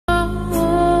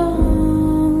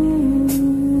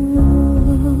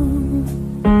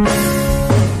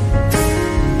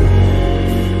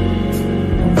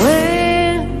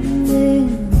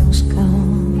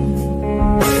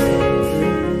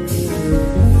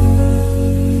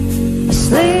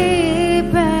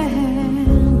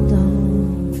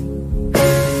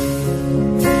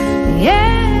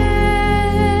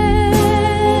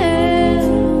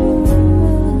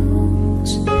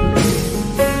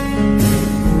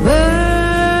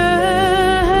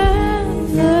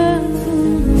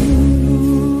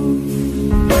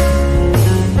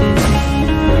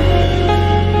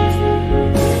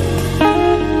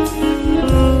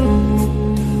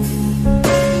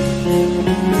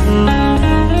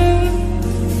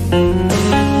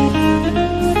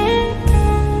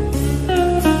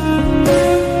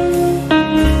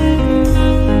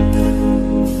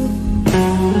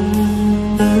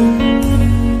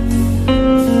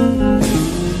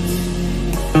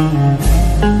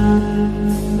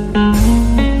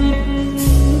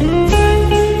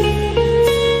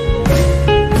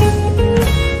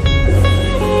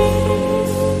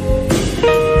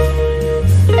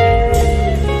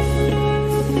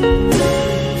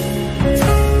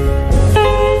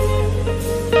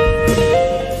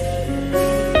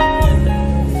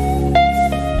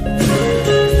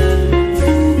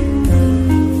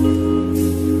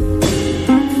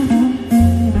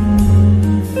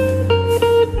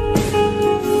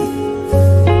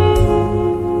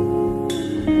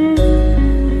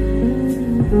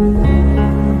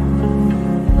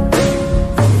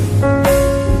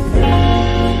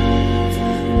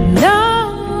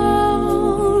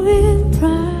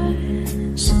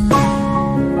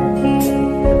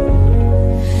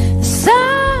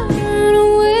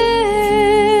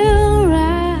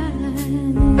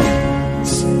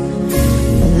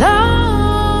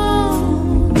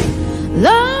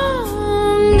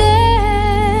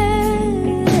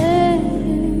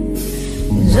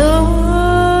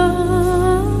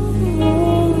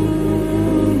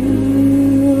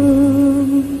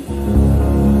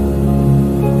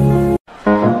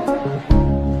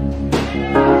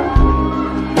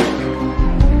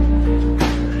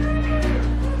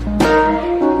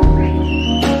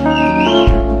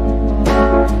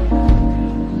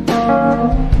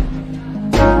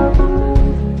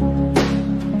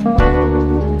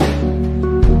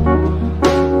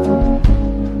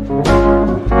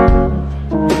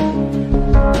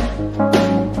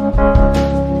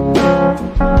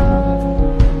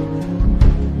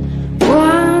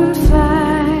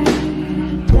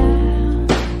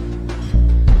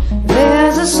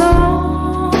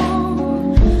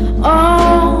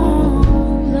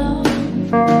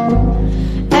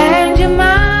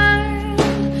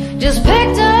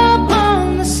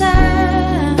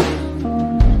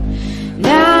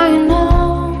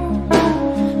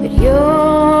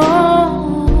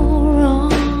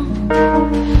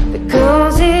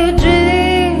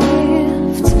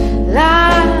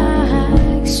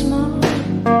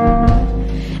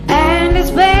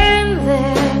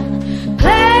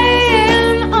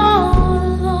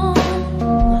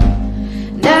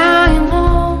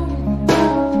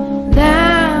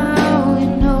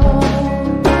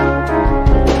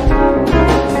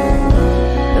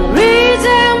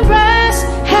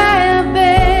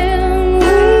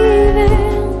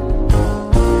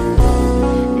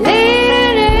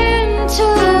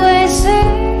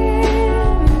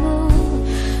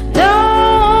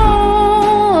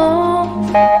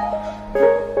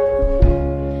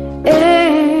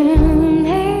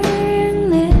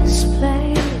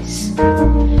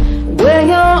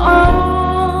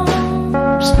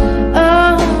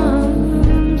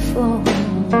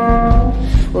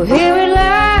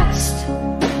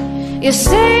You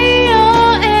see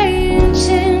your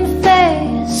ancient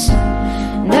face.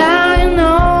 Now you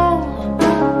know,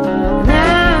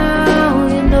 now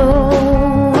you know.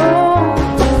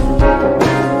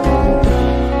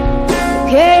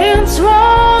 Cadence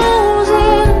rolls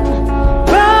in,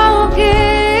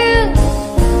 broken,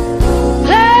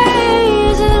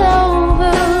 plays it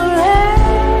over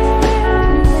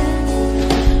and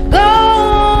goes.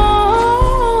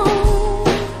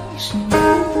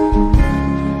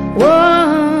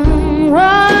 One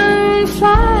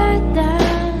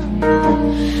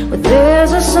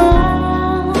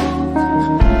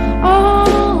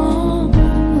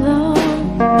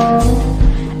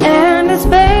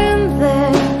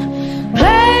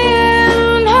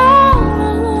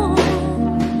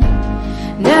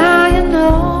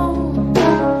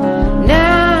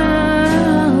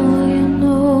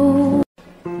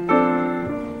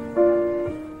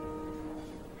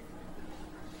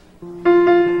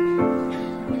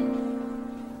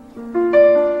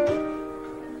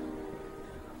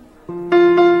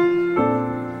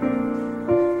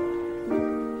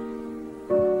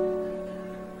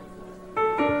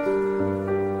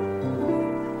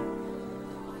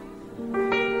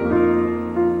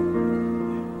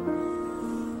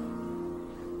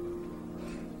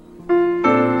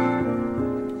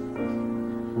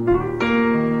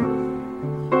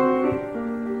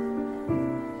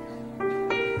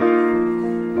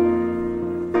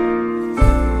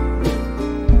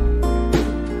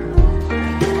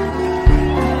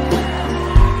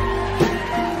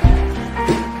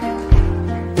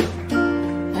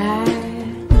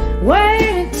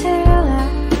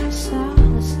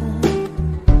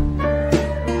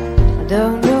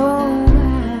don't know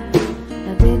why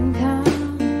I didn't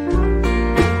come.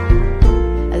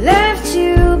 I left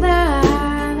you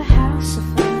by the house of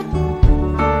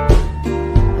fun.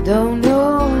 I don't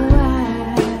know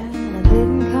why I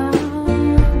didn't come.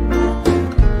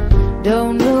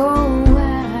 Don't know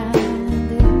why I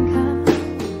didn't come.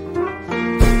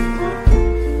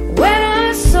 When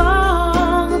I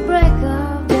saw the break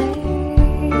of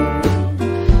day,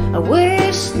 I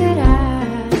wish that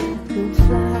I could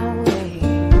fly away.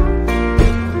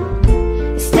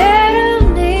 Instead of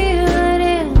kneeling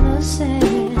in the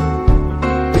sand,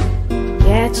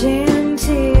 catching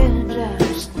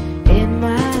teardrops in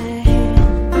my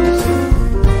hands.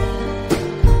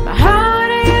 My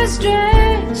heart is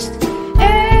drenched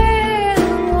in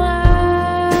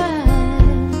wine,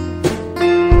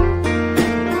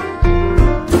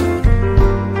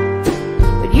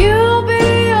 but you'll be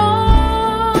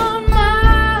on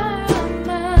my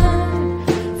mind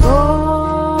forever.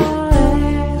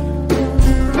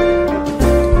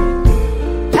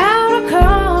 Out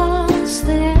across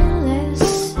the endless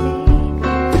sea,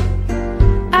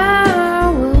 I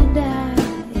would die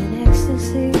in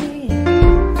ecstasy,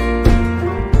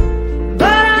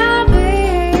 but I'll be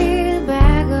the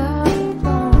bag of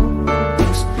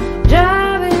bones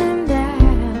driving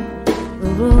down the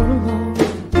road alone.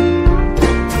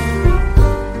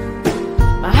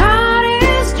 My heart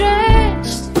is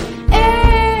drenched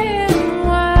in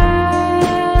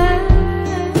wine,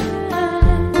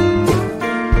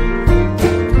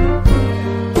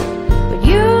 but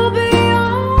you'll be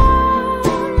on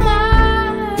my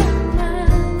mind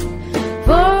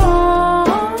forever.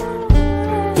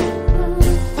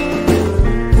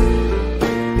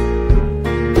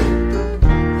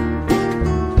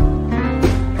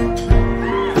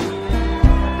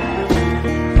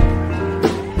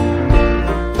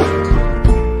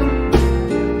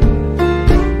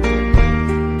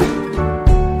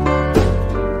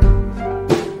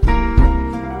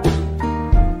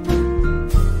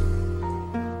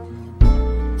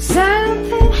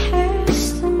 Something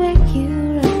has to make you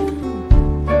run.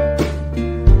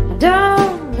 I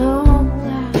don't know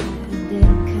why I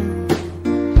didn't come.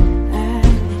 I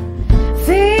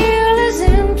feel as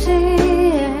empty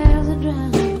as a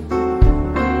drum.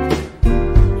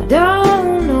 I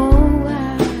don't know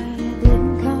why I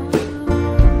didn't come.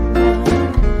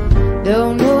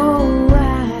 Don't know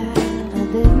why I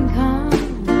didn't come.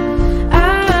 I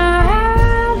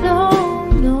don't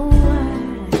know why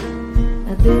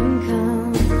I didn't come.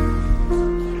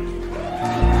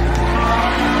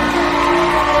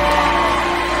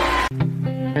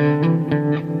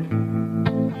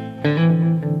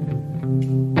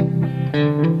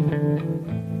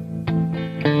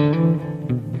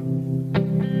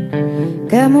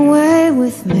 Come away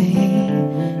with me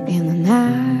in the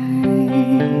night.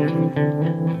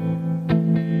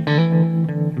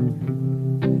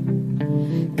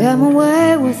 Come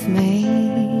away with me,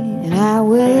 and I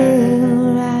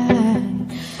will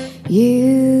write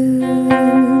you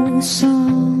a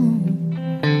song.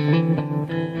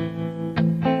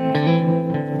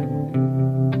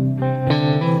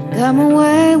 Come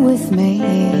away with me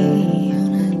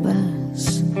on a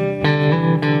bus.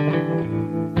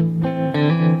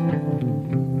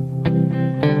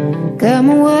 Come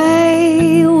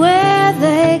away where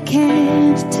they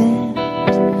can't tempt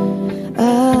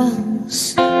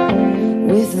us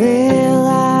with their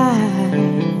lies.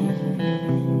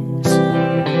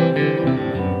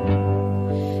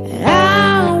 And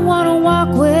I wanna walk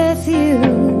with you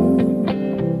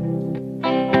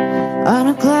on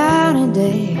a cloudy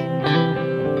day,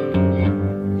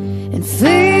 in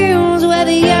fields where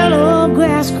the yellow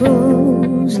grass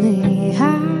grows knee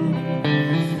high.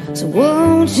 So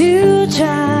won't you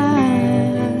try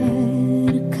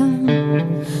to come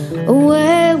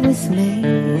away with me,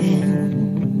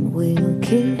 and we'll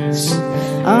kiss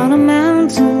on a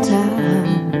mountain top.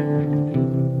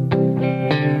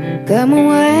 Come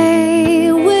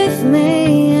away with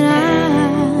me, and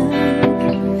I'll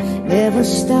never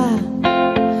stop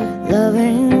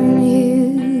loving you.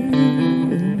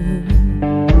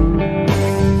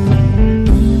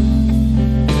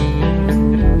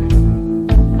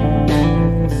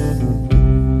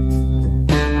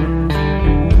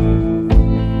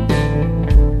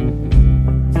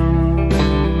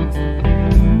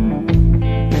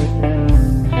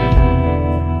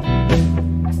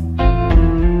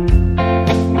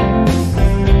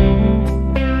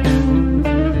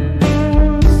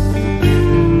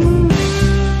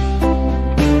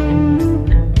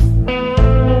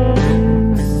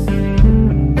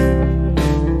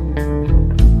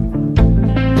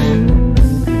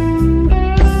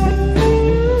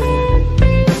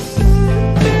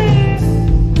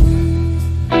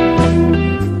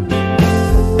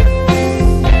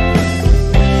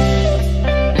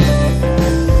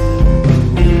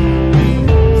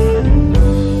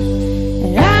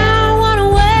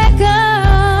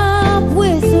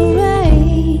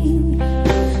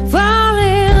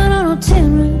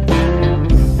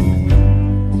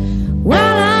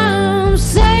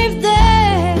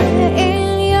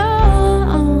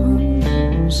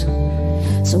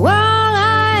 So all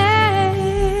I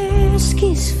ask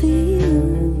is for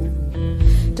you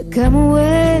to come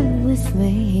away with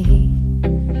me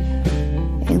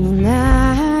in the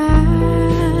night.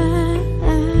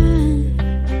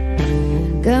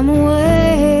 Come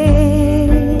away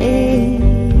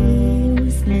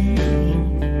with me.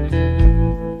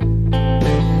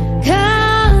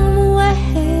 Come away.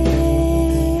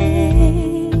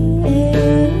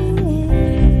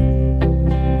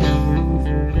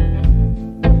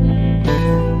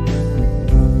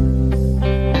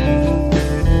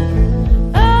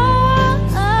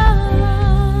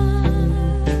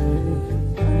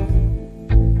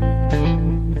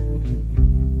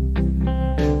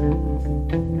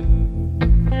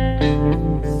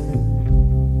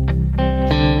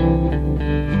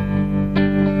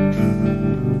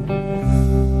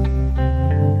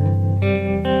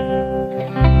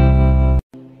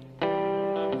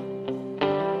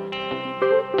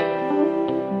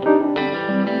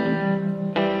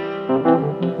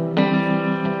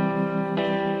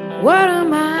 What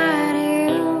am I to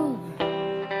you?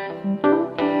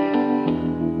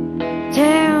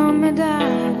 Tell me,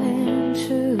 darling,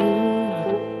 true.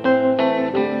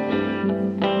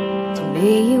 To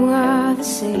me you are the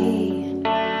sea,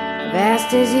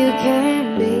 vast as you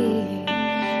can be,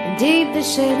 and deep the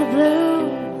shade of blue.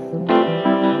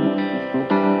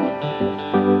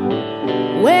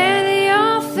 Whether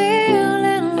you're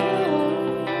feeling low,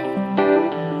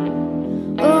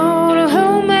 oh, to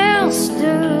whom else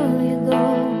do you go?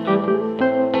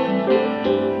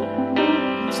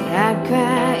 See, I'd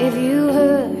cry if you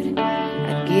heard,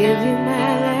 I'd give you my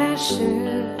last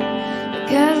shirt,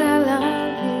 because I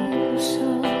love you so.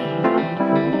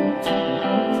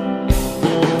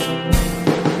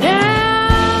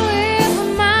 Now if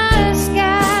my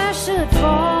sky should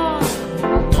fall,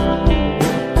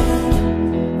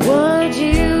 would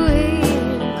you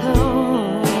even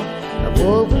call? I've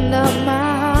opened up my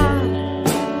heart,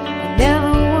 I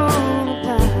never wanna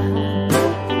part,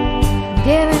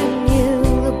 giving you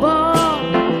the ball.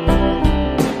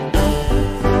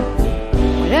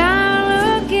 When I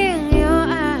look in your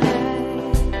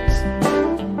eyes,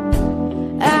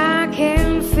 I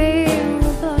can feel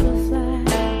the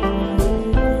butterflies.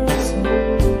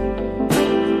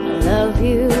 I love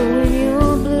you when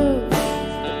you're blue,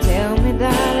 but tell me,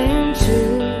 darling,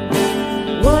 true,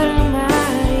 what am I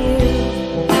to you?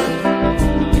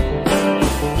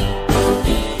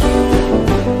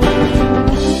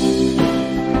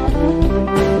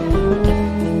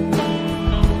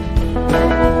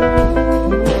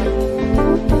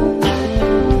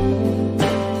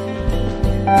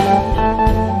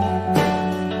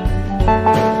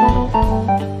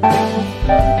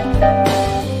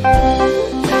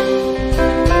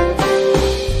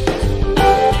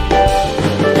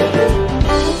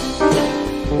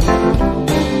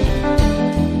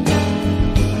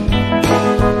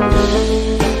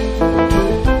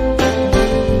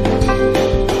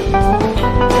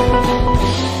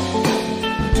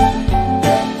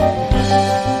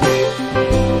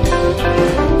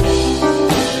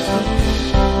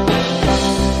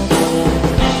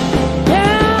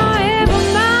 Now if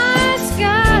my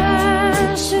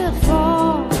sky should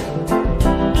fall,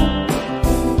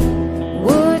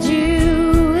 would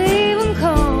you even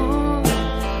call?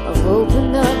 I've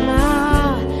opened up my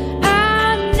heart,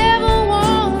 I never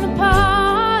want to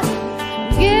part,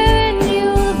 giving you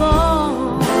the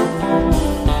ball.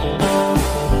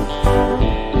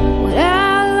 When I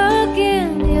look in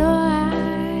your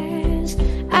eyes,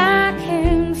 I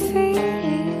can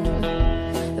feel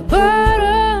the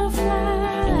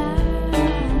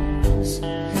butterflies.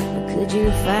 But could you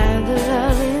find the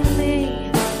love in me?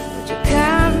 Would you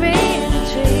carve me in a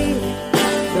tree?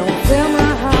 Don't fill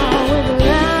my heart with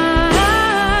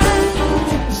lies.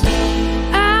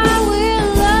 I will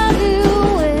love you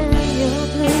when you're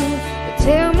blue, but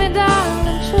tell me,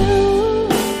 darling, true,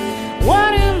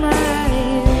 what am I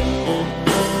to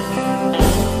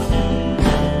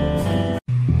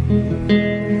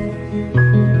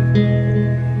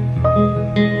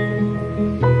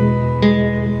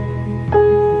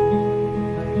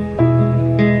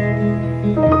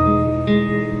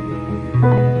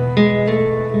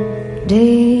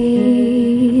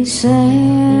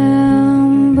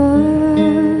December,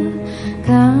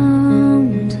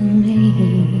 come to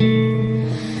me.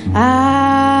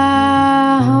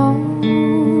 I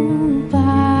hope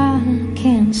I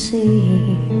can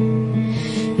see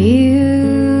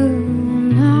you,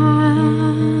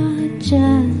 not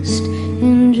just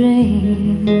in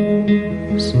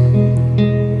dreams.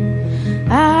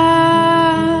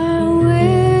 I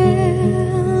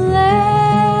will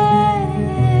let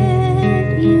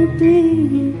you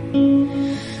be.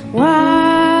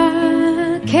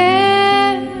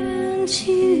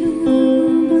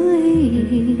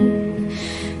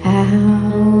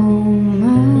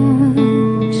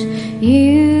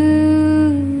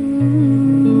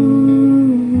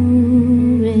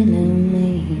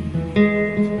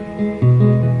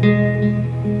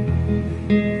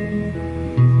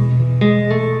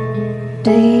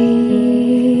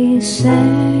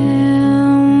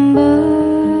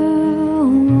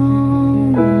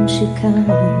 she come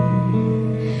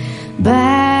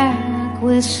back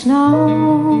with snow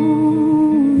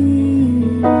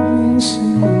and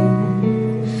snow.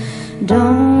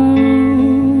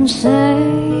 Don't say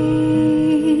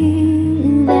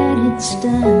that it's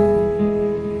done.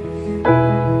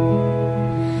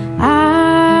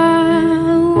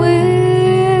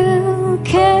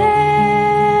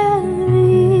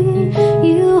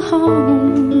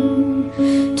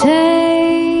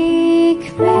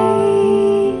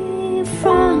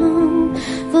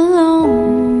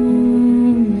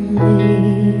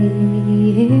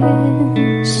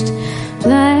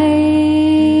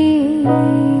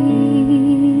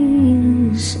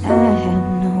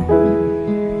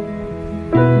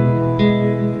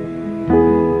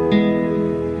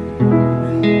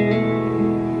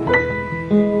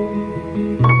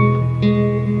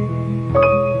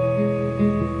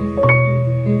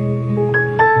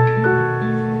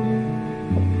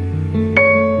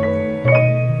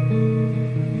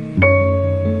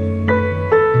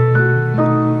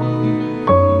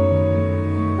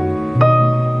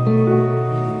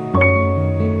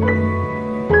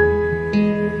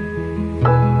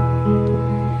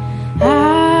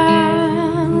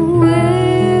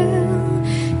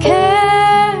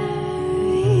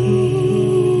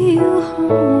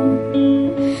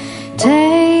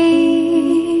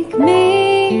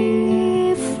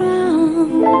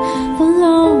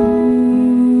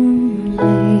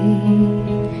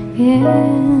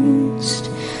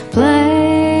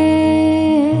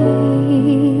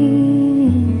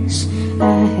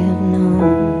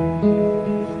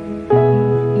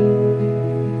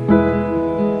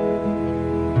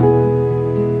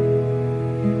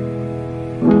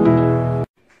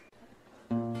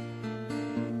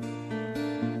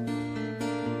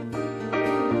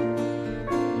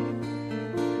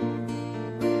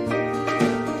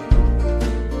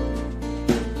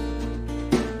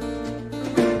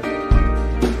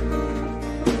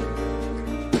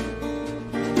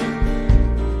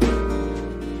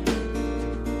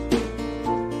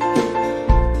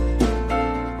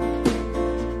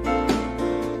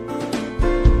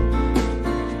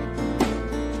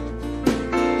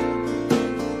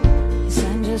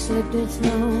 Slipped its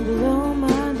snow below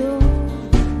my door,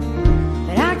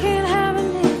 but I can't have it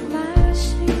near my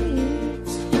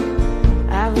sheets.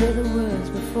 I've read the words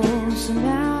before, so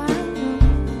now I know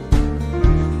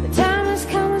the time has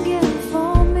come again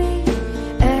for me,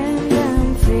 and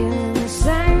I'm feeling the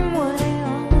same way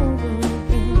all over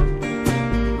again.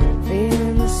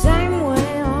 Feeling the same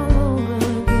way all over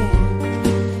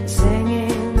again.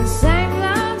 Singing the same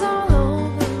lines all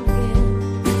over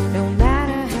again. No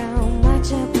matter how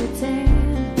much I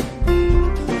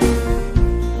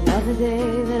another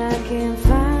day that I can't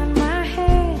find my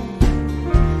head.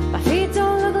 My feet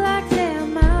don't look like they're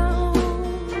my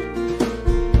own.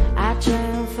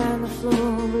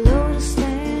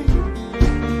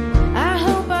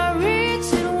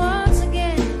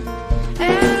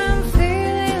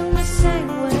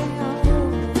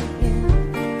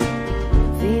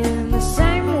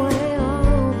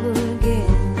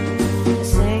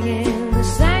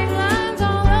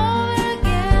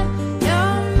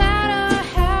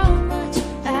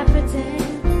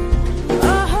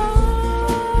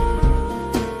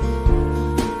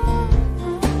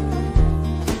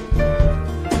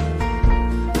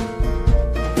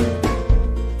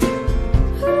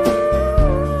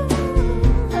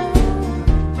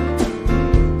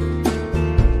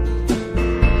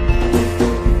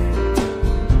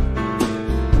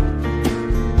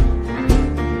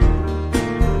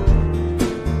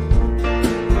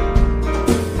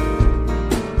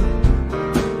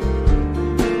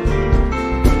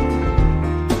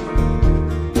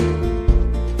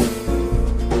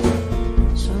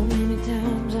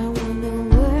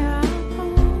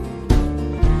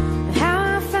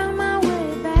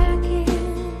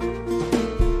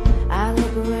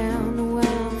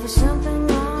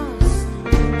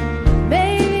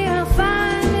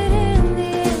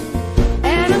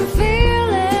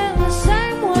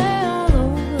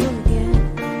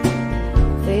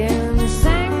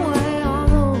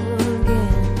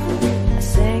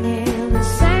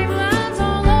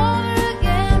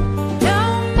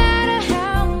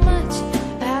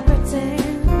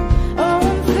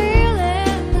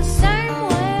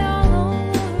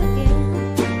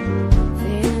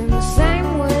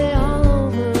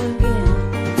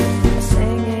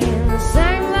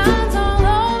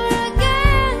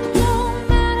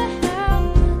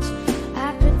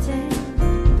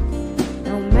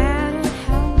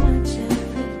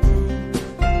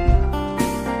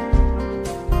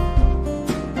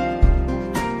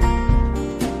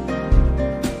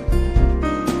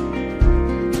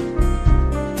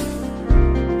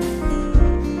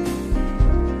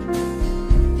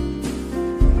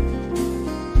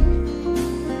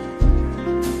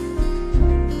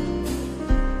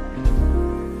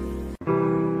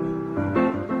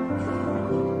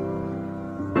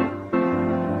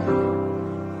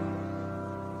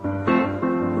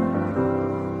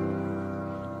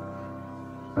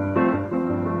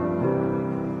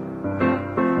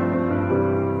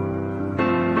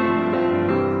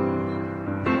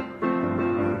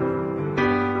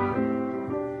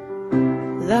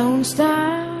 Lone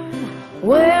Star,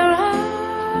 where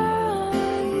are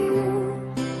you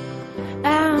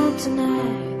out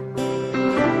tonight?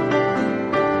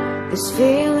 This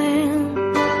feeling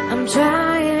I'm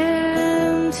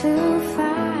trying to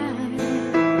fight.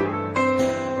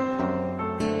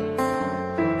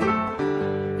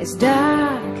 It's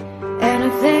dark and I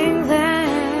think that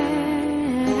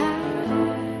I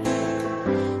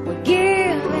would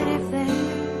give anything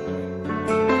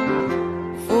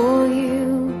for you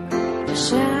to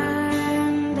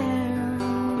shine down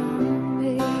on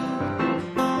me.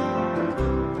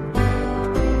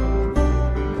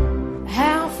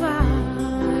 How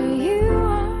far you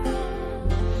are,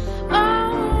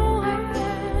 oh, I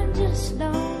just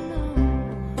don't know.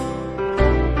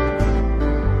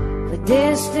 The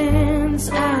distance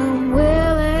I'm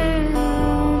willing to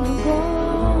go.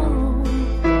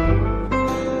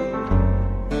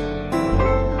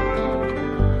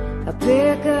 I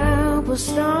pick up a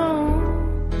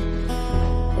stone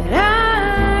that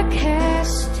I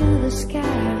cast to the sky,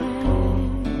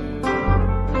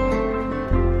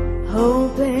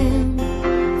 hoping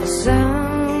for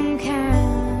some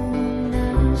kind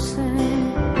of sign.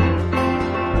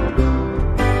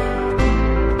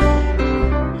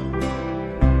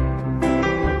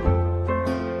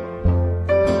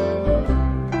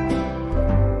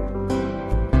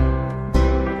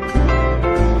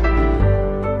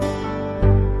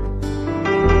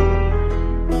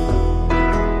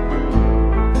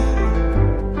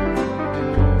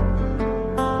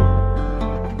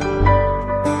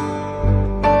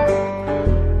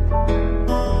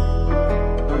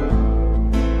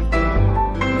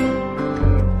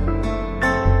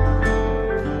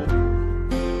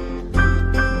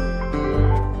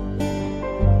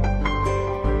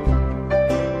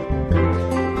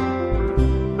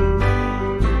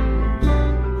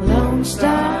 Lone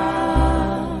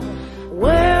Star,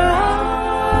 where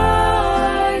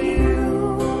are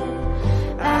you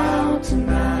out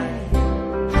tonight?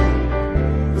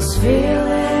 This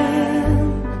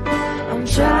feeling I'm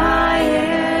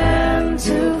trying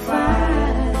to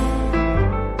fight.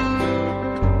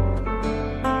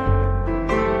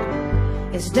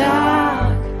 It's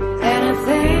dark and I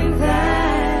think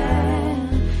that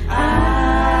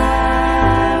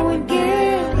I would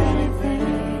give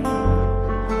anything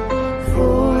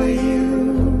for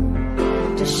you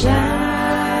to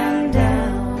shine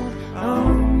down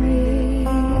on me,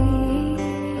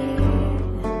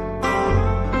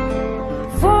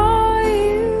 for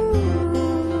you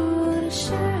to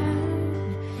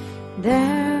shine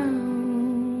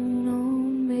down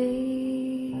on me.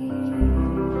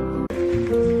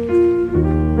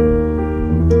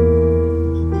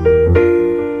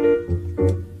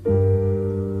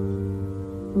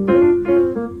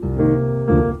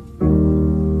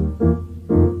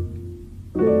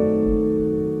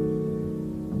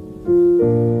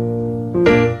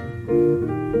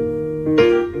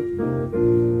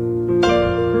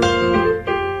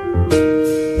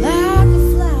 Like a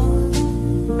flower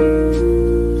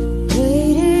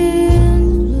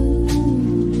waiting to bloom,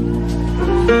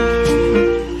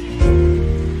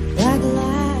 like a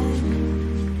light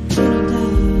in a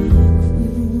dark room.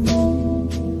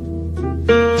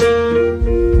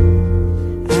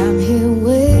 I'm here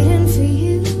waiting for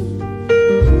you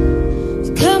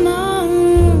to come on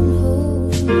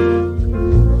home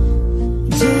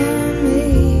and turn me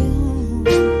on.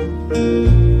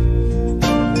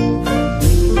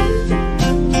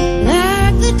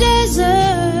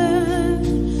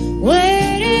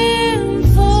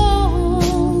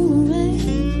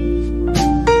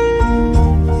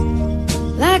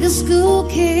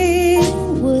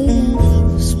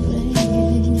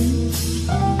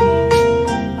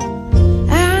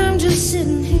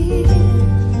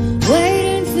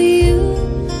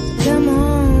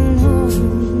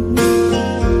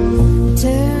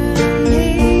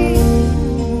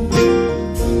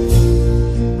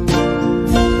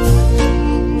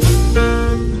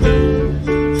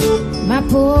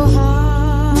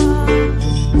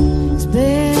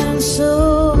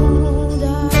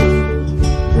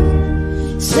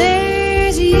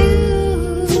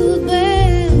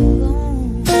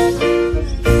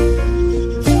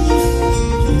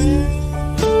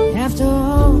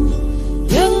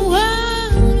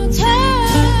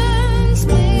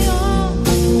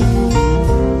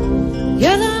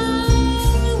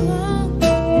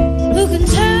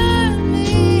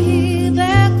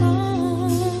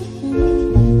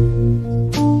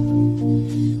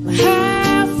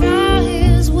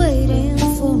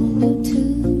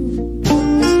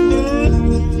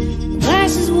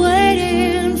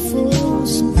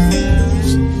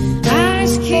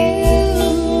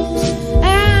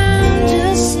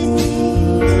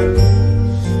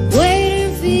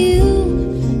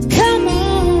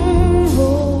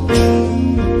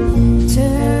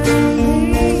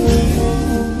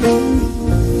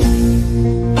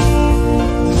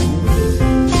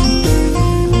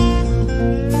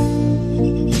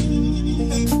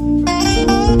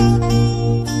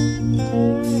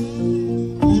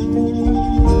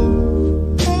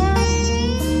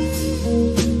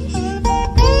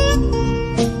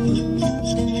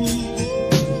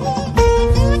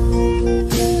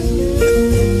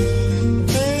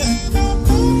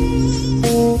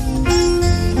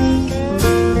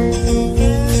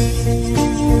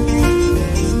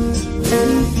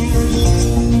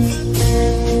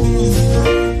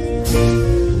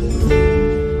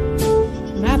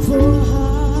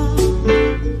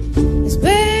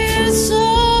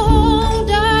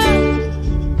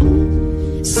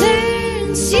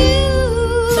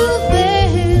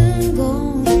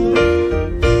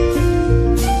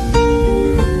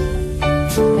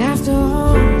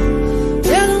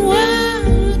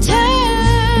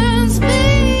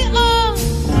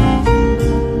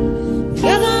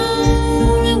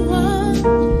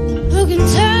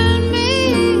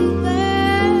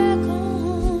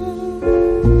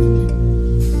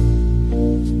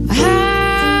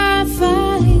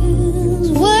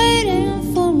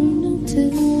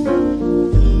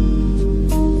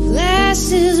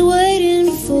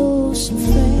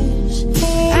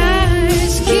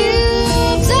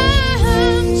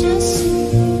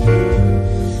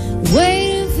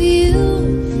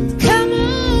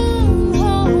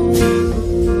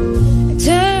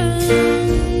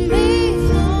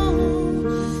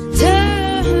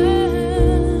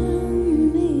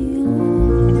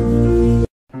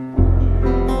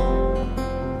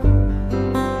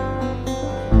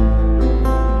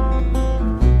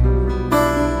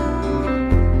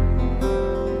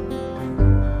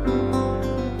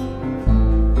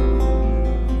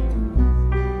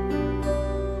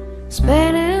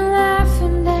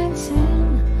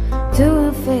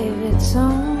 favorite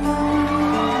song.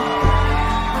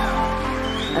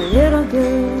 A little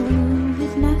girl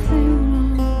with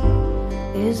nothing wrong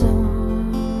is all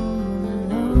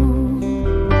alone.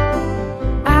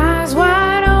 Eyes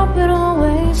wide open,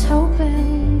 always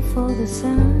hoping for the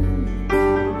sun.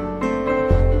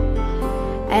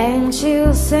 And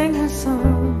she'll sing her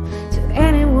song to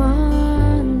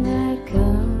anyone that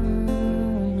comes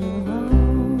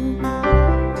along.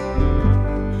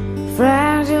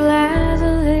 Fragile as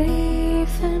a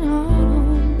leaf in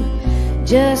autumn,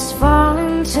 just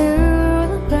falling to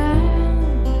the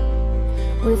ground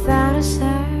without a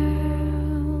sound.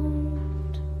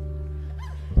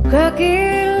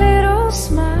 Crooked little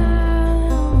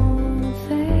smile on her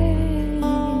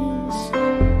face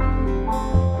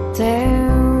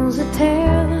tells a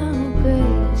tale of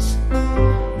grace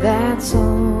that's all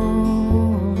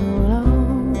alone.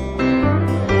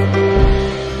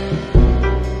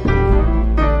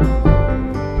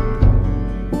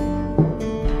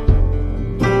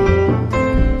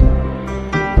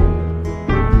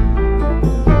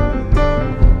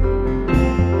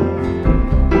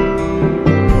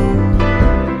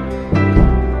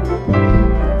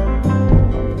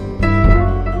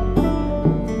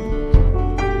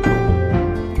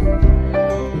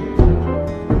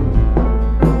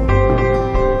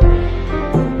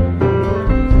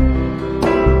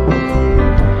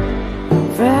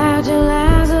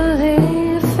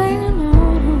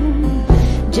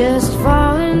 Just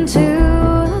falling to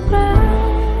the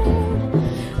ground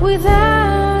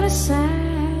without a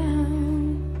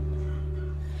sound.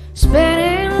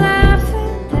 Spinning,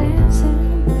 laughing,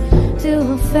 dancing to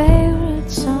her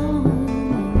favorite song.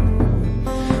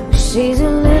 She's a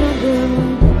little girl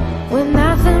with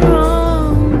nothing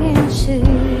wrong, and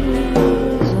she's all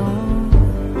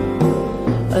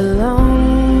alone.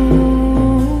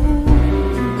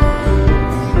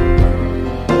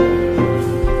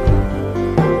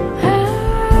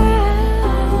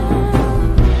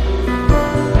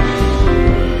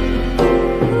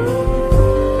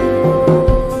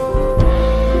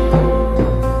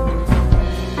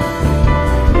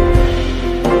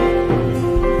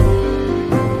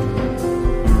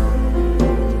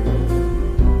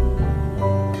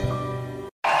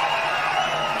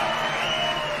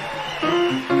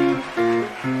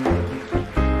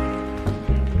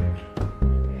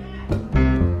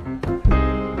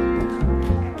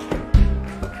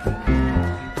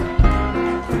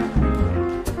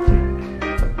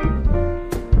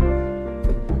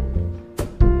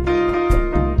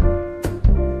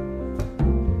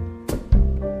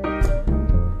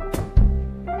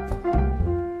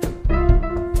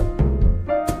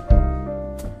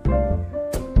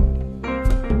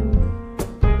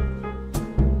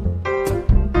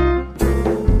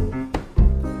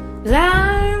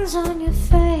 Lines on your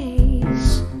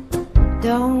face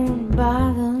don't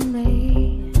bother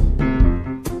me.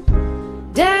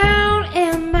 Down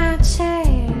in my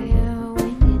chair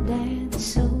when you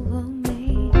dance over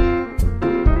me,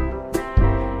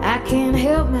 I can't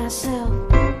help myself.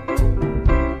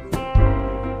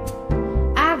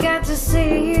 I've got to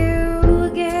see you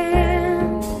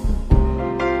again.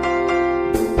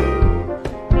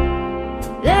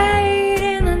 Late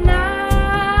in the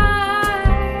night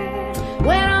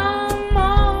when I'm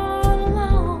all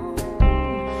alone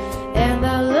and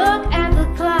the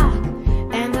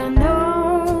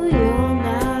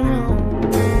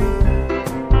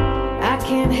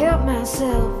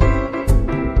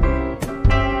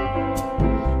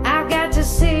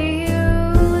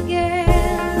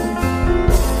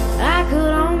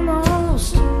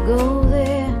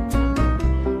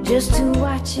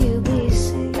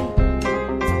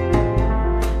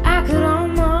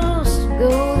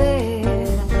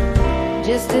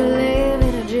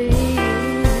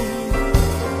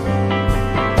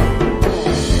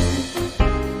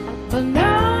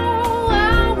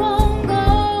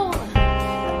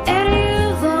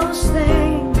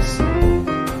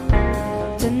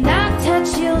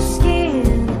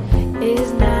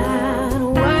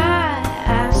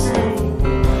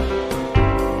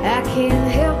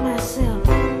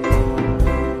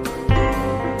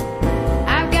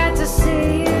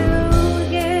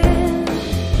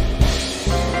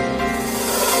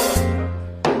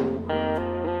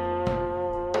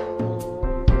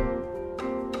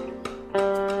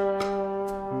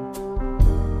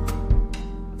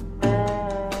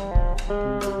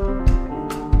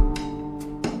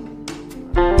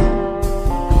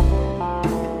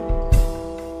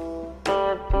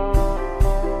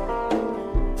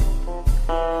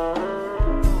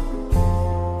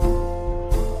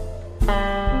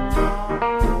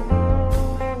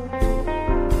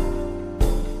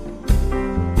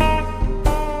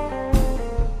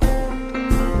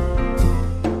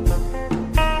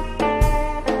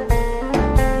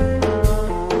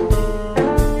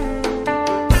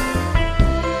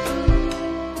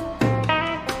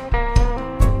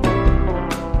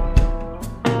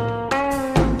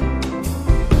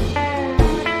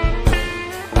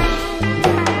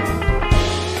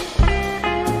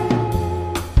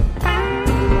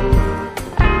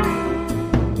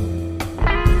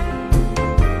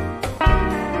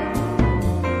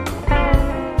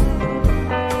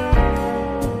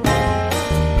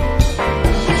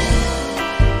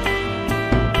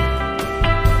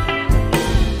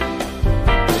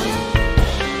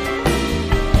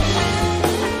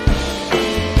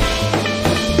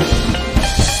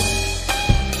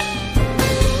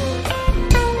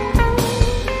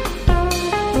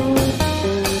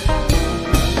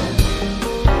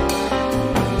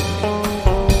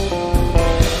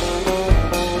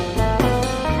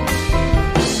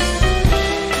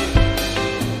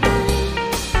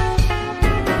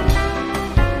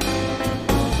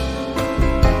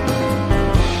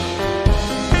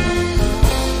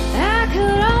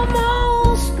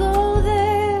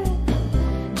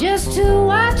just to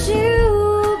watch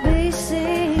you be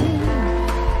seen.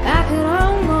 I could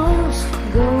almost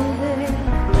go there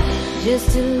just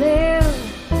to live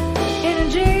in a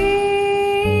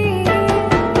dream.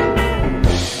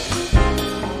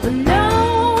 But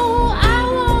no, I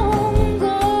won't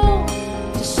go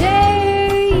to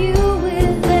share you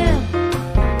with them.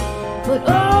 But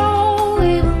oh,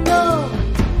 even though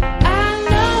I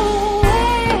know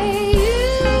where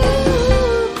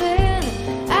you've been,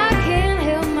 I can't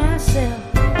help myself.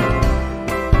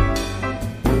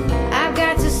 I've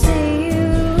got to see you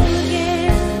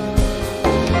again.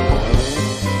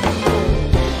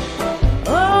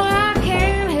 Oh, I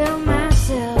can't help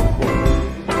myself.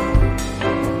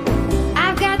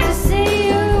 I've got to see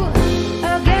you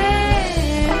again.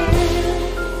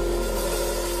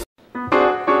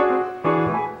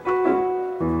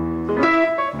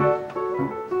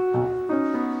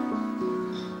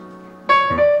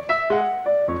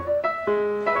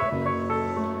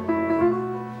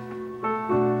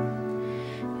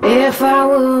 If I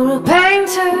were a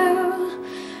painter,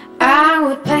 I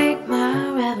would paint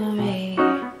my reverie.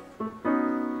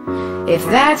 If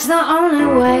that's the only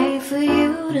way for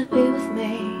you to be with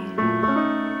me,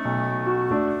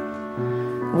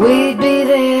 we'd be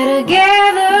there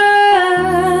together,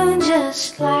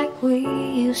 just like we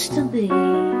used to be.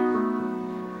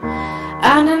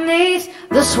 Underneath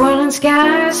the swirling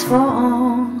skies for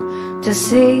all to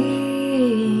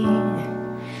see.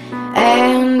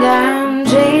 And I'm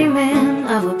dreaming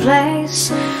of a place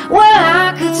where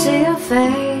I could see your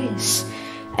face.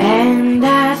 And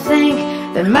I think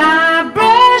that my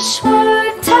brush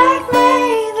would take me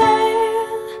there,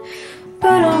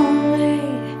 but only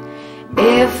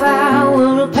if I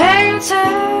were a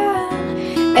painter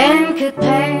and could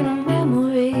paint a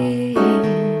memory.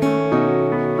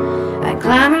 I'd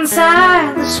climb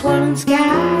inside the swirling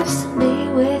skies to be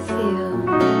with you.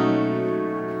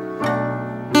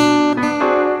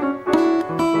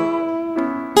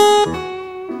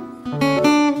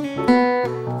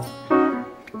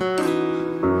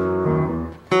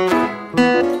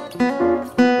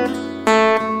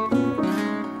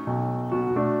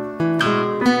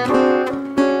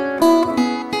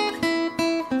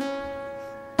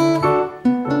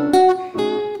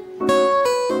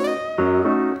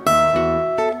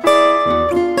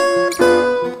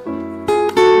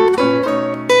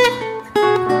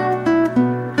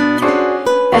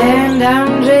 And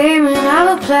I'm dreaming of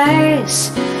a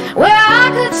place where I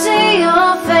could see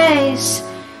your face.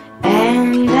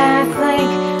 And I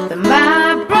think that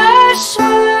my brush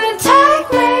would take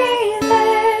me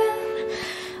there,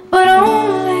 but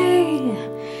only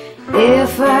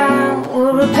if I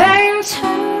were a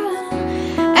painter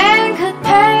and could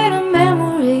paint a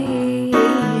memory.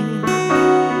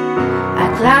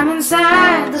 I'd climb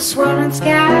inside the swirling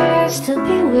skies to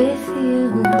be with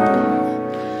you.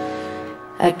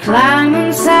 I'd climb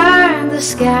inside the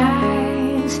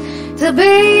skies to be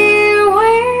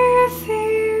with you.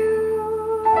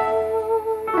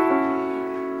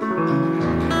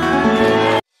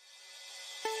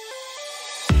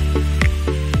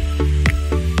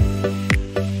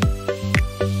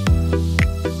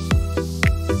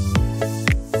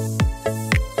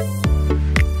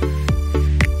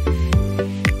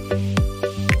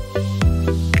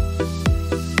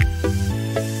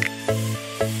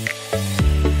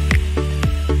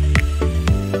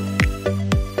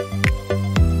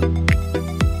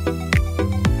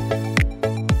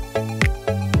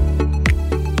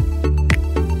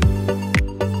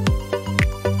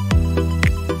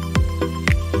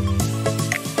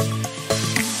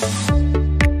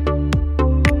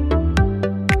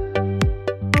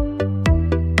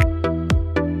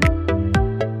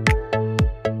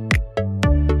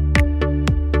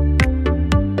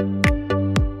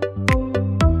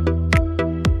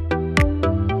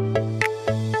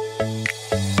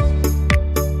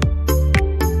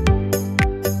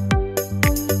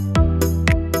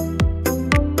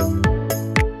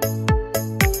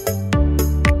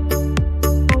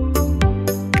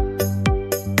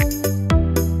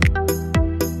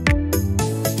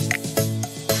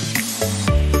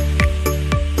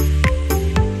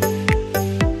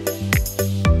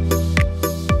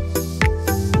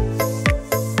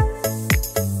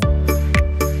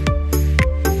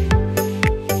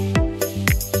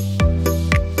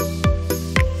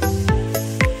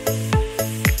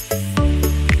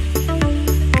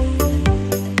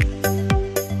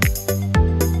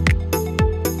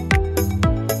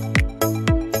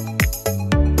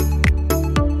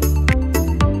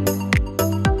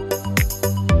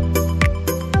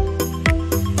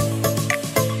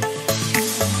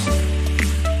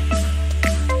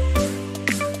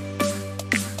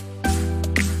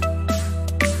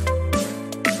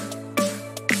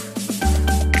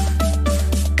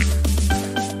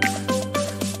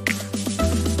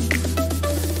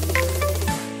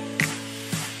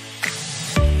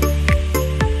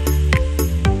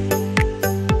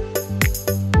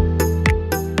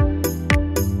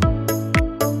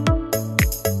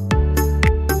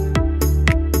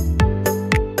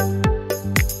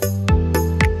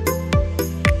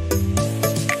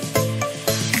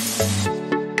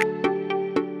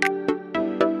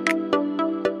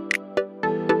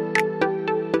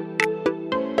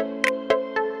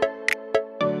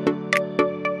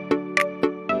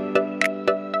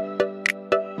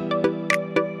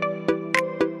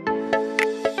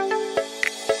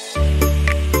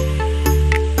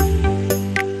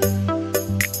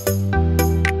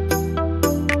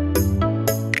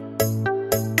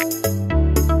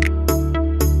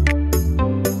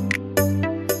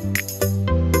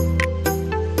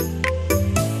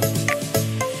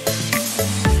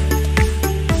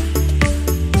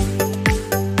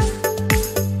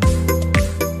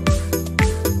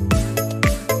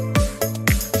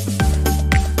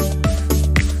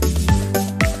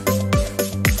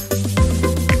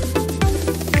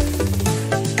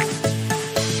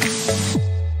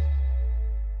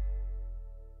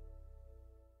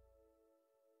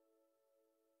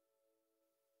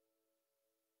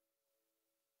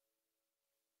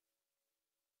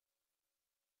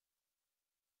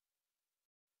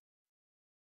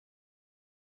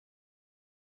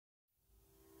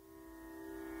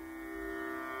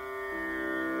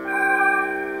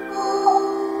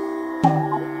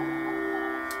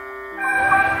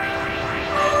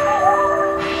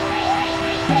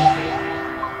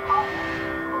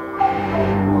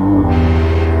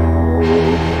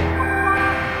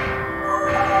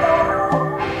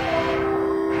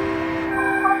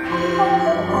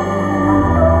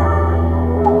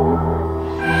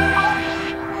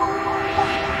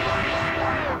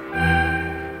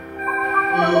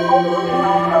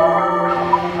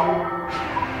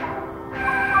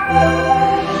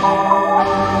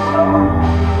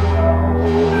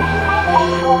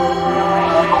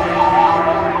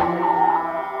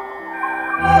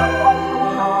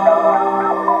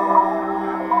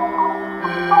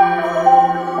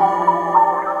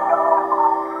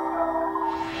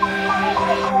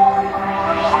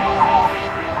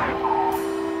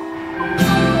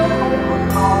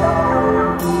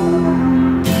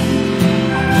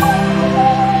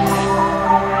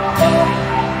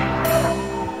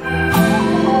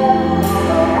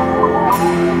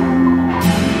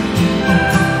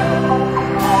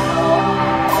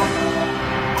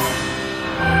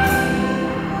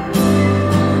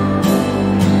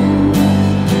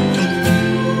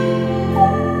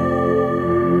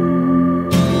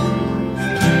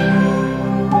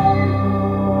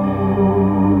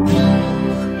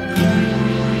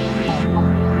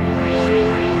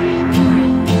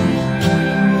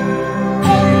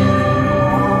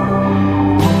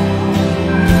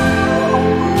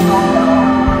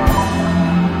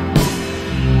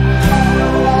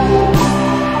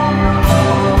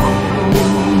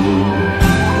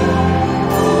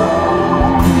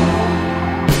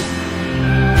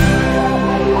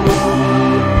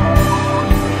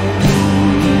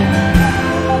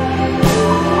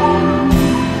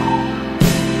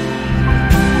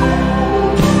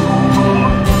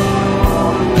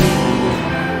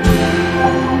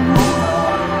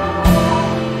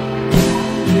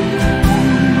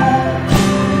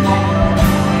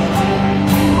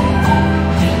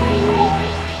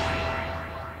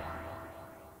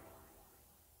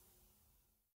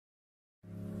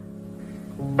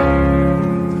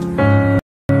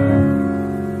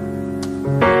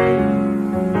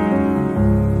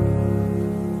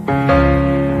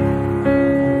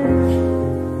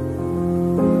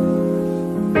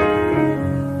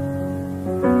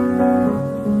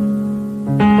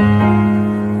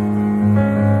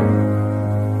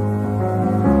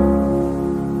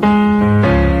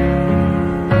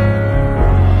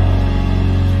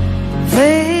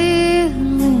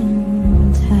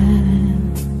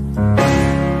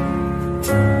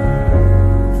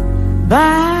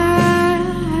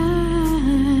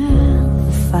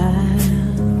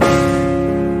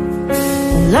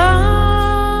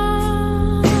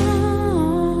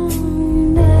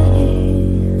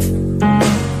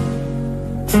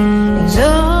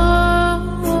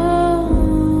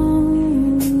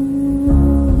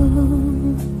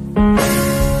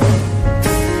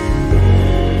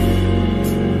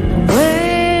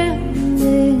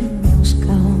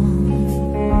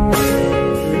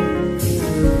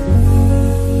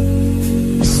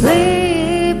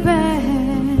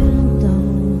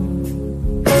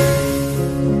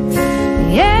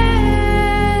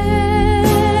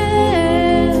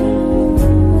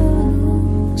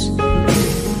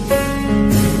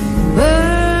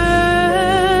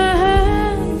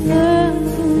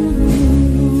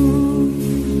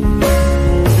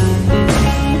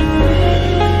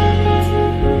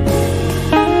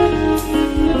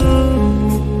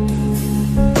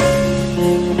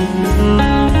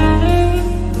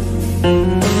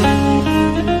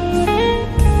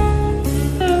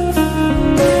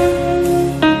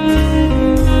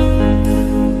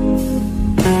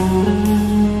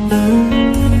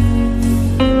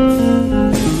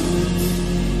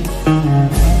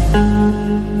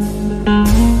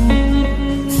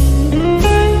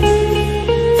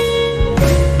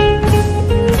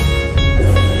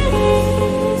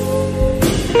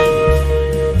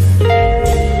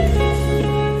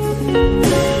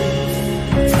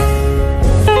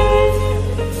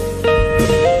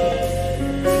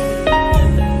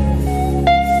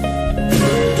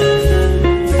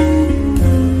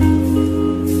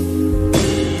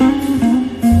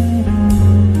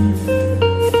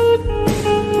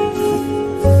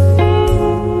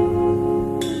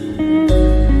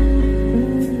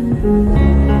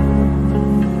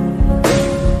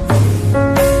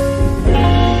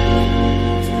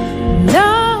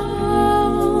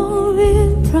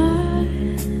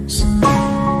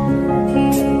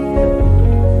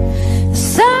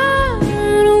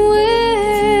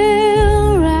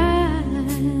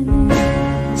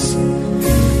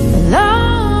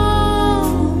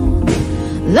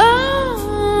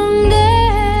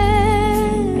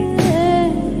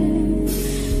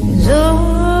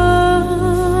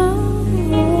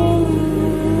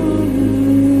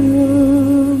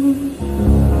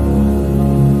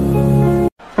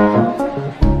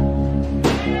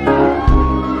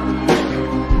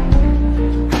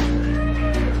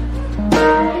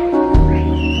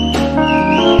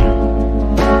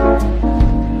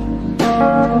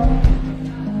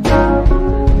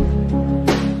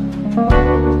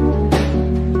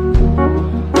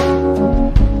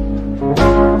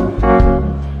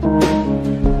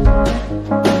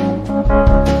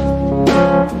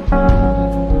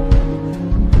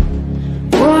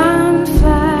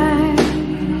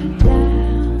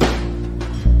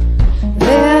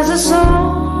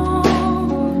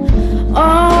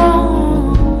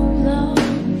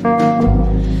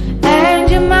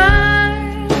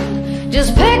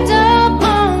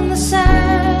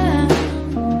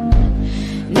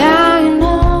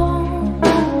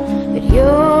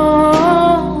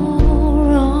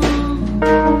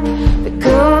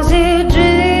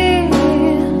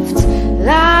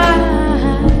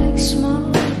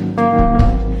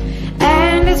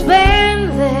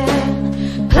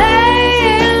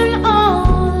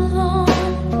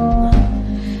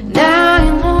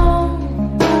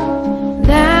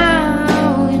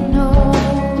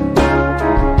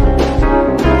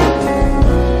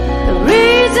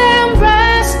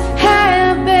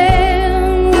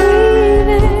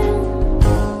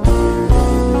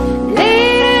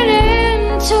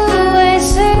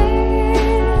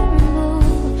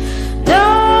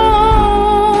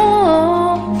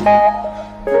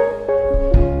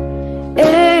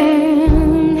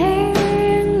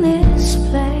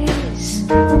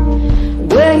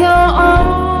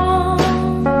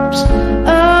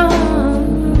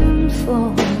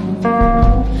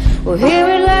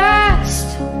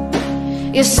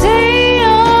 You see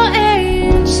your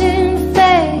ancient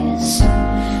face.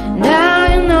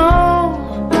 Now you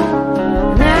know,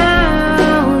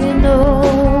 now you know.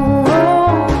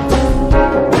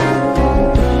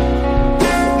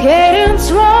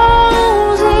 Cadence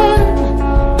rolls in,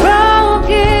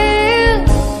 broken,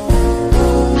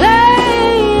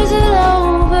 plays it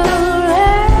over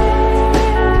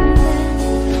and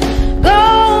goes.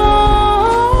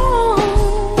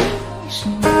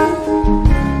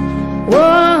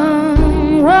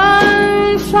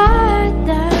 One flight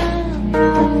down,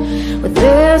 but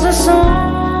there's a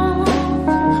song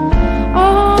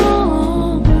all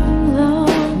along,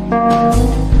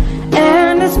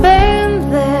 and it's been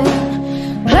there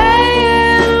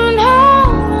playing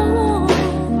all along.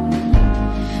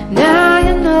 Now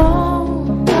you know,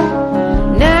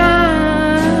 now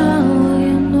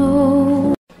you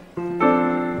know.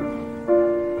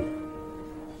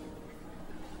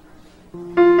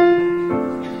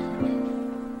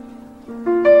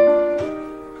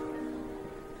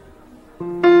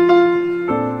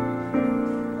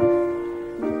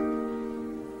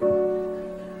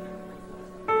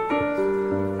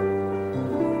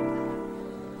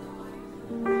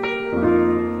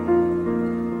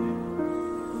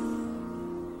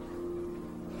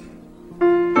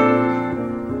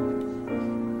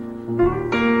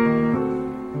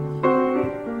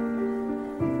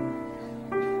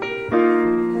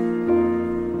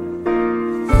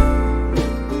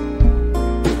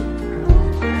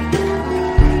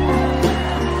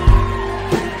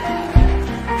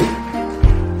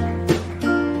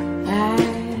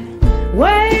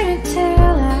 Waited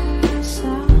till I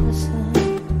saw the sun.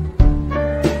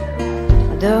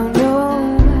 I don't know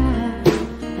why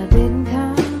I didn't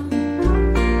come.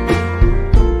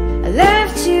 I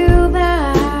left you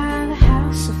by the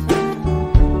house of fun.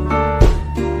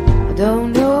 I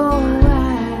don't know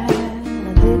why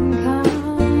I didn't come.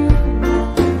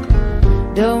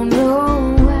 Don't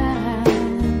know why I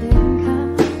didn't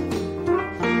come.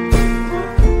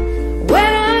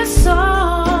 When I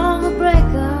saw the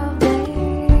break of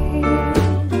day,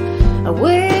 I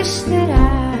wish that I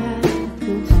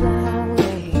could fly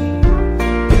away.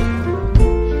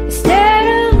 Instead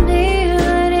of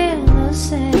kneeling in the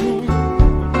sand,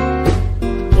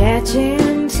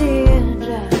 catching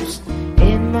teardrops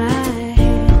in my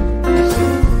hands.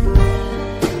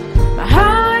 My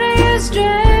heart is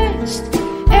dressed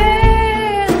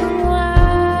in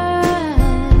wine,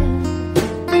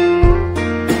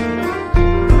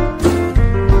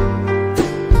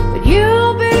 but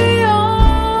you'll be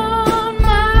on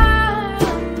my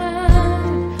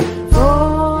mind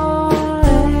forever.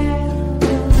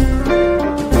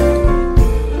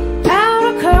 Out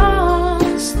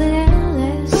across the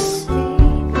endless sea,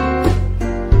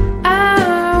 I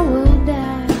would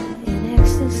die in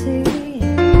ecstasy,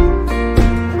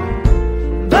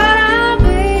 but I'll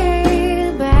be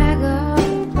a bag of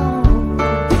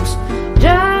bones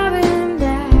driving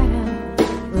down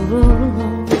the road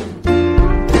alone.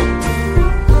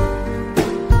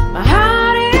 My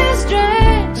heart is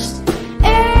drenched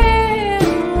in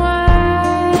wine,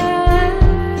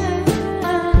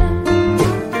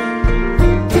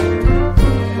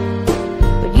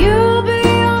 but you'll be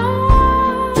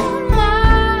on my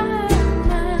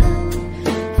mind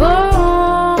forever.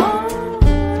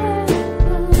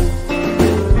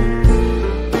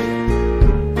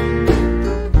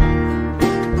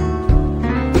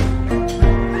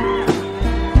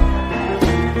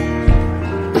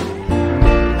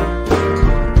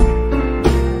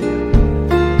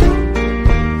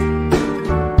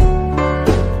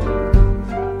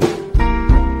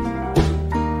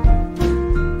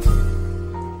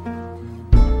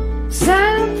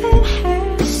 Something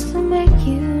has to make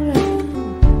you run.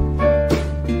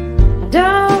 I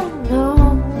don't know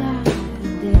why I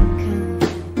didn't come.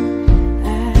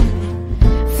 I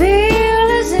feel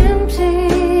as empty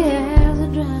as a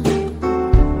drum.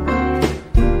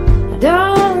 I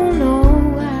don't know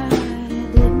why I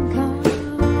didn't come.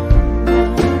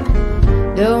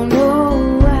 Don't know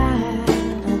why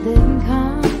I didn't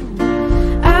come.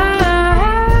 I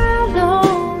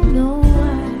don't know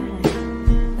why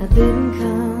I didn't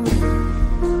come.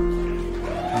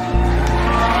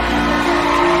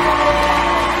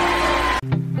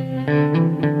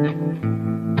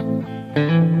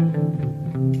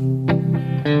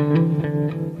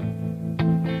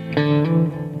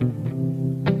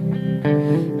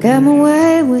 Come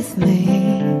away with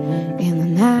me in the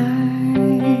night.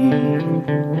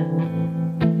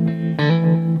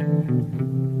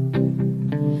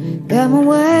 Come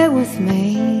away with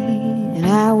me, and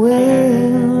I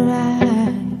will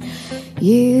write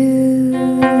you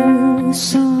a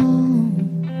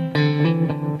song.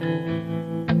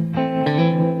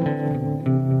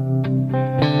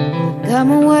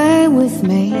 Come away with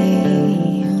me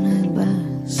on a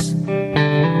bus.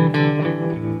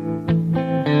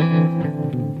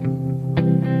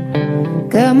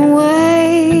 Come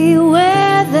away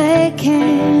where they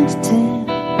can't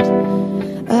tempt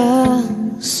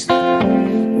us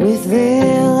with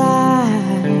their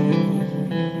lies.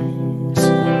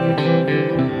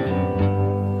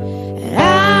 And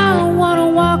I wanna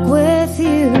walk with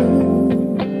you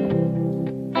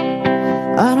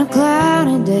on a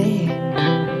cloudy day,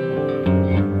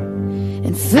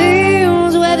 in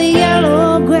fields where the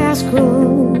yellow grass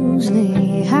grows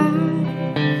knee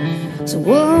high. So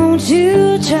won't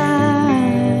you try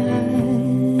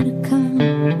to come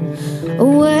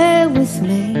away with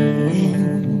me,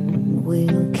 and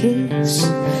we'll kiss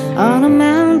on a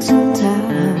mountain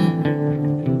top.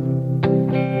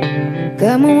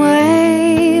 Come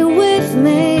away with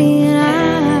me and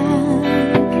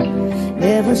I'll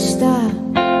never stop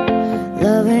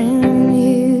loving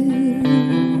you.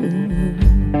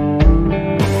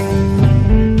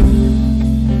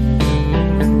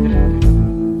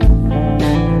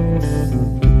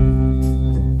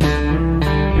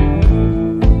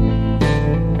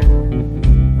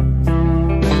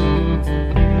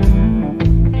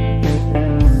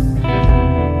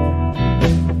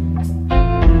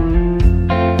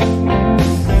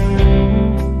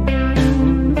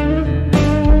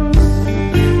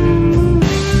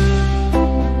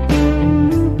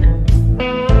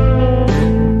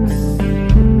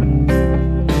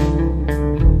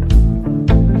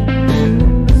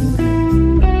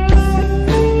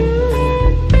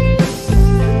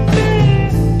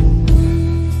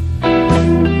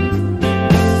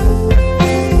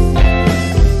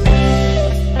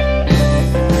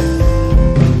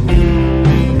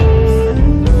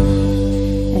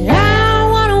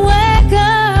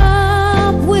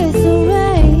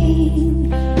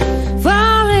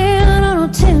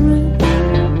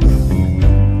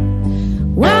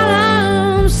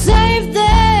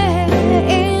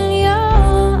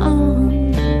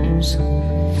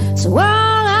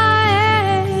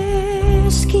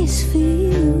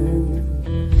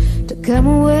 Come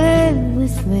away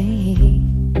with me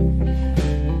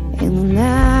in the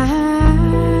night.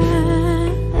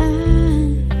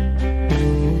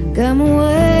 Come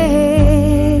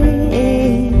away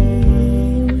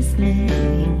with me.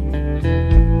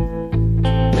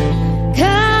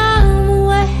 Come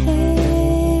away.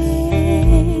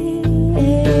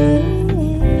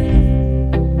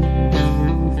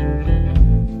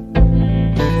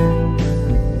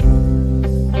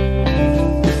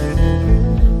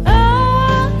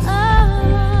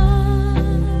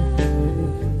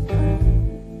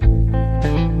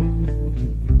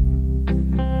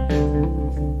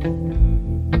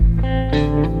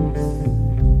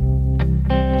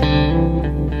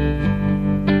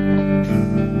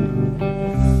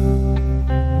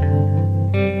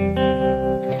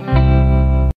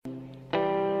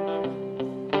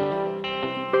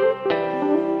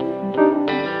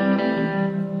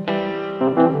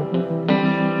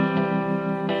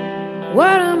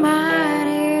 What am I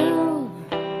to you?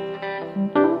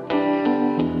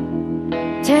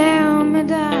 Tell me,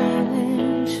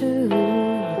 darling, true.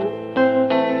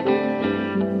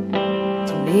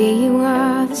 To me you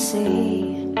are the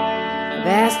sea,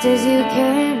 vast as you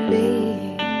can be,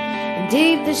 and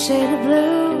deep the shade of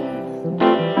blue.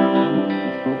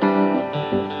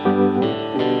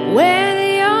 Whether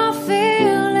you're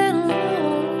feeling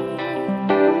low,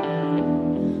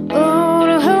 oh,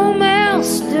 to whom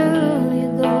else do you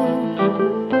go?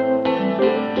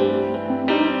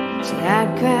 See, I'd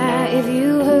cry if you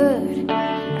heard,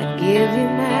 I'd give you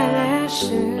my last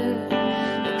shirt,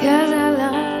 because I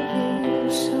love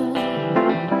you so.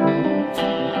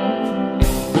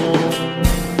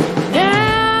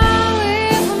 Now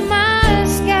if my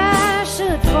sky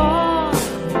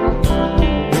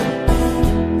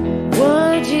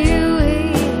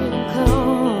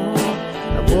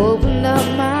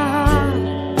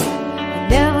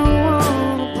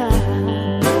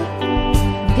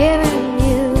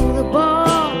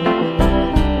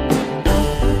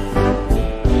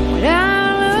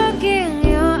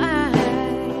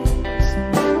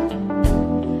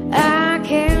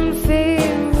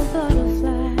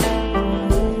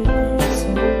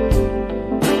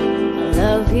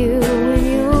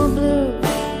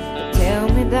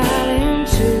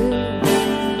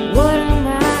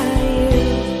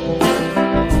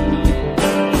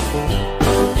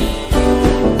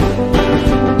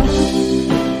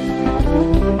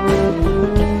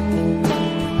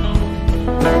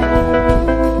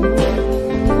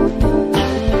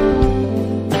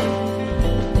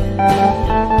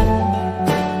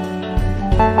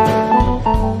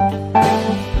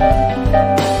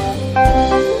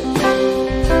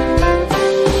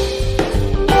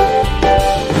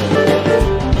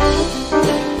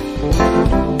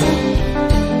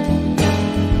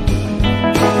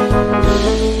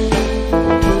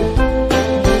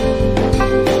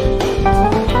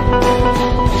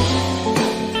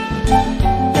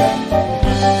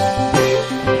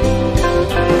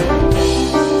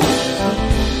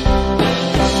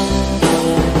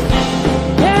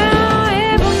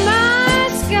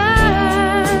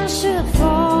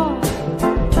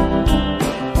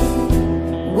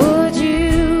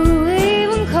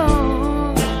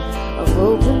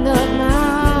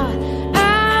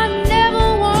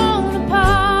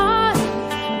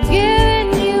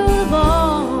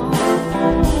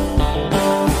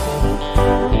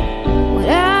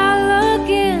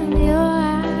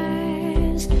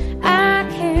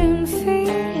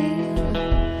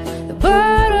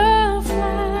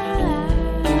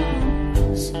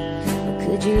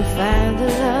you find the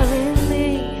love in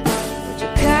me? Would you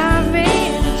carve me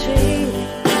in a tree?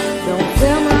 Don't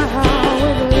fill my heart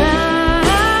with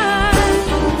lies.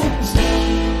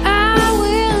 I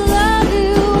will love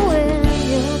you when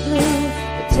you're blue,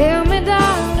 but tell me,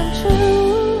 darling,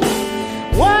 true,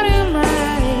 what am I?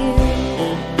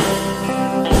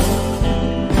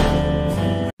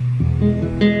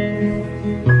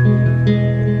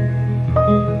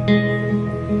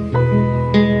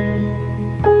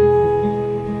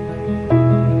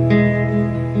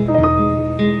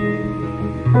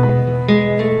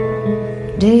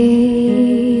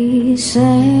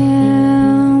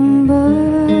 December,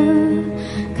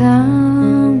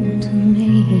 come to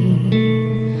me.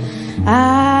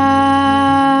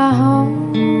 I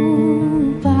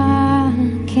hope I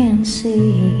can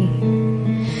see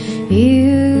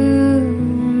you,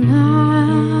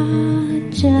 not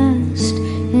just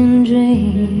in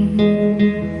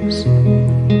dreams.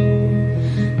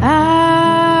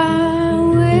 I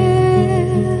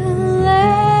will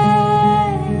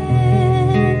let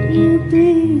you be.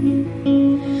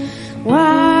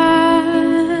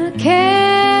 Why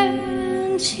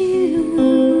can't you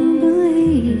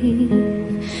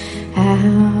believe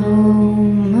how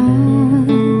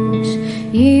much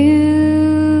you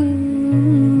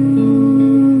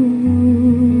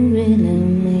really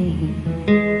mean?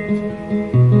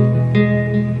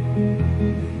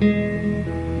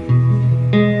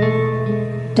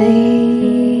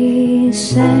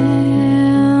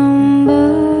 December,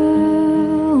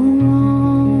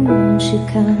 won't you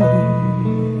come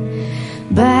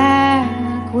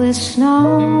back with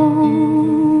snow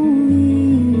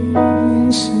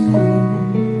and sun?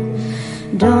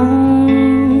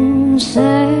 Don't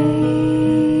say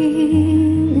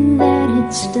that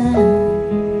it's done.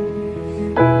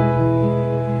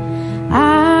 I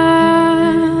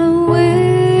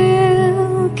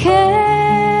will carry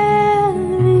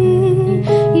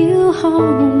you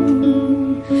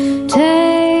home.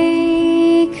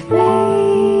 Take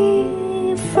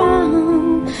me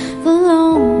from the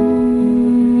loneliest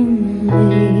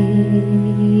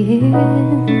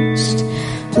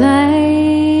place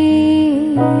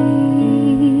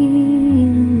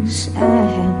I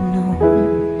have known.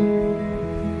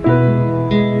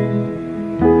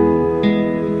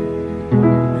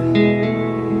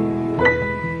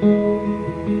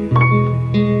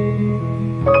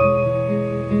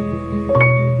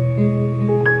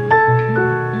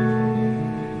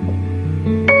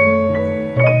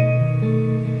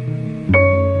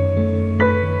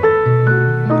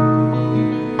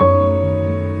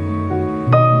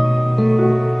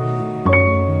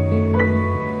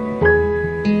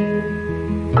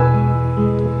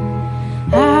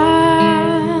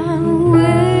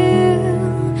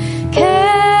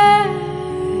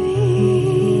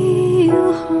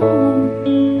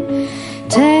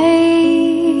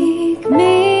 Take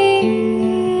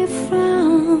me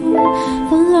from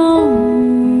the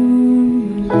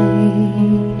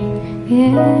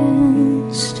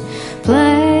loneliest place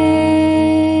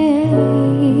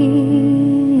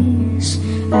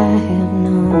I have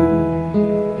known.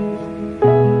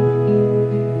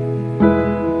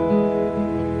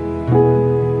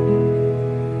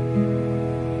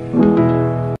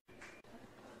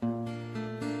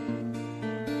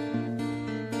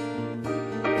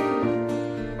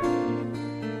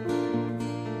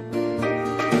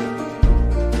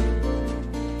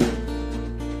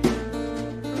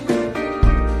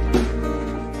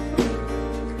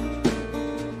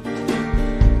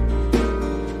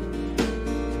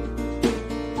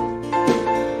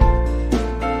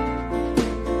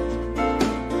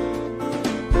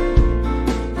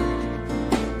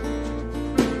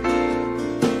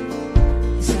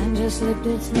 Slipped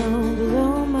its snow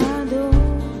below my door,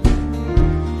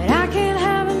 but I can't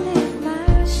have it near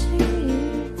my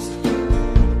sheets.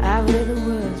 I've read the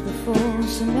words before,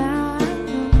 so now I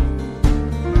know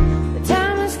the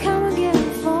time has come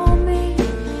again for me,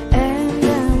 and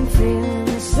I'm feeling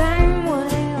the same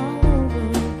way all over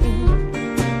again.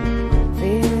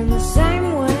 Feeling the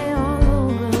same way all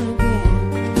over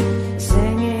again.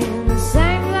 Singing the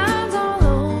same lines all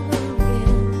over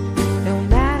again. No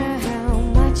matter how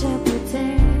much I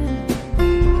pretend,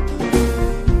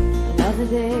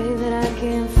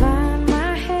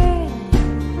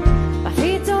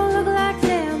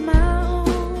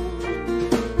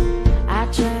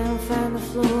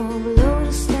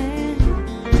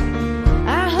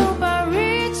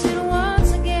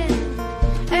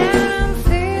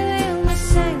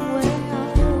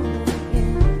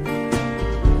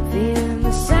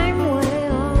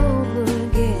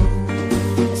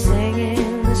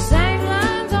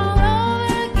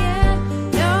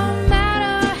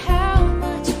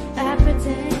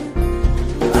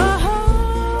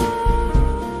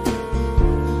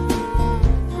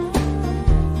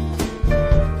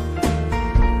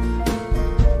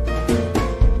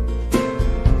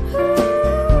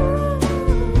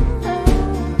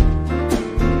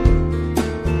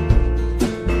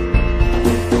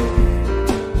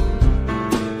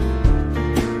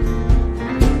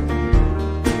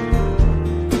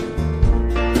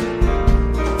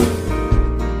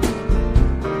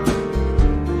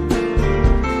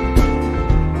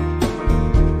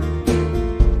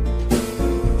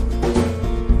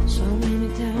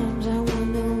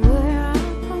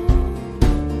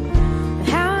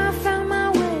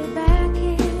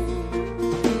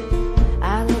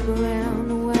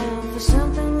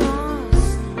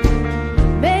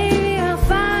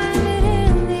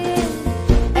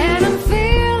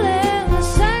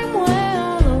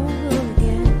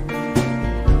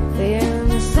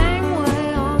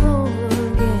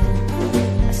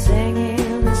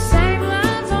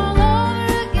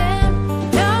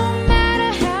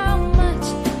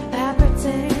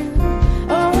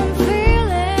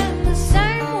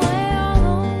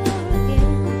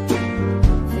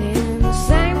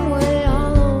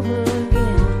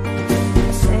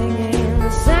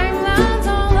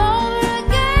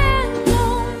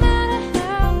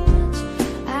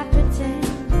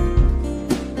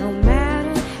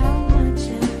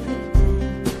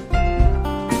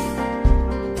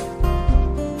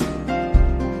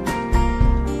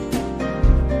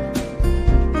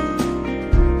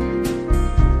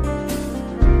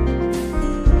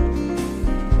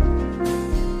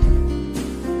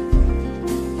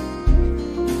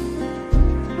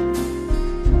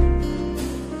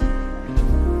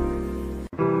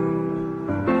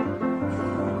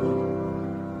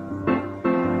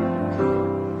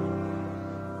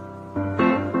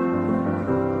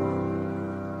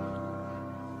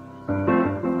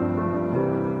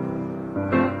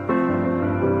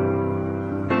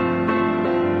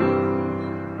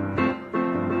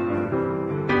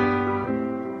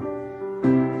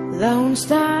 Lone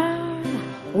Star,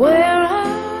 where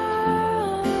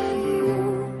are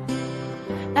you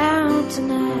out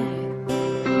tonight?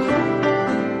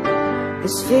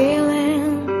 This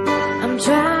feeling I'm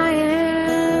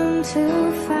trying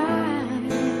to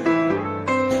find.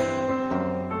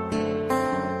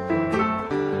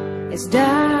 It's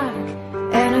dark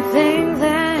and I think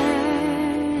that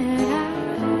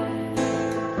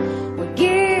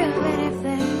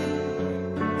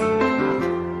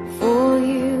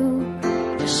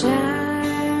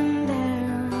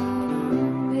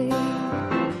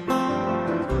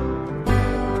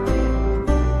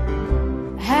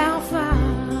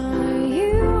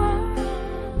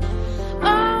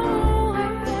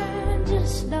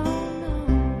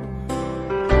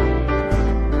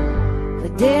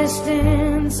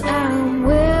distance I'm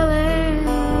willing to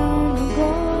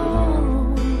go.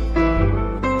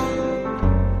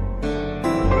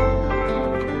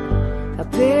 I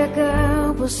pick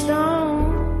up a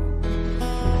stone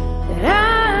that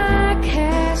I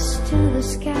cast to the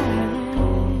sky,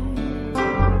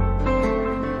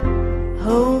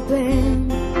 hoping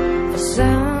for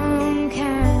some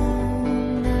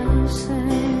kind of sign.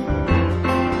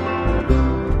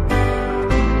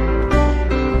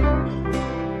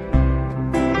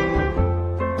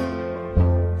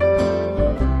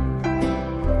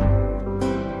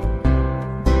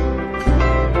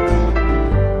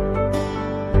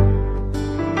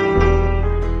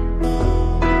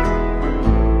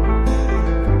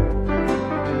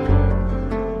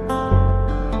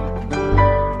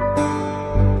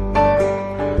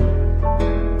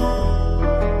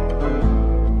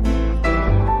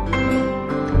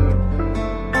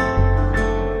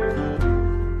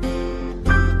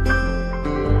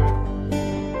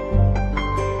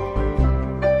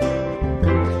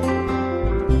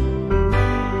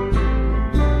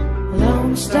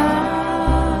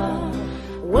 Star,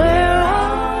 where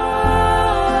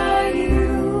are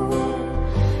you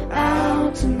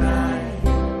out tonight?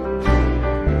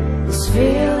 This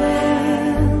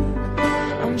feeling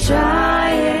I'm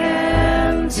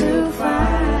trying to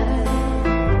find.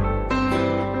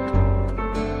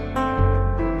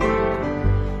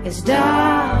 It's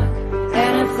dark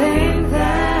and I think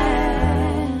that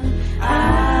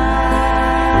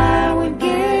I would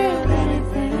give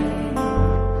anything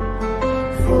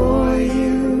for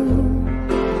you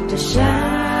to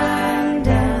shine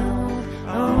down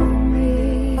on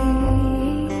me,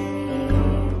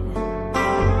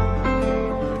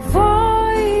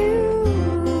 for you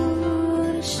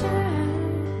to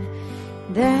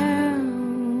shine down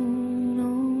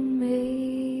on me.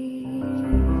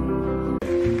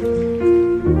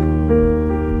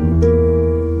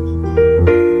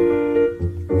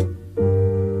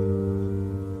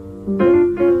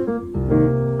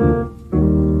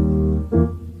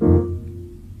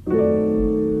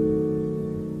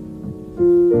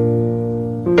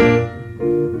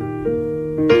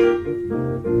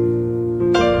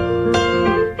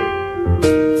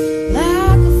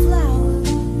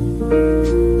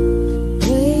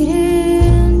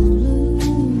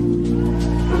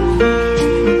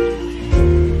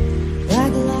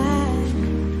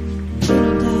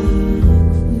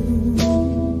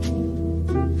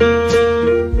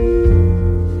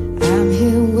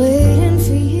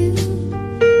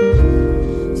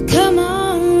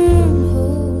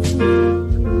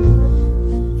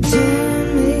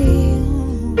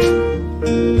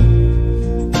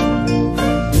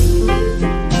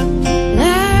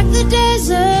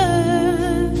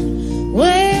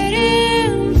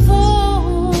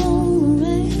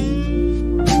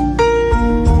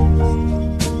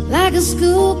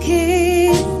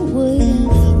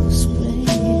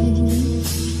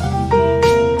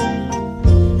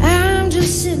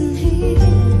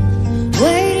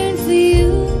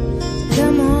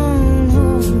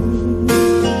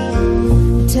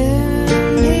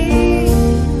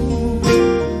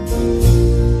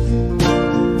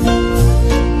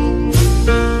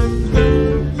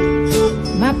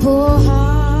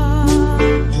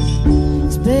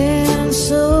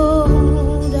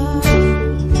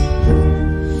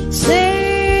 Say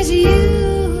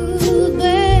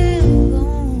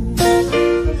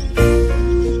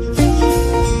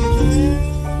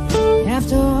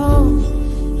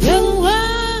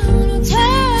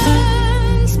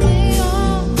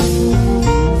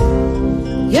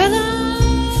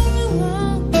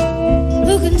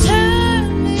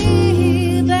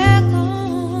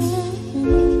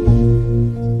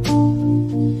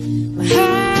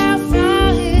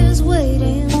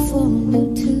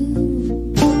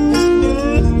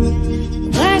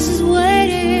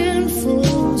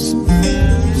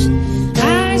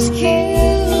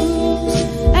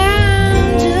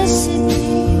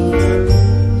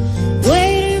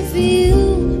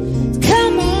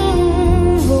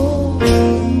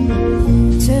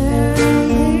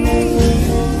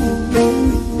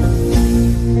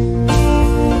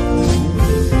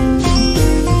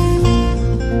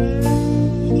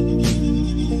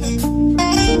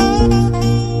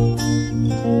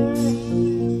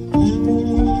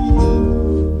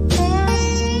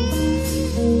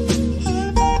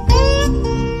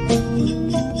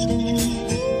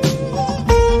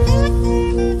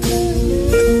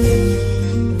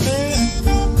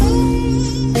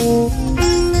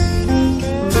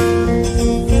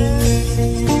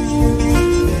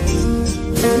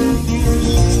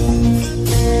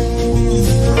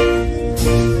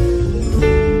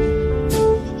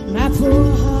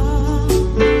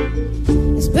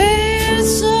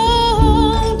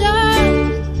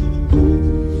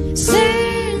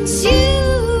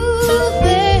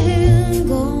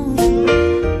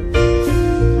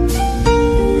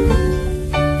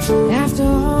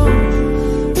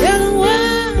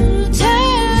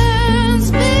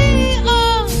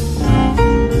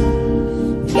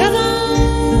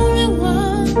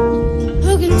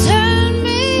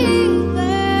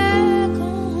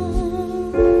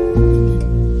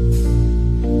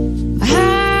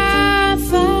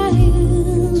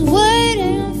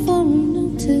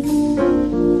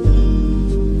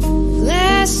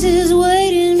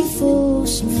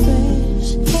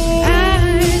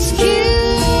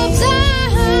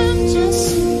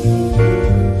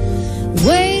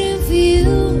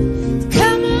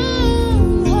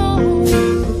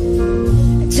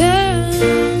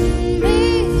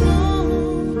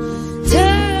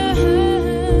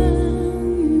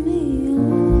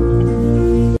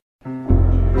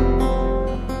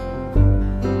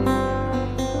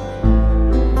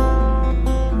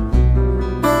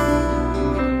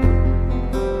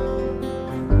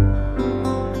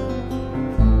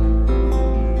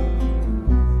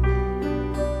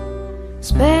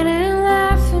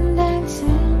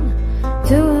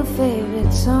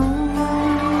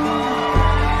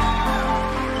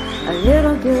A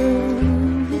little girl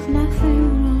with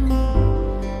nothing wrong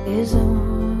is all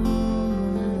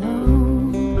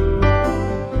alone.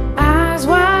 Eyes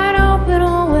wide open,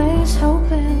 always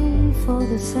hoping for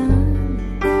the sun.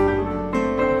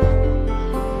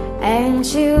 And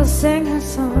she'll sing her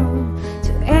song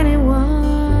to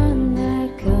anyone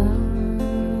that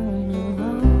comes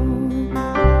along.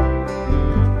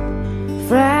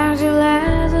 Fragile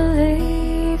as a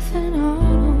leaf in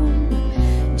autumn,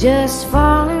 just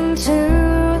falling to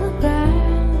the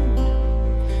ground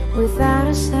without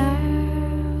a sound.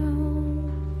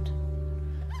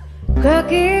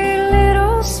 Crooked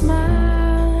little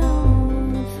smile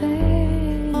on her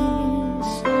face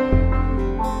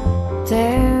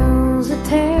tells a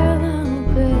tale of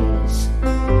grace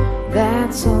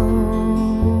that's all alone.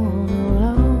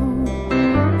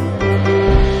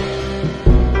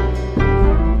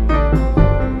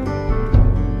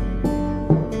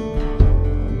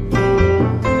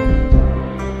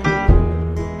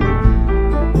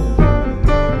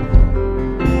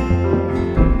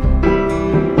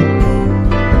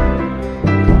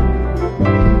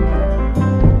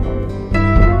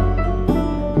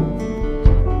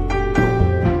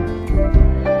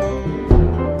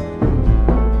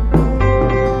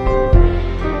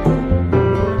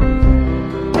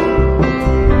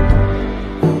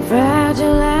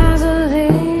 Fragile as a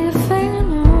leaf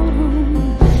in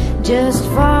autumn, just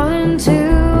falling to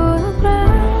the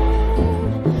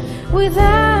ground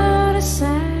without a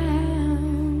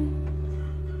sound.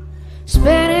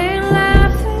 Spinning,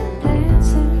 laughing,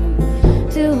 dancing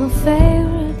to her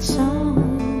favorite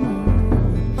song.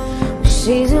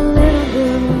 She's a little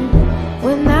girl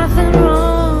with nothing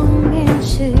wrong, and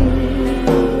she's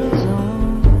all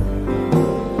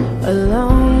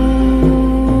alone.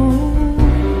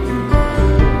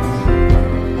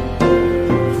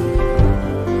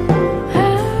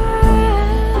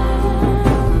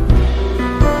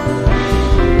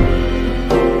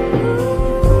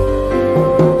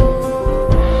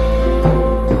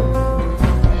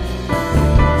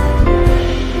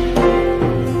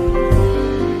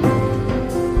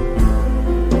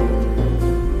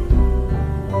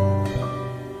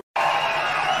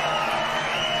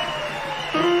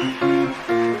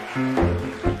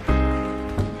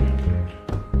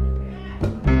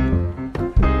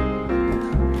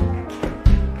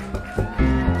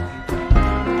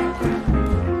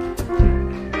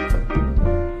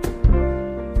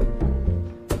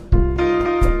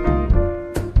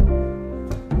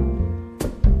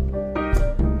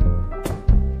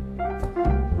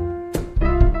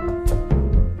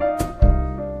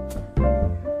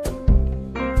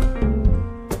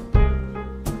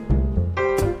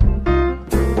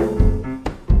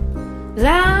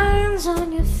 Lines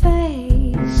on your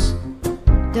face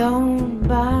don't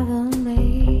bother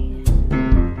me.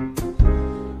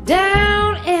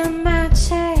 Down in my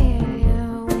chair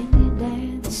when you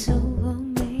dance over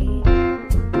me,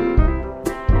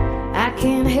 I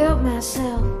can't help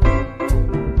myself.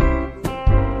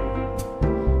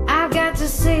 I've got to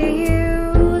see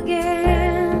you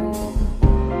again.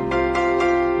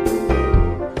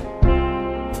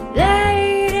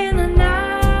 Late in the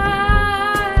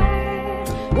night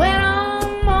when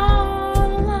I'm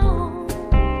all alone,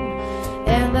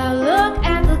 and I look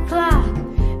at the clock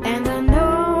and I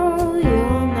know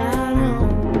you're not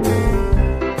home.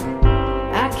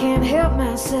 I can't help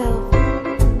myself.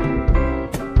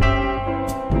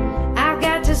 I've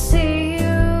got to see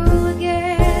you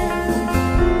again.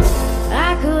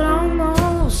 I could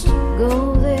almost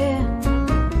go there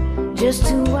just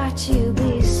to watch you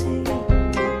be seen.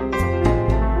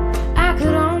 I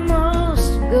could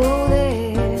almost go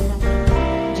there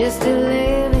just to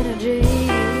live in a dream.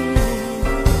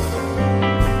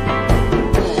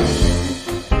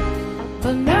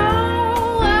 But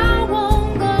no, I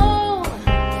won't go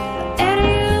for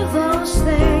any of those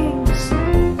things.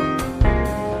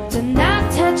 To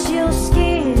not touch your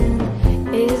skin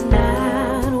is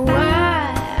not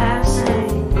why I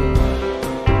sing.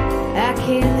 I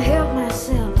can't help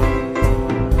myself.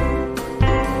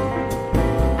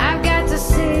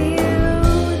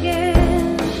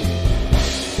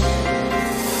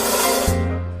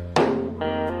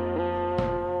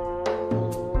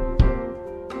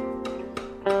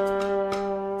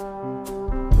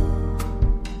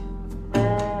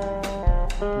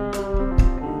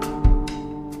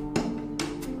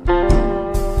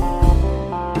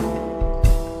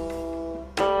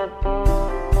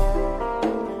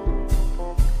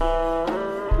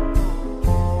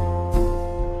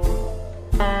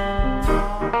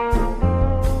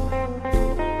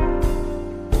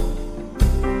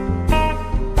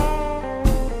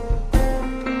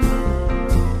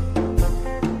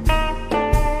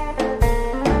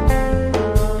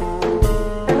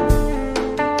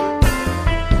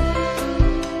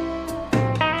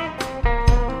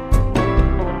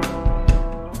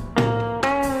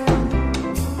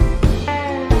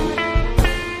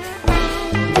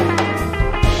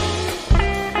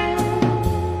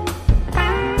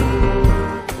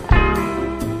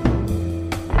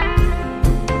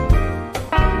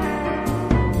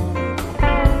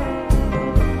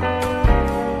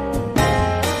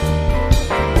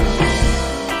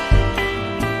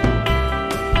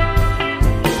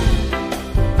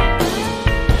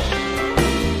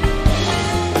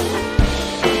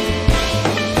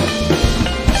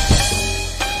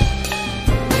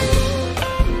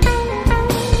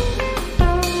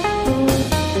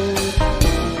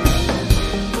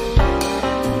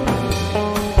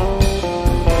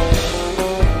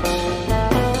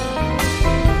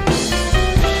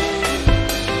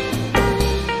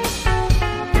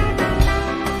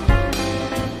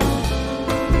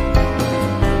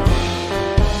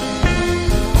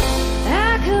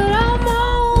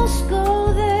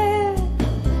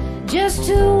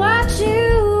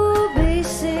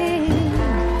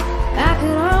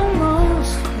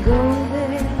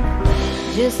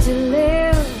 just to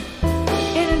live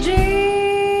in a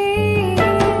dream.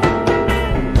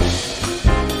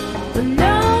 But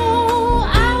no,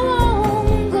 I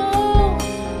won't go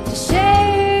to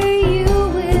share you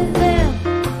with them.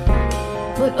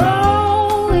 But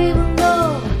oh, even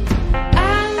though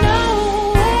I know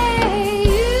where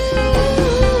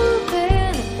you've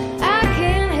been, I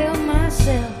can't help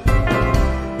myself.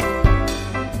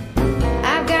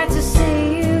 I've got to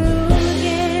see you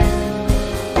again.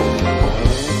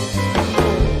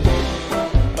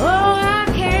 Oh, I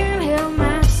can't help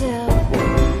myself.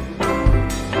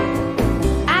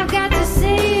 I've got to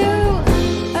see you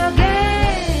again.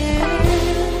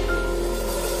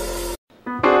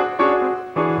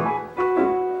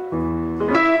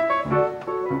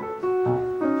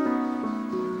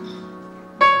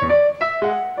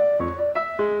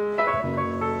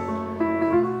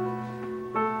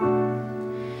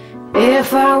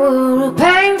 If I were a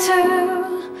painter,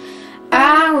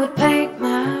 I would paint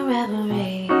my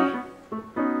reverie.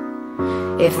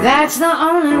 If that's the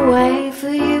only way for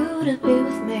you to be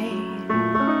with me,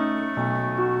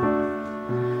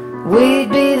 we'd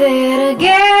be there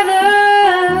together,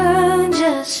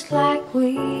 just like we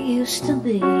used to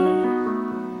be.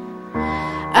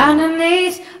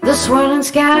 Underneath the swirling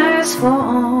skies for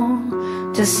all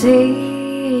to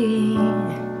see.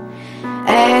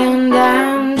 And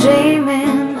I'm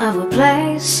dreaming of a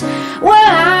place where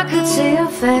I could see your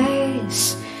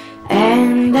face.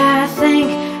 And I think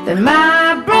that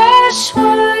my brush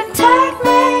would take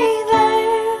me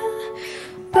there,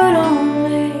 but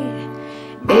only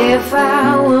if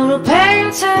I were a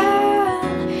painter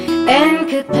and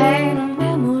could paint a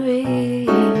memory.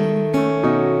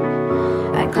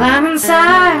 I'd climb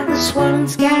inside the swirling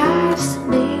skies to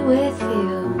be with you.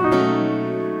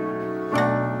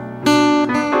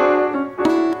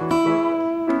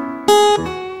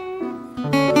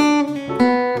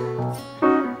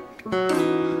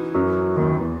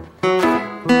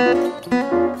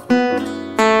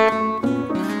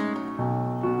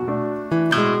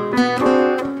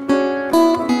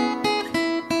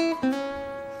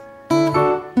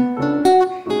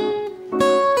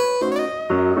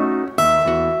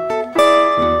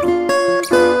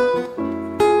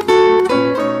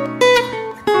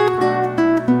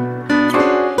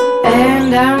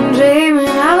 And I'm dreaming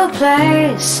of a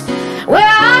place where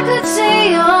I could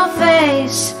see your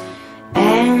face.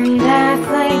 And I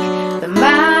think that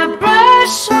my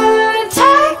brush would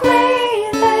take me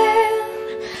there,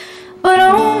 but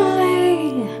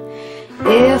only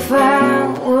if I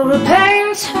were a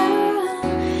painter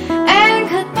and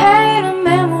could paint a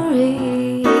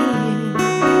memory.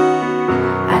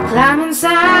 I'd climb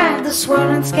inside the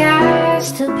swirling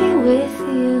skies to be with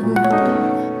you.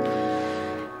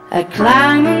 I'd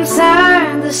climb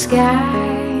inside the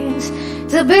skies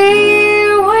to be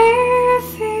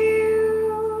with you.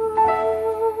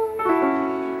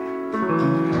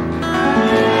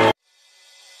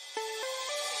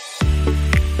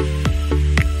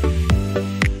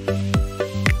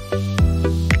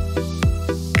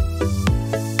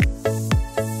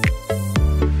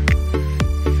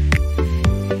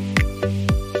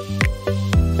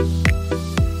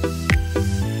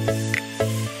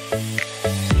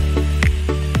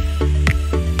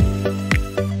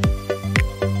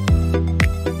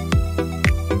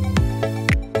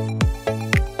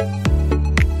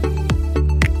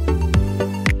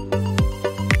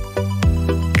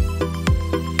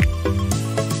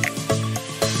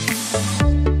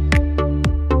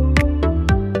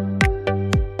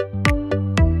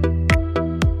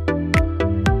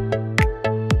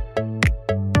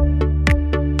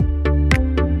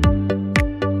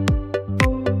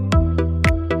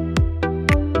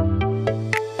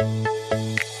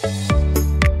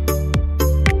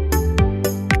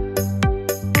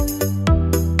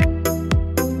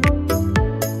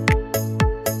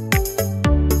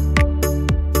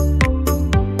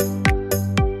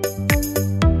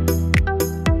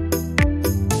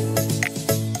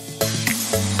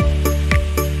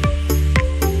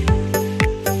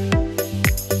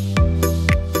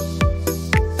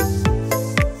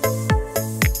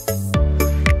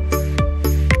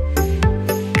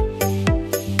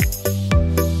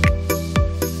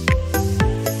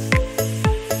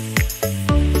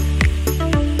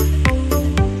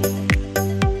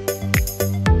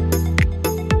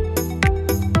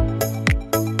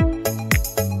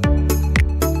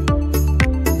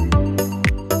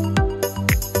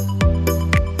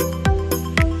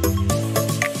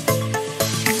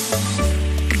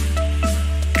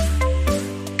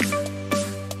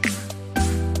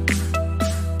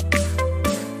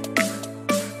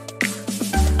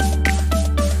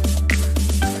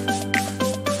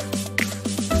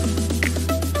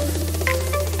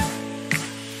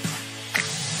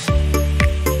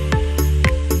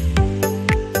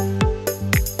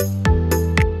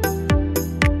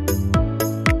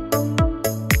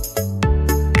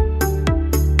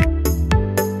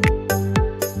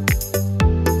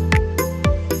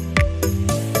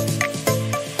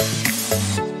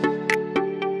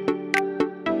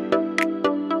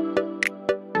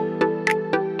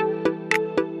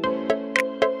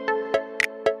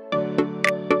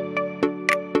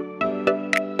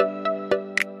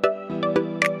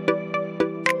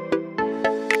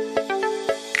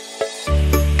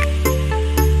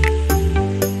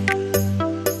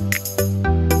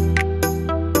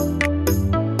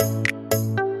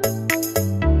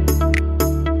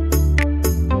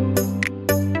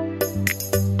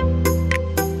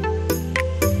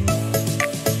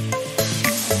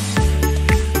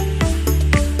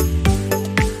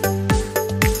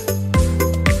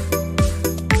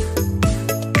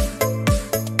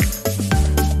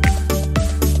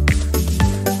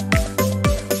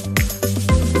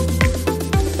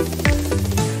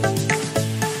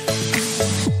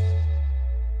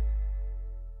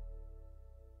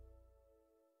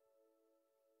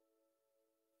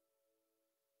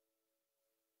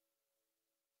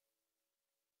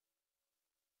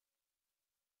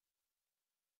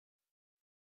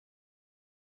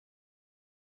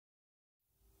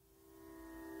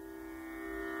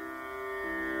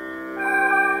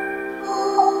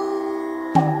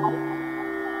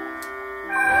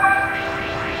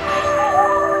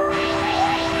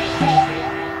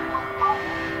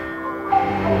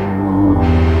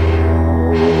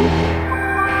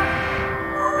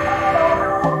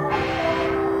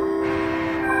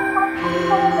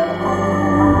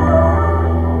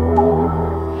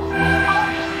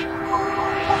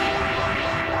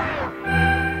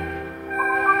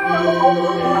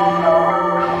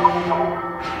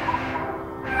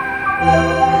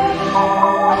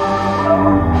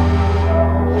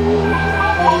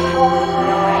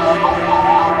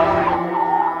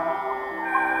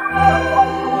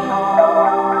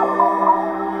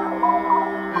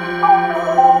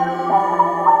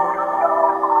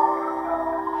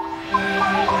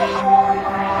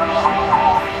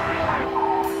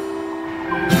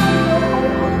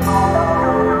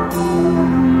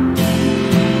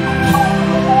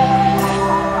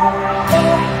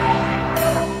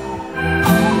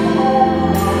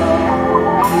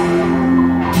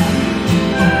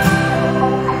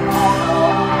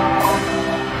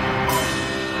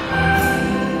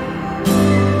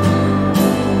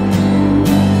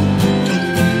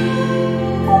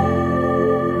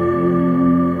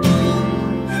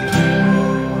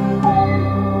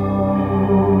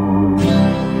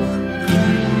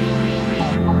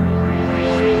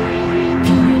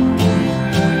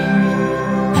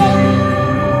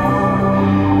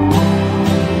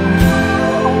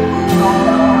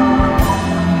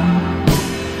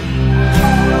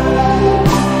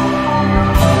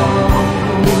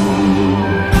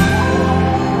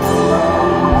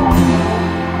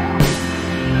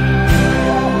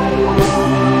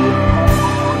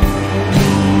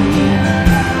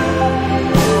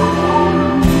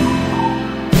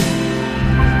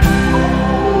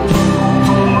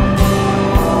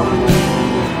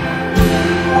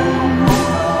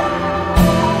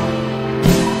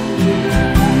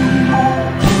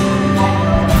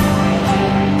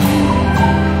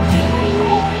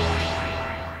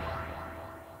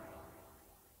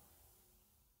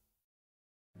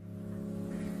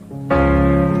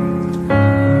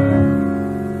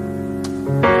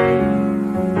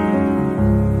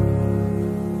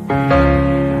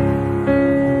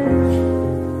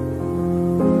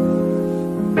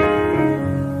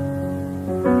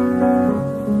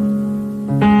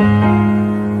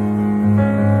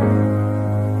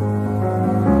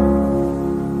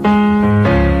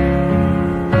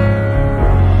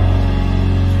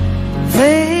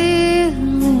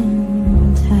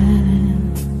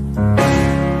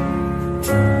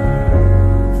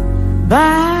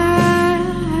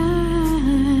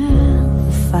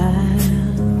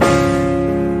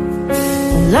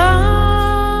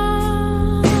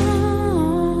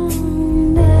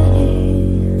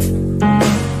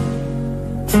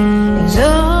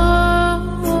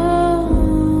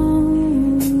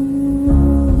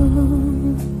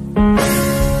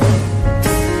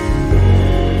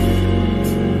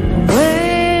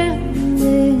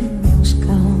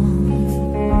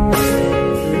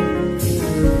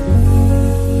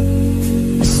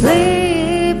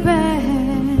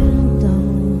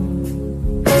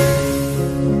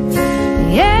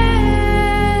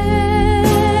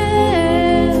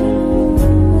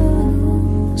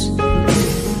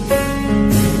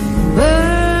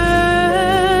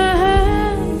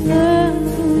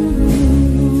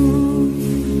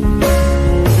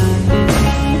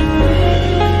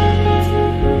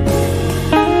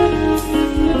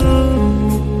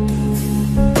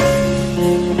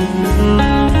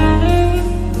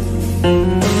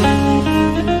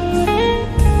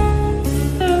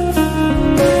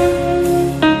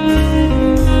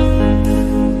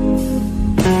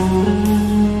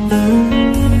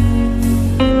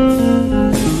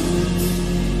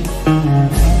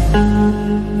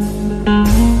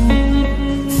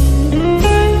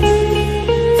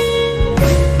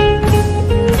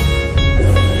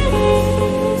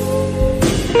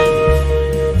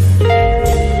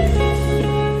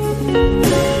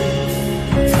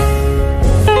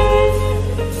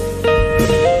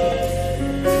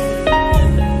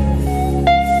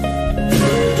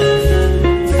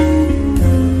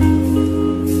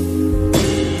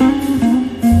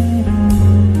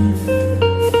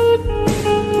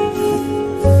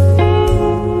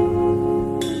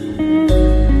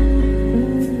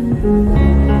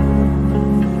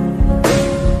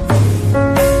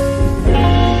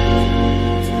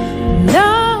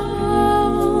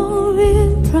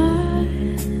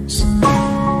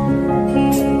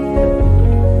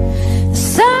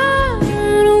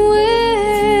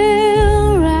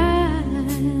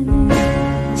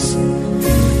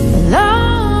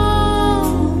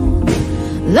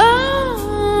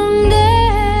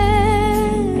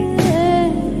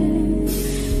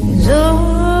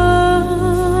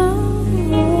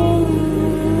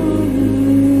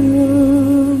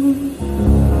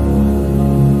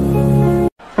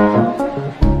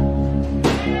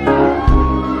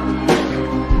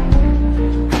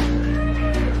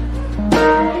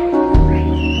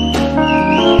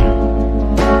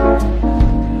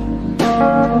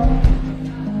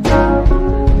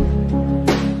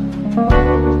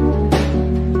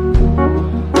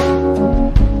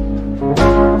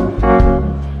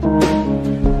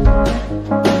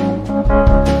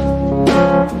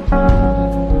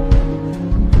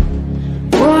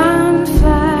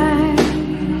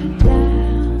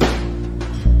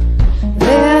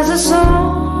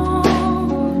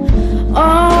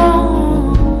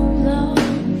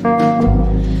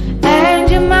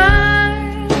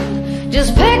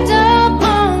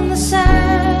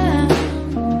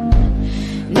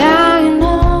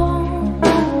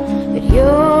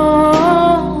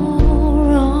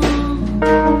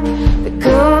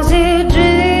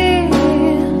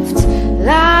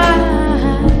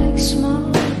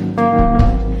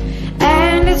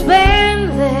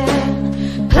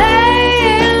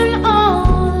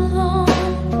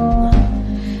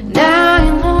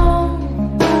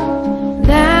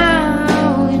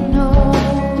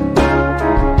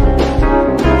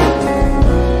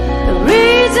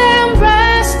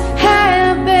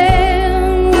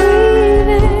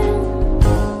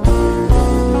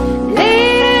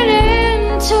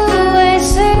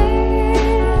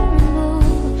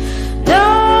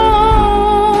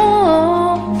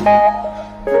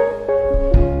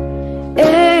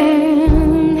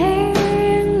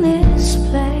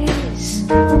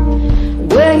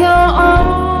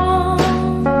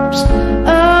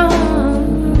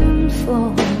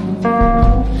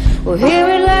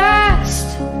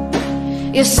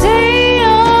 You see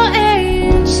your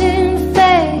ancient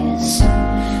face.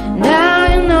 Now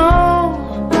you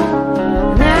know,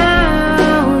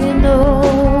 now you know.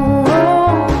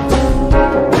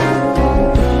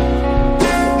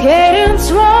 Getting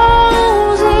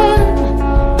frozen,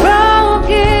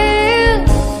 broken,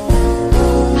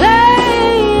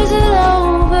 plays it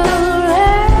over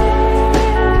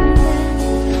and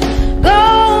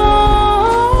goes.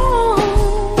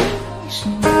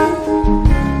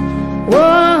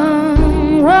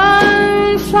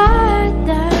 One flight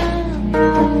down,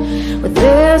 but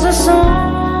there's a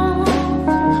song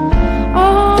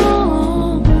all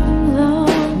along,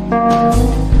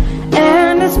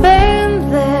 and it's been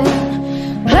there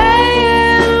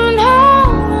playing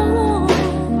all along.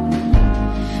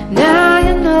 Now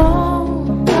you know,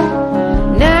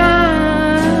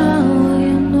 now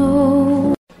you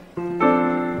know.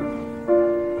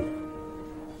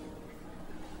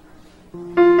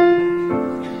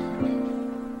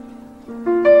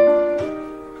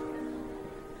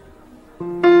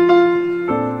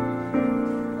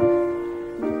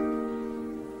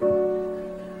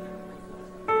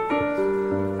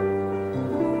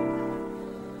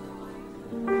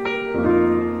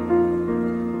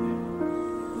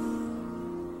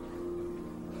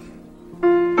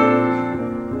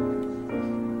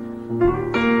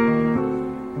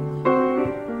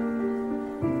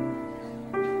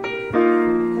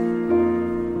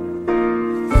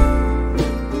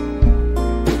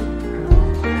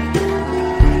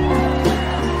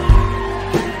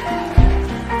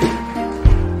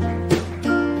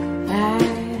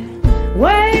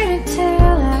 Waited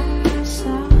till I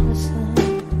saw the sun.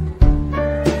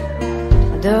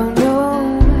 I don't know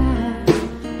why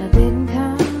I didn't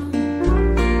come.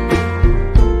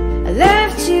 I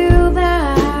left you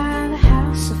by the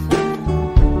house of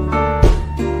fun.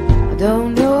 I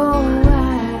don't know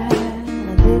why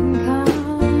I didn't come.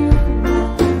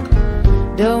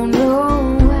 Don't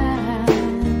know why I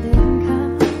didn't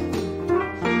come.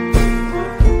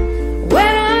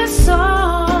 When I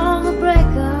saw the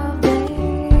break of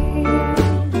day,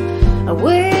 I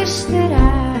wish that I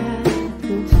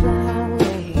could fly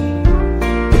away.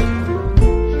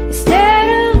 Instead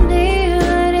of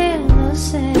kneeling in the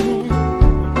sand,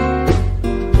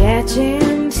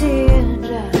 catching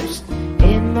teardrops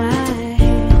in my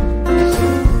hands.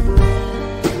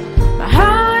 My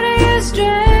heart is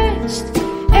dressed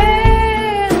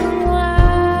in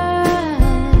wine,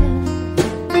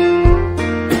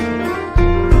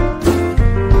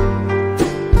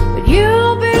 but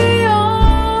you'll be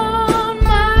on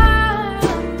my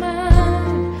mind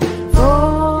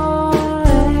forever.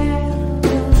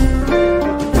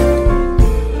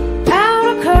 Out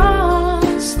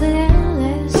across the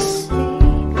endless sea,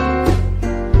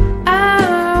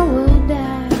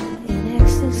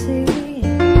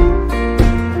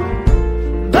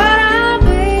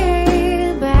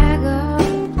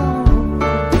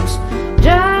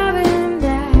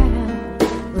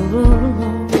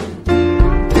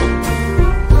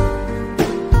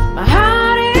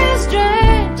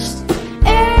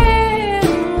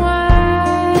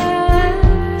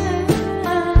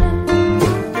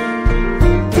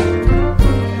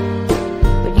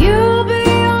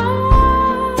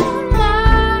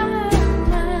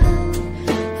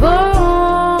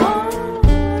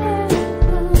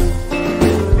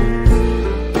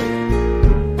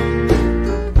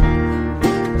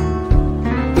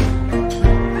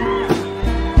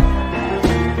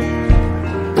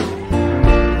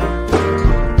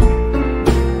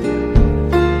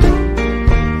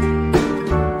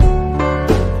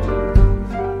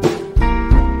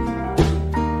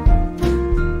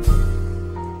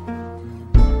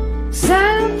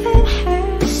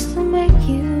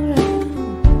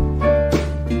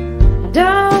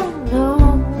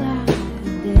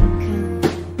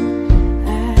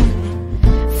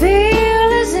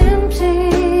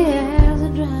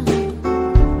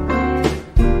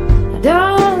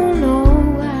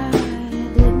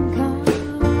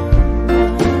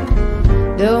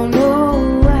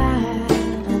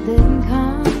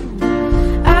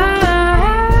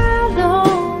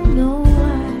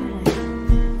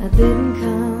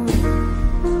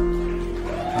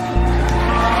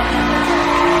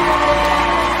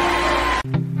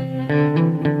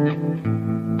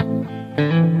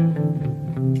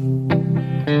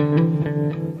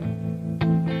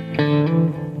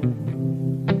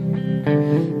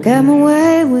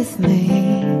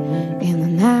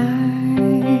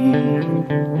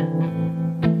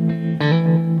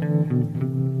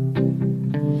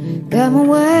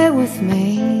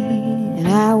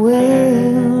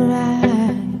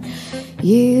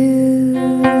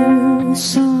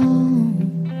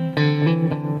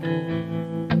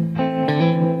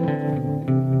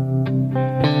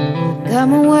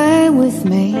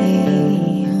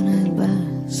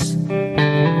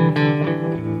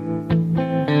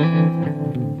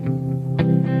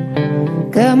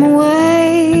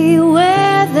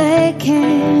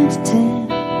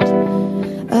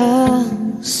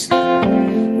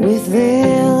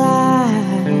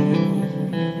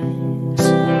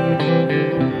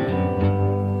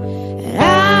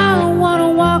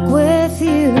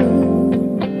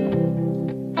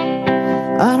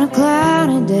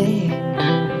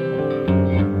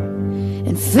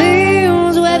 in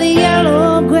fields where the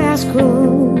yellow grass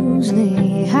grows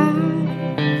knee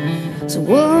high. So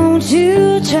won't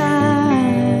you try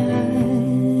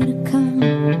to come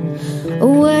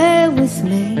away with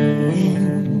me,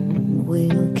 and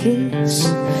we'll kiss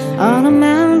on a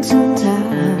mountain top.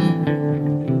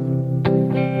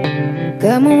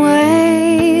 Come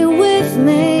away with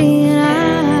me, and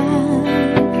I'll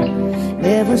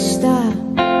never stop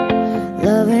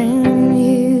loving you.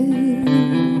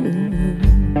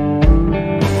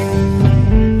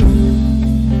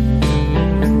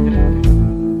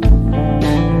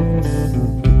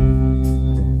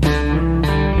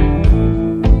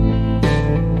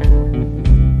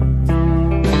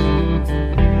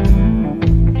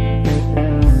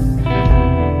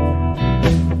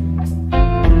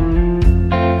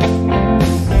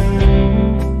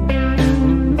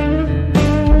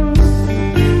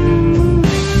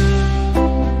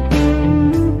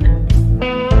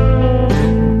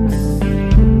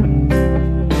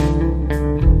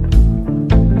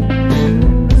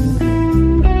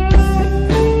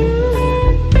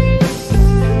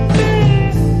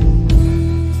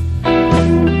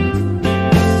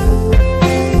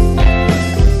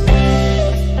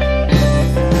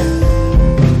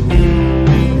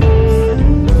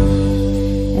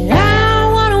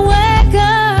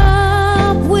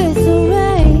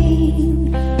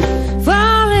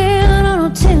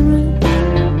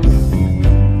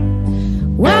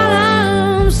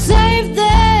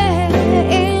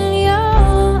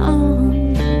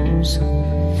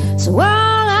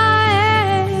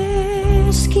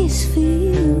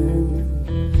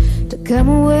 Come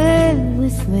away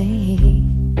with me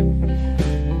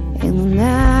in the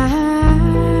night.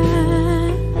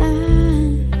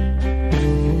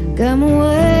 Come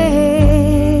away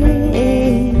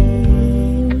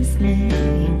with me.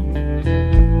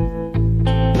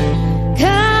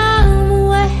 Come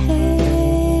away.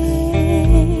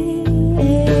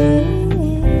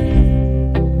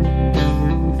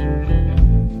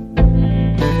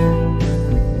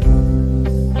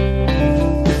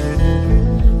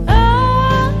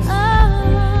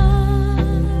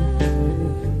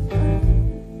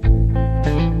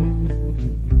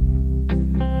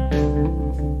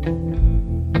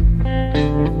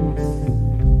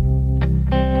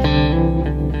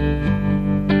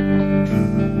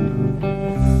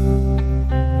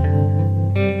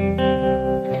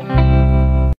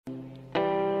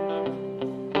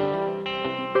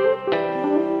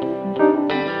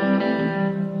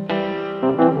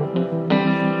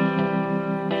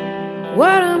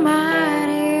 What am I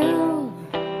to you?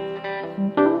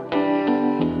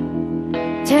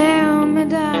 Tell me,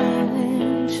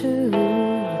 darling, true.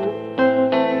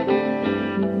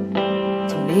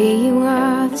 To me you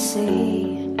are the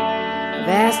sea,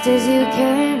 vast as you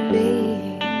can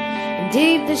be, and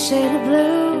deep the shade of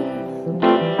blue.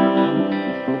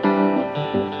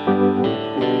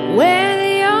 Whether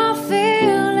you're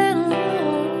feeling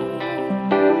low,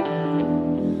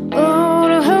 oh,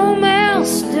 to whom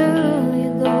else do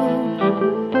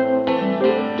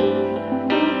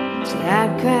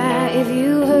I'd cry if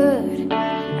you heard,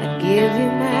 I'd give you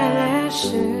my last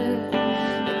shirt,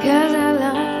 because I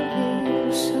love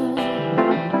you so.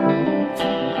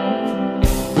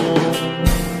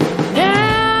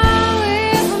 Now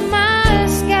if my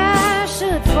sky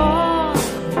should fall,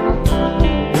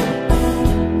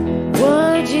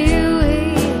 would you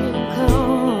even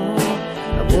call?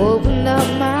 I've opened up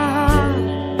my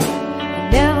heart, I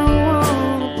never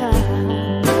want to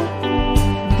part,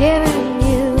 giving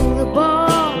you the ball.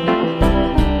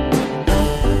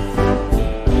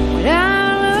 When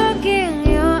I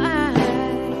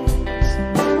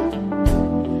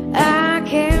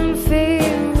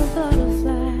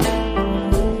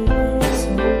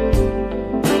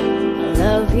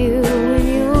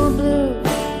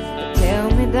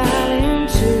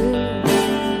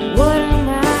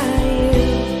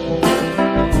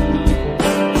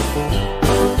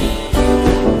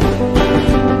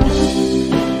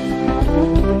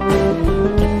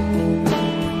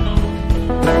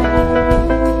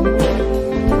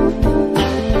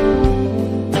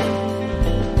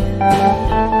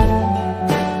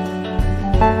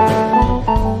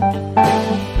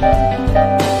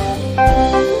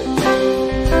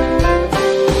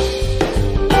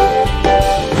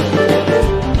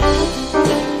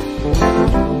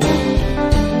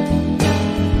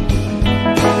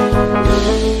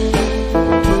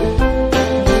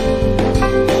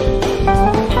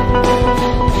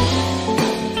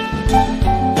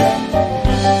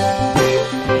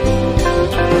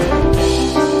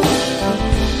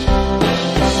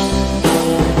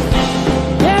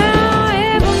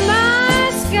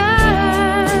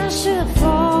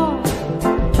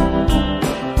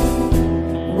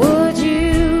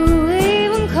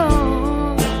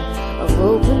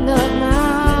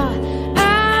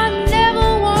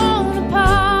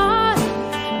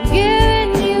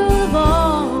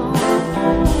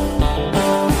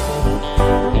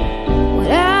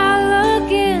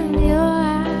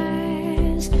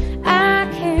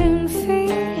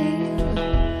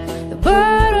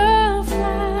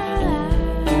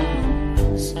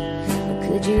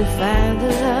you find the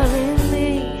love in me?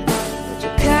 Would you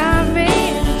carve me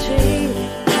in a tree?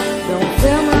 Don't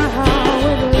fill my heart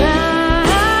with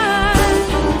lies.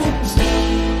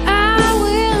 I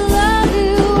will love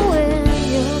you when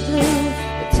you're blue.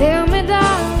 But tell me,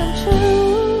 darling,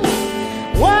 true,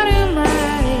 what am I to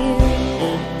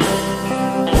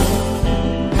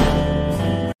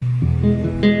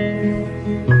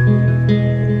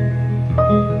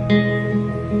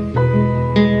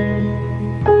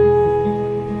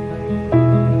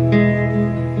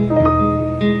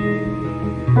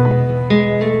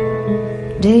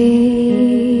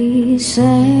December,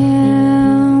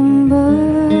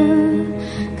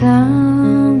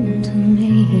 come to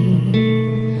me.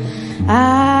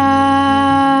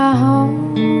 I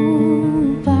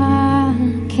hope I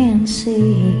can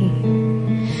see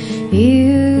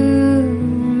you,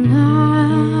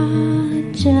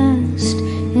 not just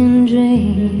in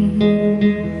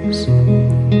dreams.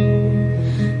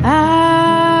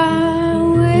 I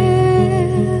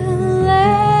will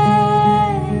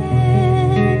let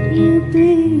you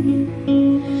be.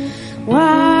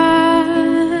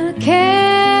 Why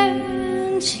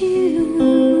can't you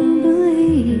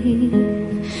believe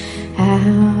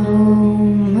how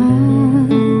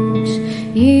much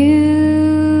you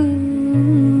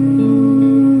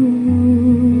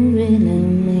really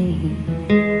mean?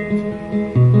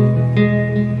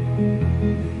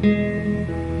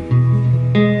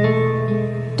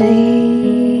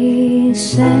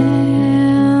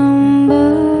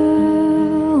 December,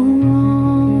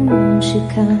 won't you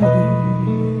come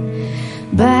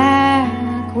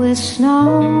back with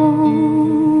snow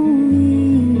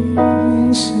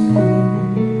and sun?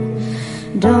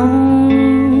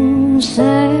 Don't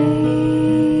say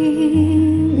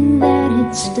that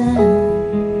it's done.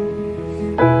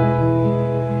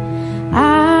 I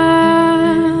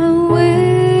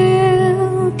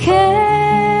will carry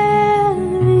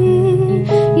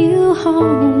you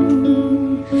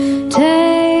home.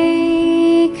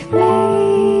 Take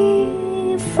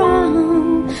me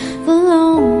from the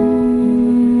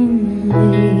loneliest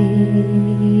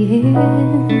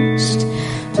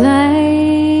place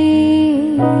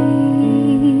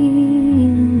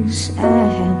I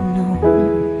have known.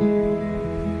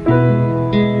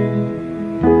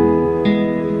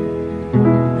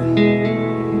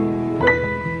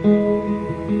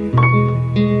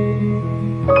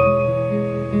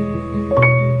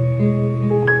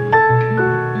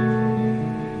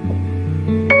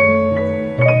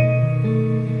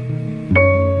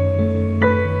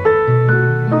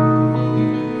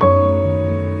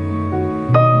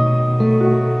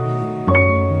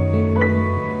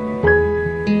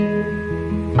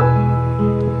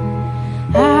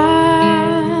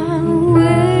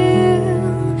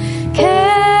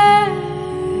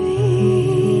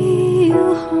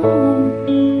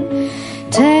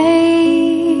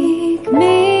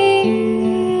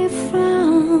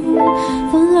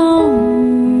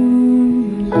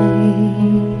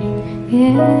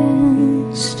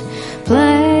 Place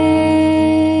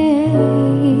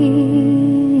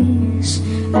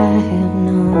I have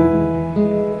known.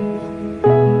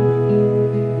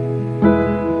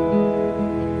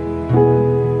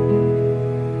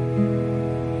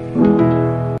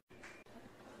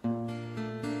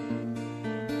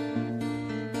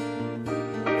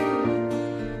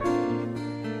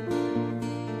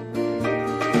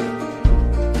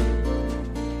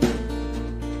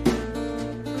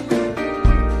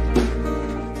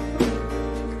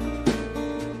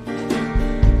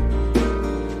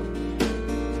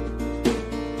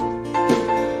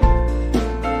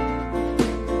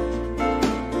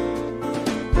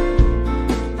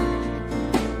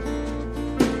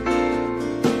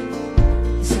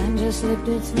 Slipped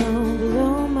its snow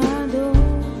below my door,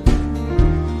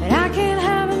 but I can't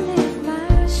have beneath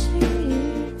my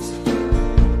sheets.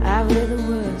 I've read the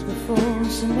words before,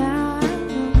 so now I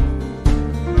know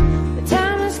the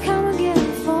time has come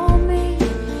again for me,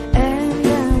 and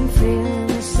I'm feeling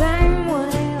the same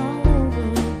way all over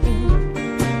again.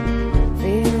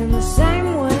 Feeling the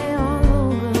same way all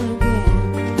over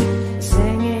again.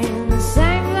 Singing the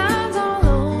same lines all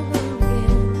over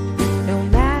again. No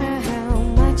matter how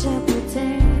much I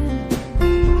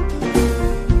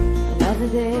another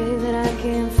day that I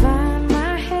can't find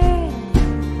my head.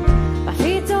 My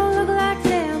feet don't look like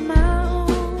they're my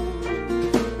own.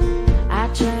 I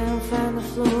try and find the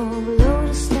floor below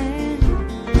to stand.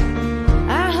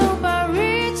 I hope I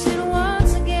reach it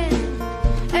once again,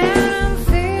 and I'm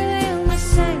feeling the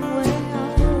same way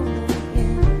all over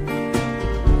again.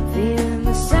 Feeling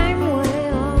the same way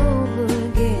all over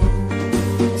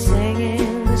again.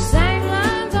 Singing the same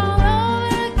lines all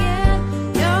over again.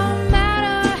 No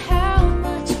matter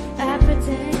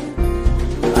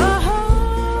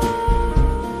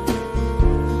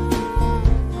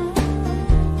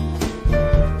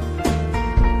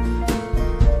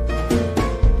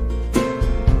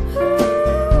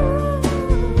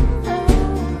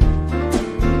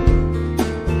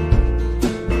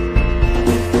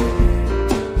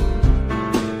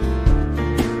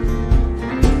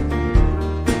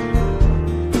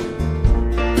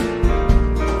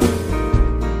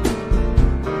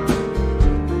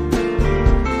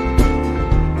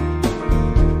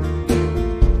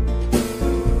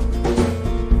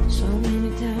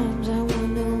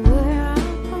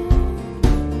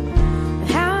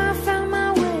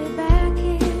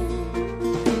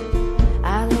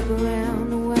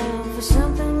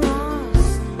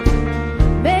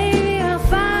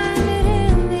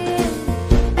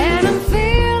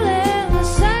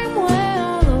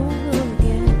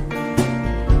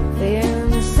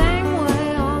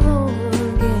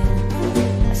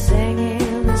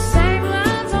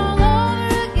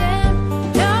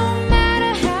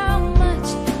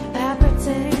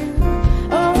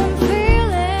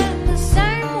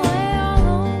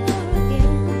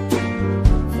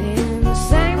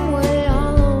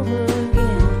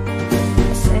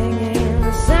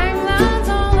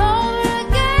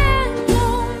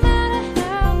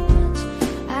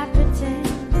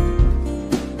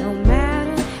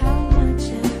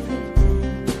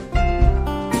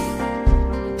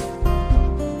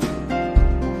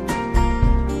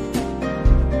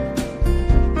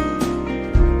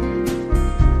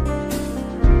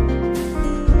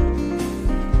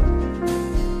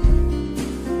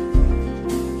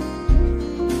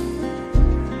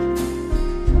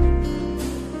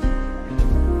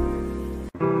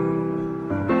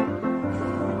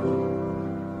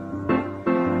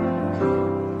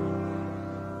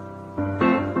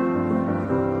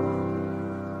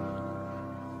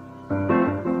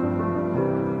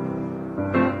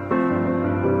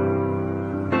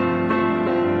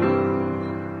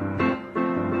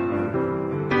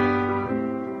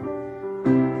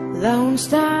Lone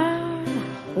Star,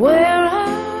 where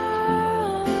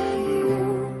are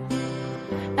you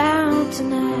out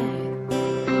tonight?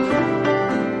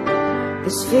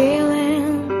 This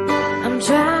feeling I'm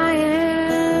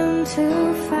trying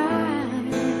to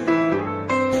fight.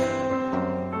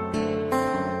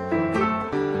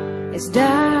 It's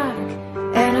dark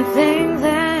and I think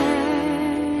that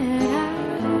I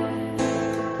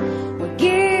would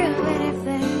give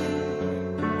anything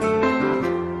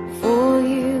for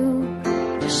you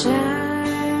to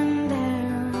shine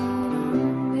down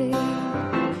on me.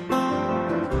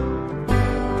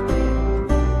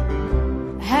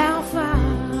 How far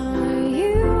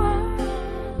you are,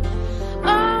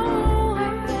 oh, I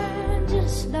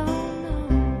just don't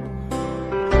know.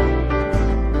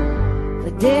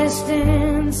 The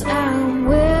distance I'm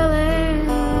willing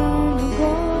to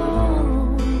go.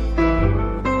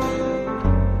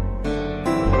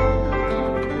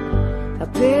 I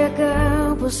pick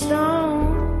up a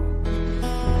stone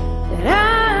that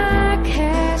I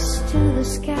cast to the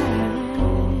sky,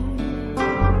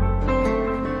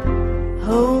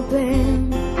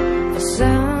 hoping for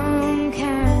some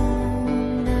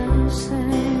kind of sign.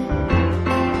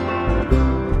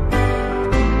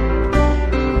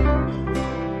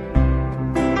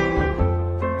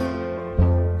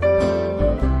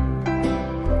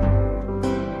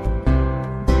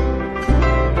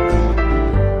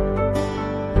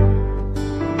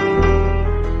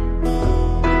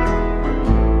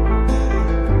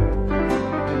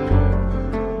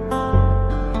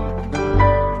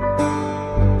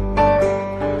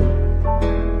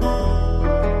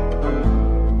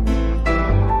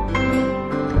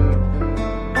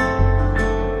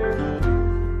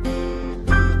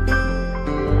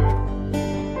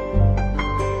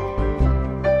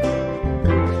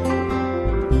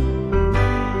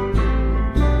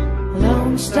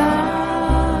 Lone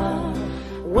Star,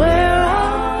 where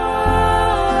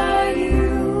are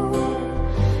you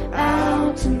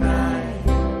out tonight?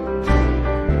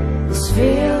 This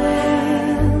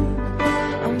feeling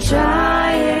I'm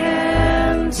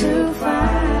trying to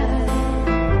fight.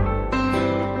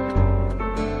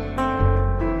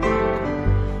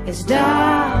 It's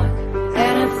dark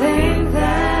and I think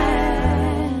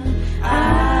that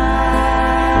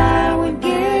I would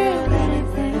give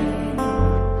anything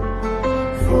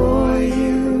for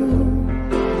you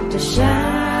to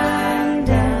shine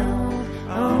down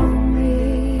on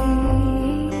me,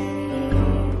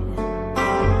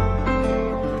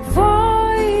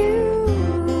 for you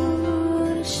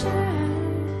to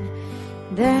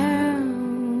shine down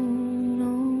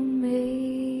on me.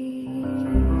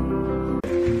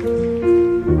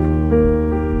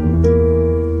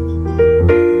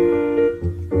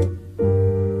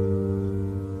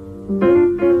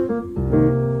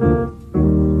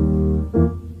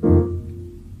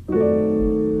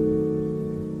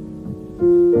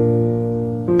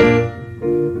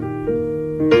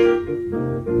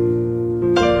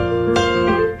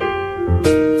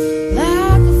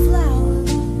 Like a flower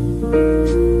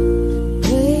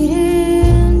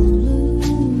waiting to bloom,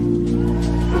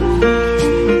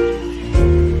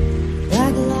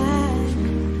 like a light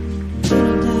in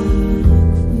a dark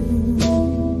room.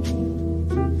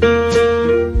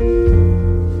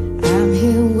 I'm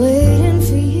here waiting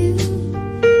for you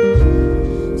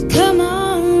to come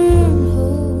on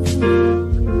home,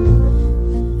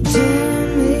 turn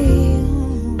me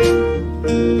on.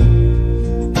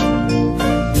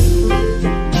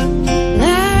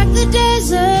 Like the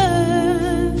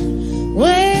desert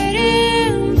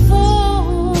waiting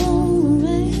for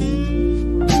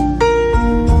rain,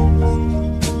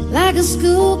 like a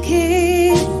school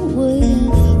kid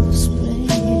waiting for spring.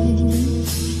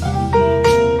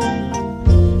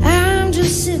 I'm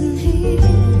just sitting here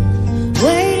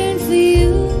waiting for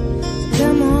you to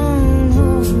come on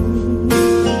home,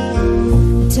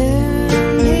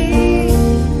 turn me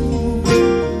on.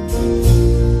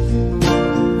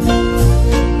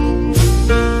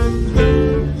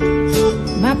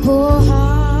 My poor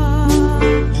heart's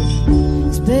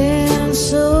been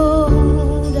so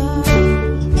dark.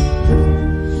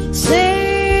 Say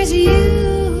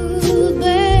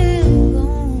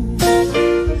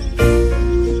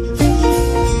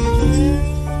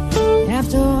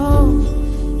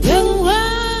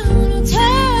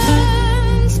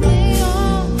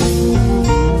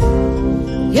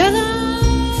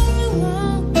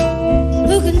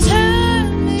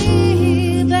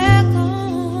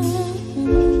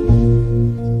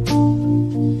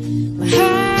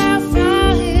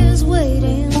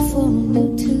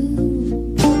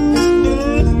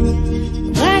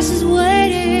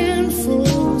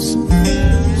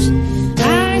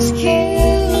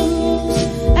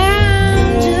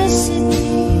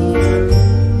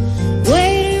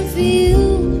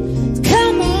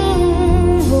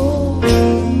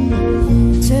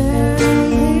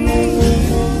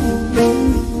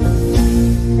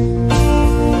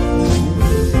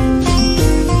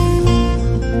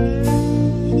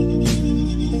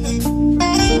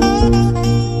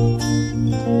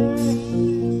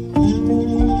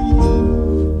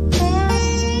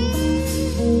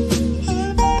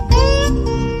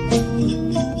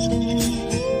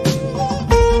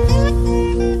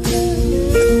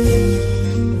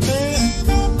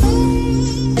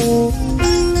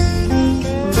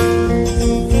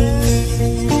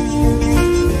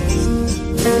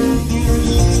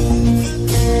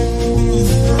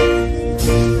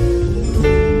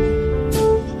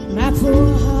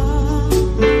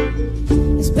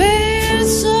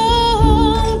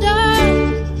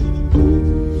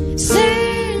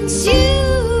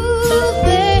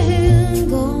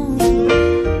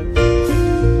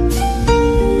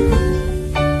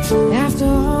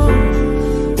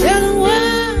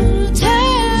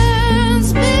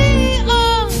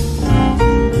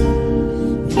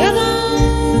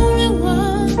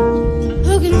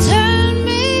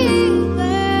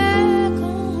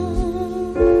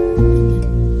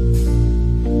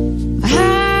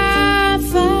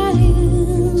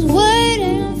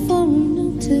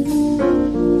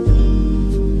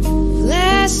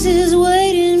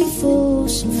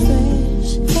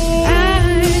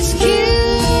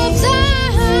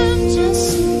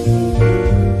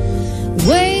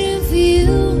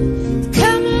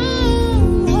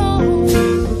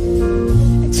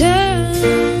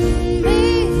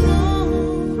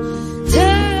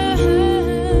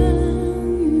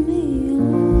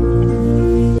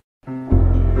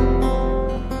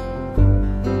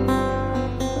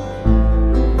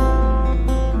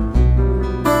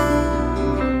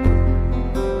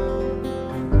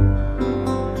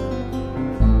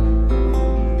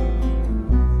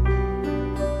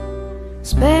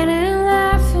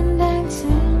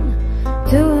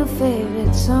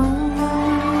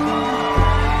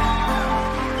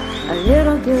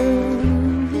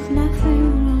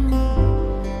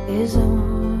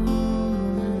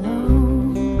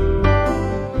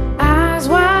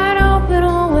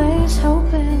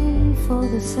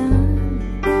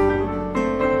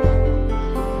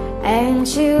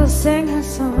she'll sing her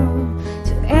song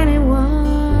to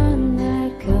anyone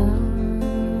that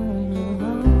comes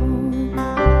along.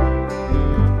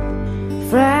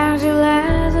 Fragile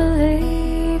as a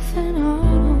leaf in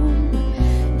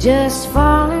autumn, just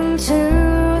falling to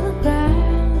the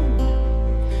ground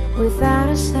without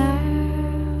a sound.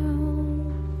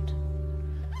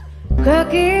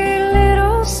 Crooked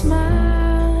little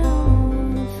smile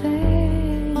on the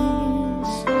face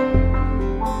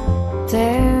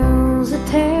tells a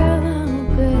tale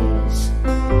of grace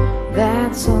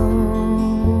that's all alone.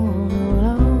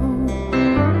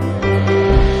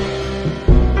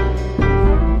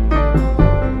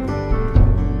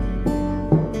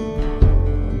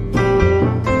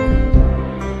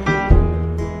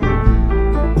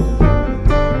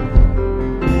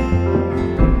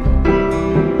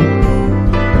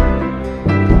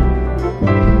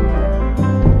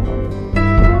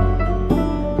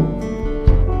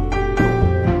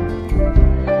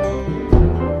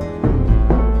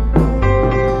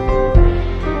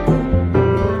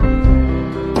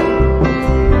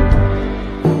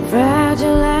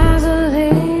 Fragile as a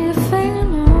leaf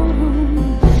in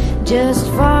autumn, just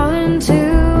falling to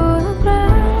the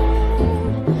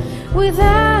ground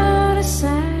without a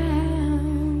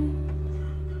sound.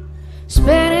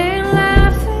 Spinning,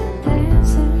 laughing,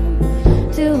 dancing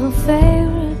to her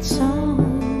favorite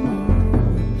song.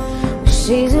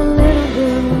 She's a little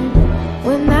girl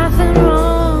with nothing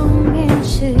wrong, and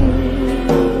she's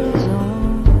all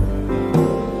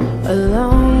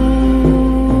alone.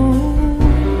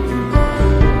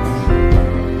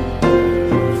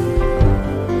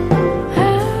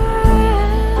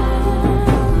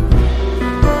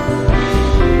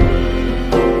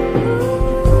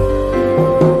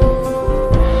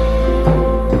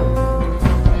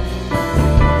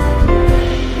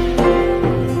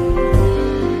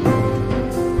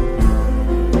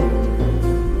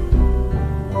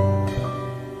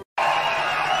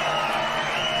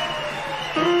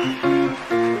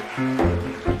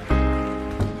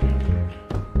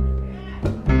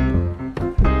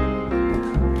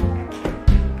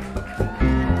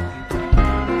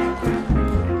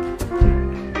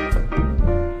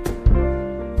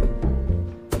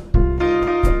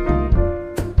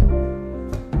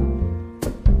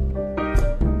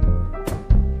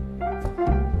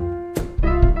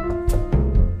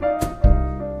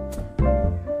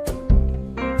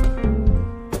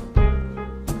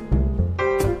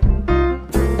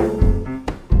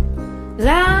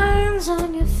 Lines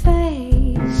on your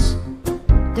face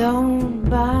don't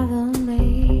bother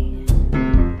me.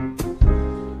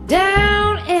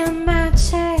 Down in my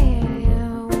chair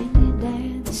when you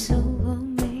dance over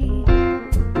me,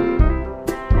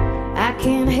 I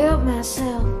can't help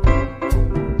myself.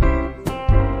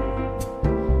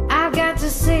 I got to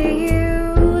see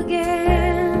you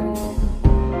again.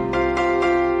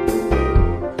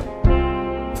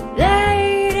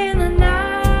 Late in the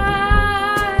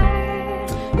night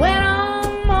when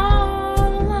I'm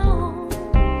all alone,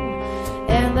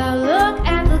 and I look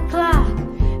at the clock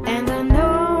and I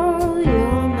know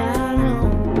you're not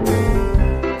home.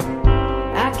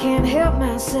 I can't help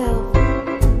myself.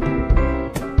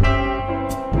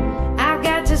 I've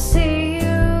got to see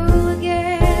you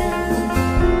again.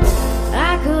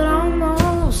 I could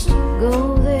almost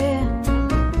go there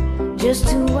just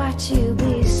to watch you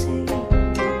be seen.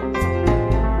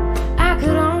 I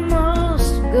could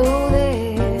almost go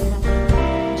there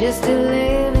just to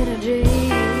live in a dream.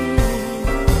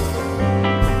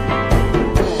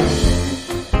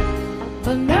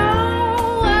 But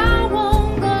no, I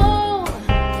won't go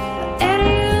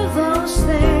any of those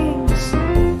things.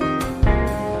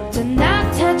 To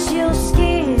not touch your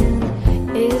skin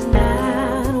is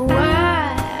not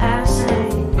why I say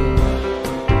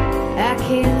I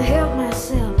can't help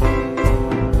myself.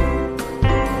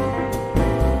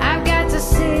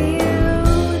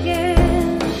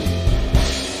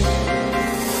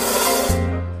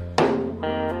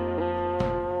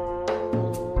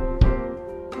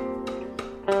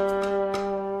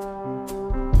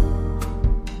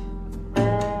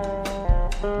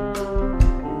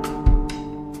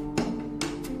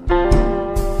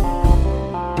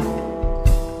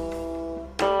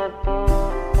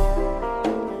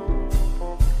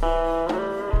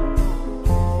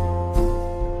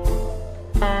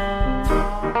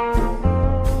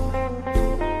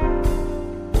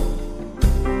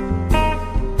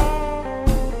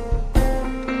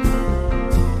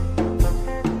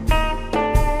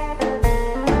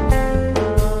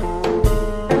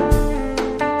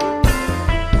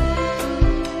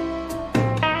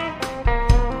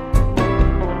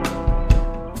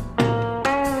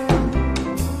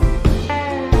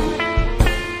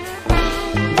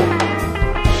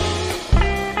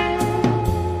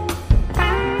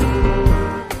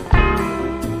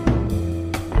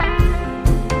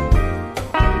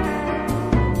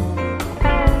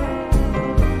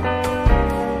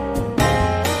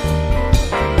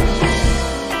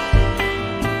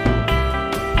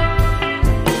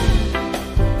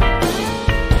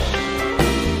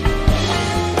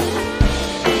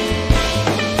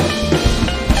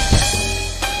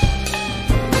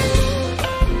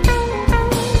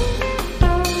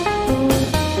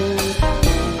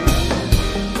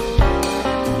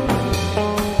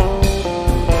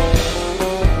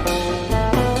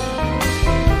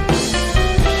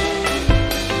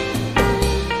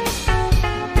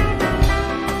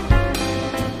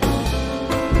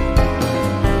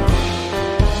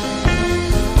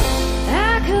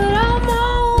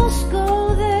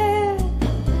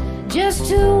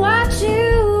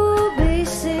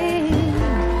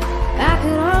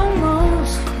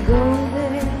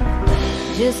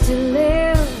 just to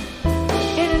live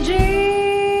in a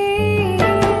dream.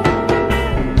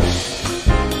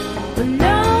 But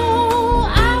no,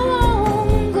 I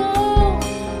won't go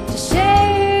to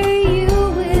share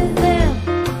you with them.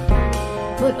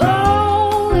 But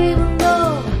oh, even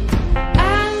though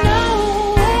I know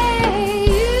where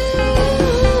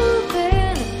you've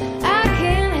been, I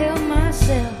can't help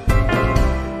myself.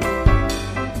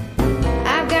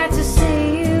 I've got to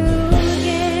see you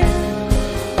again.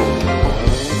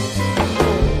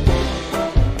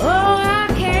 Oh, I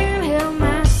can't help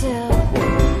myself.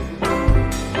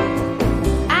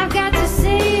 I've got to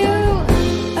see you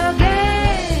again.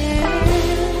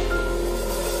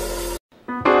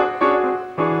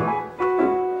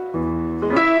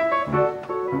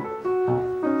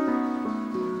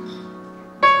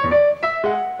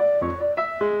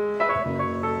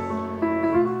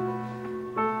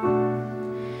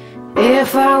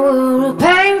 If I were a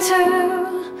painter,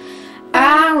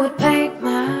 I would paint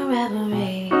my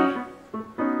reverie.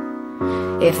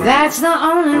 If that's the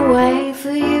only way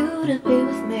for you to be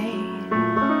with me,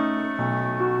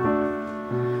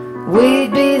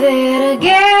 we'd be there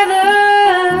together,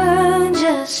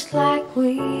 just like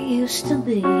we used to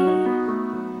be.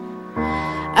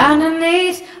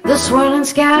 Underneath the swirling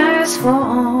skies for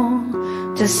all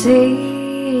to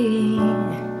see.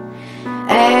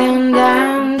 And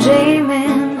I'm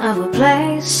dreaming of a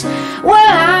place where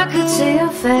I could see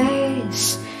your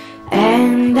face.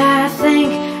 And I think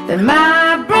that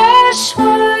my brush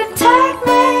would take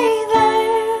me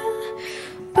there,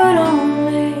 but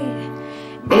only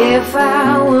if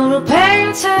I were a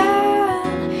painter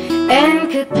and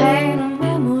could paint a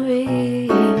memory.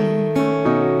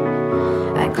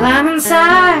 I'd climb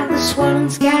inside the swirling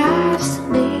skies to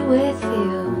be with you.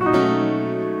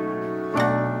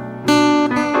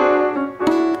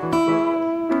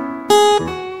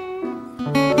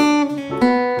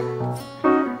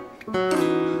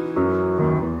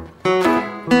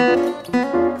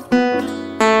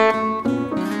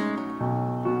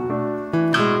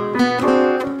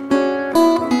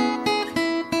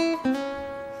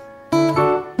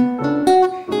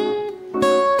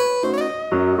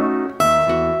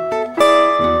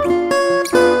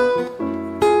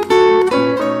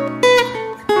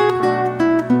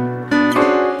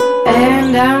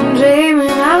 And I'm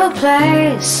dreaming of a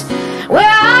place where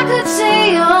I could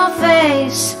see your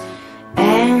face.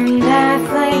 And I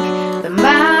think that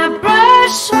my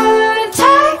brush would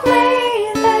take me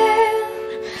there,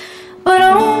 but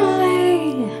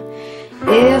only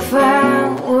if I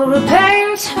were a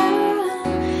painter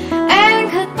and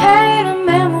could paint a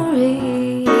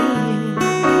memory.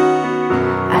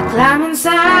 I'd climb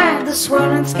inside the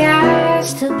swirling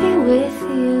skies to be with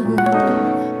you.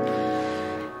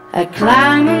 I'd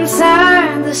climb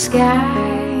inside the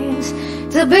skies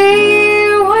to be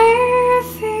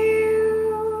with you.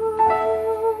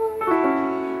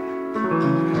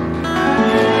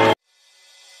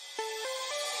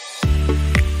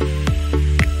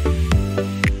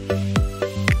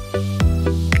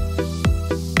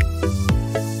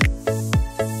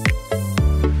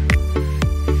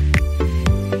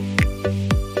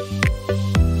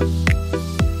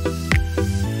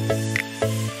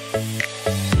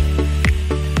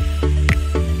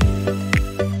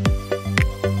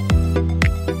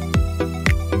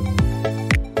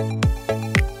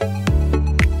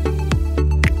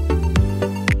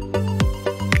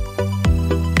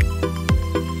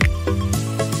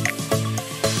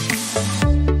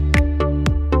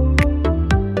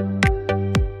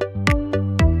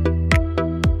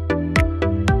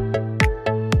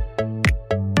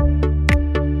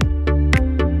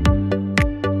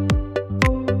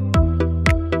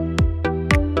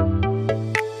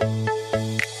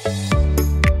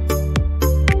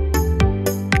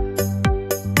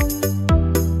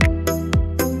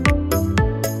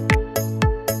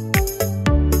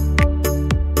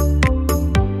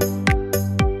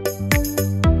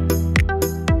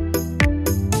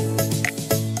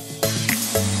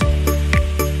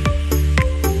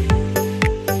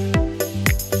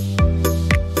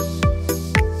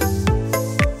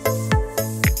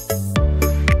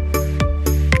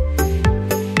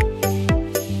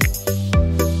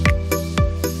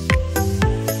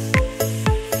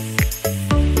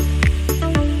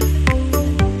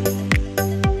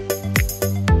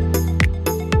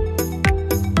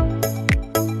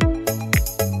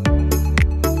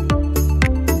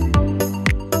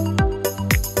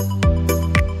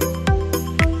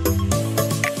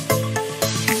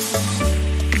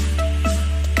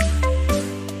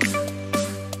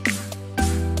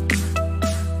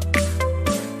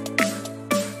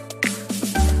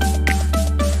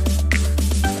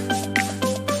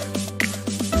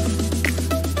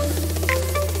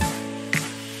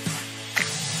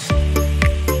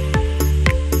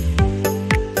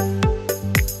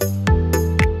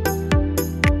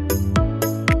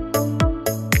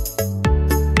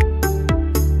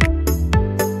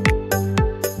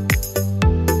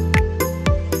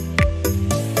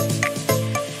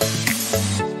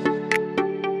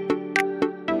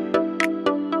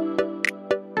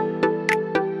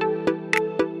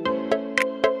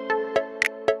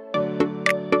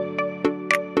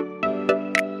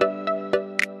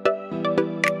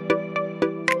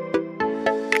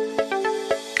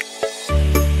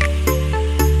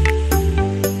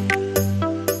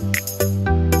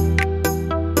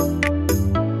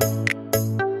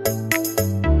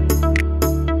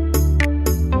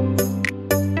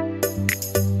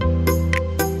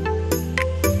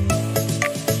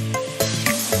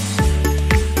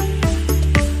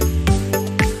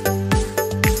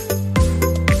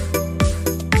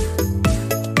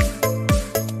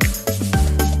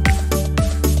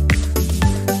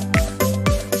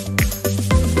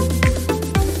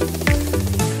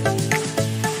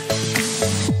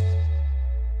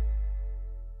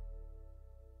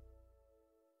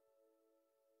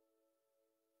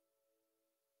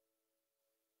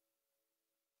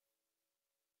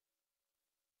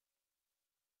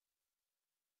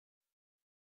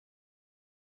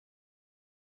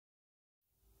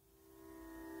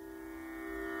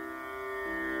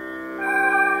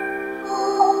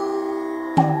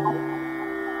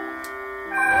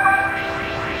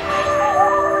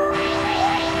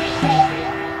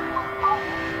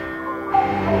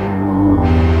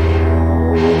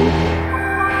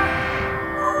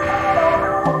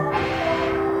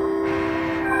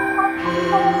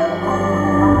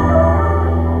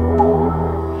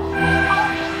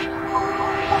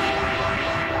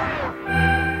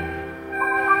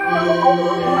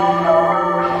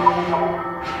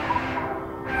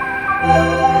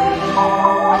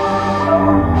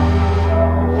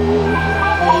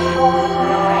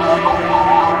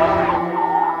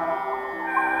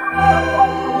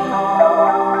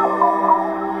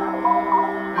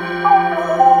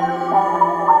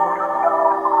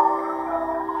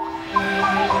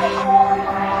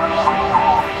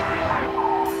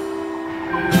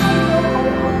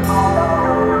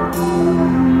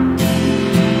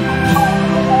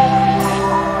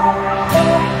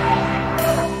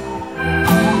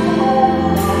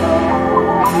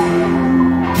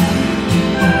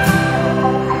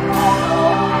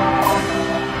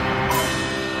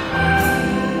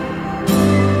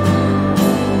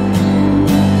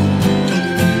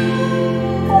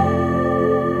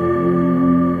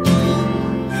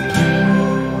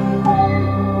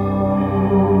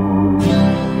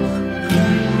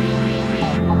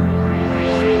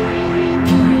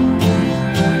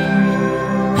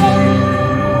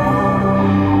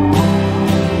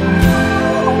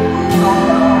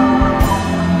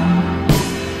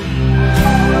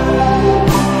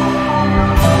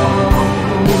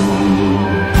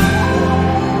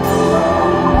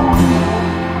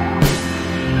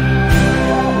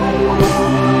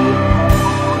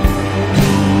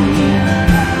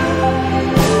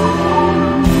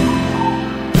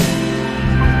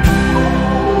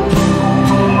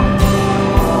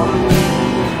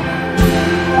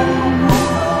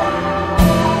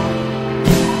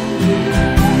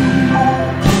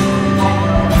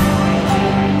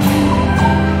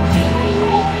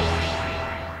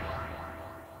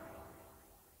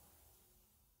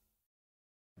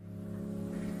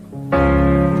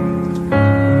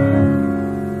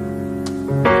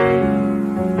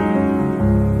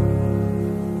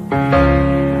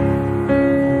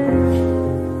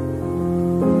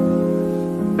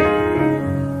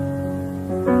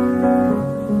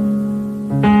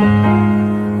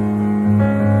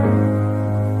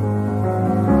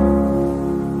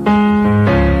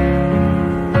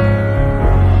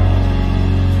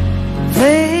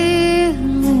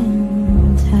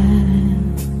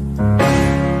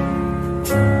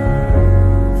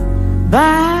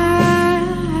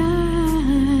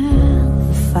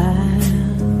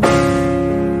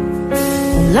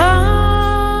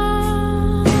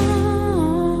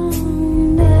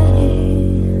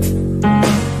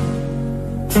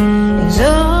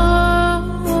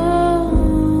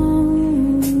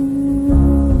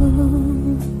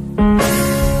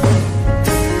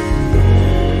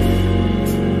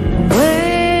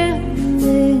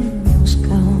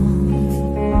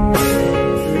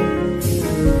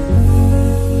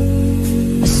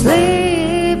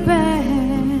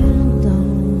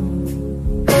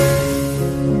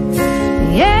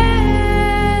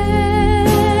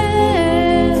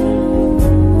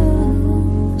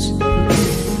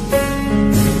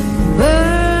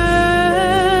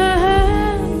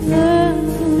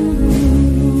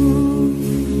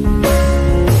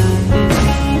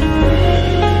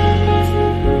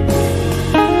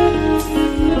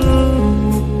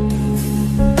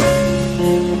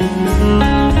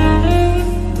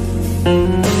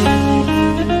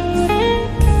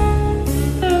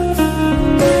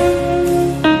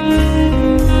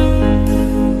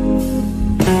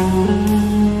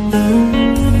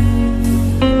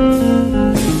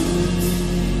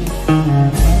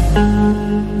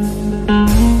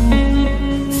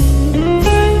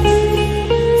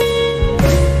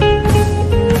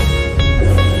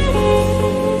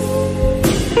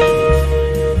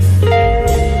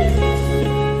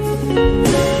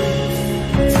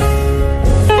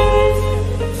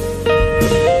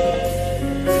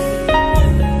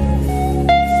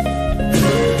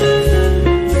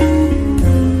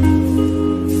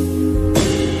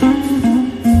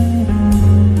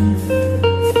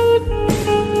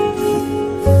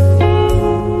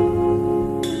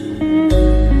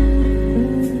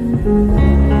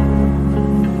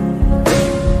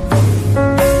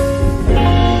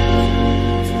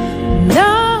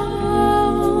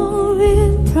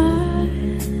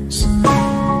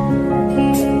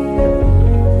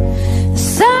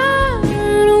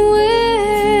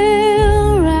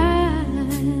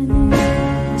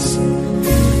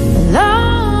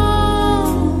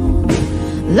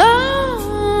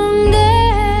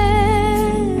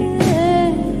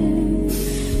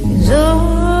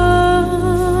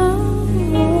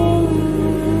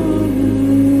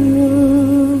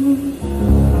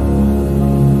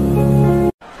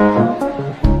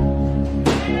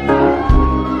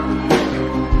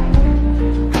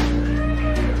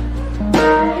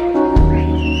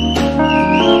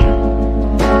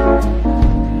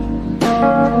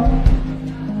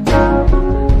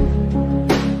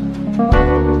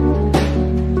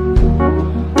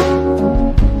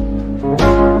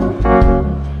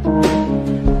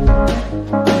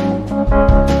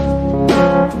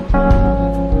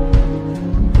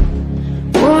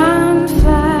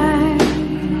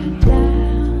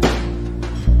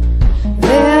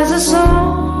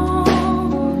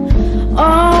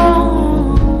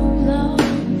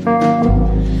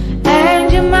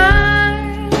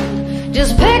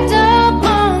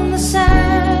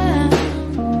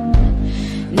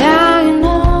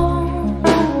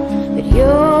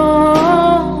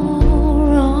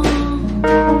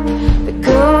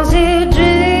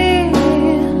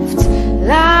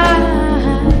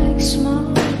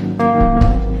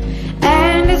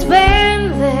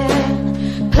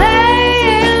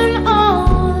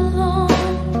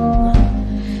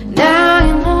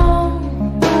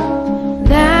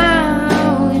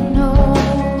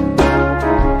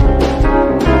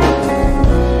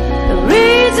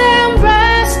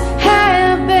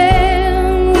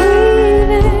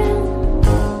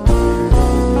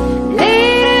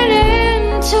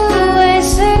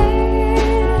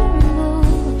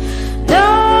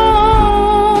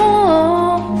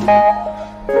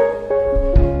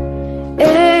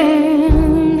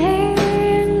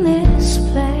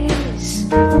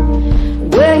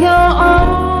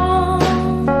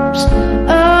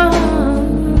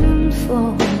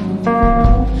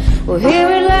 Well, here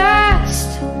at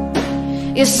last,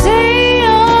 you see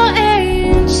your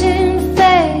ancient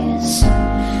face.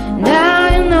 Now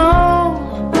you know,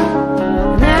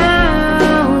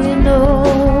 now you know.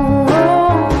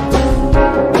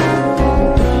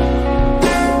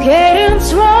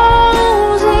 Cadence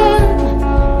rolls in,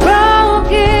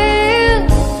 broken,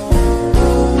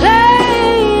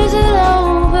 plays it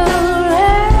over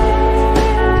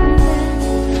and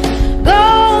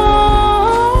goes.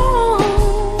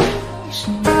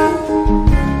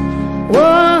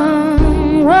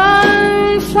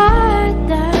 One flight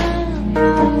down,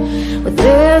 but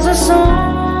there's a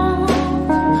song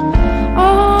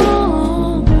all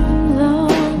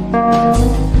along,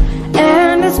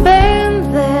 and it's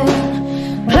been there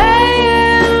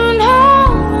playing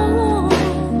all along.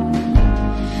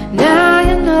 Now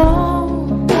you know,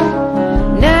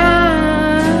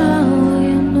 now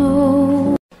you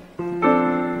know.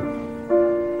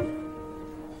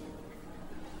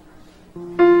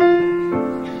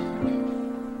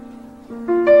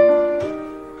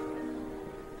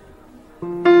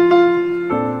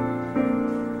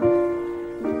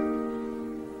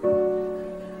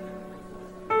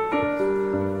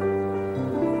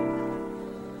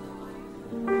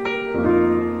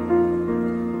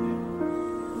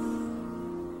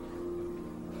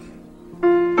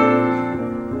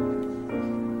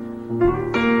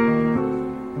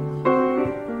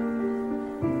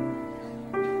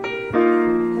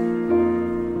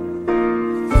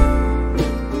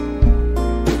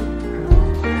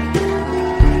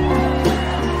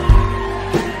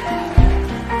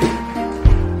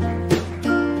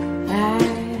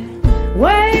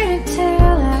 Waited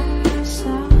till I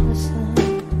saw the sun.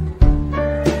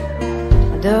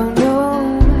 I don't know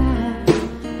why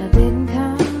I didn't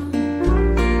come.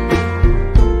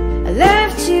 I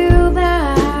left you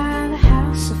by the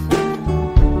house of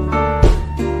fun.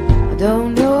 I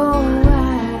don't know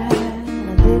why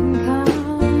I didn't come.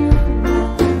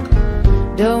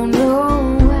 Don't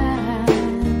know why I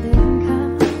didn't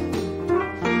come.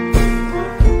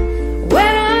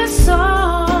 When I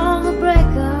saw the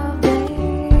break of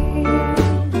day,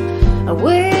 I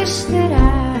wish that I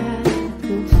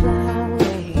could fly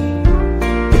away.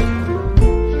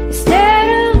 Instead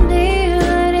of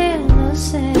kneeling in the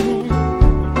sand,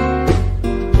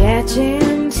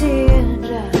 catching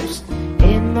teardrops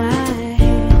in my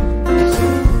hands.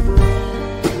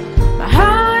 My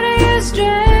heart is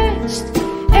drenched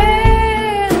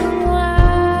in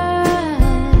wine,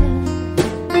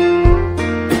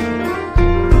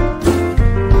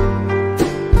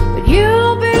 but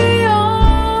you'll be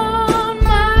on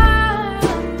my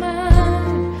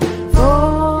mind forever.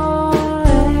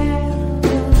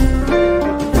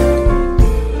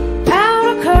 Out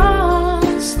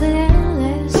across the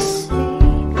endless sea,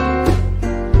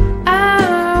 I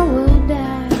would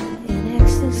die in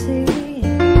ecstasy,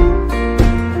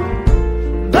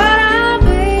 but I'll be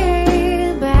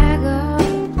a bag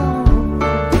of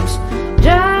bones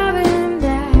driving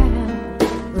down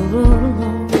the road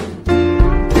alone.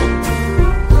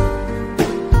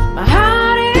 My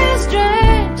heart is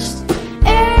drenched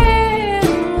in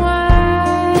wine,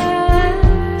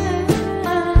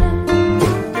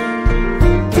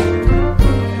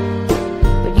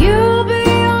 but you'll be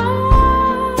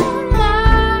on my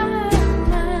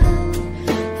mind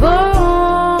forever.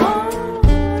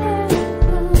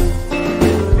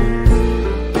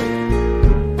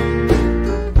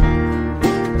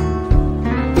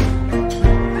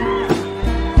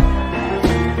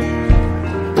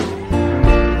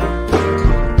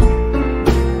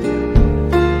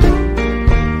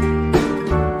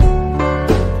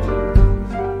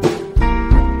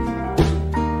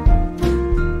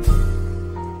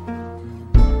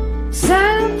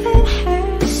 Something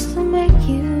has to make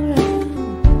you run.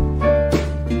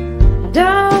 I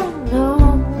don't know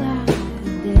why I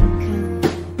didn't come.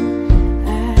 I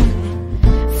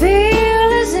feel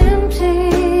as empty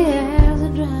as a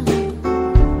drum.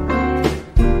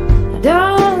 I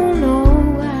don't know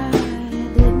why I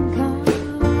didn't come.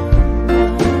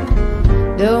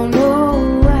 Don't know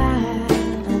why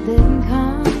I didn't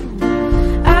come.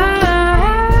 I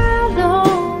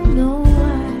don't know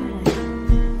why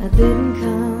I didn't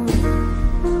come.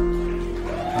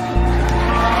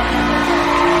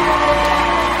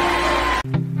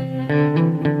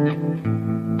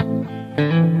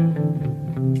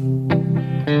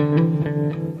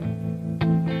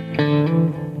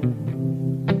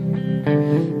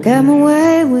 Come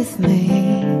away with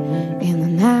me in the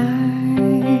night.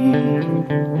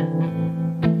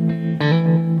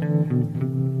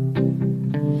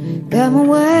 Come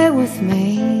away with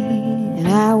me, and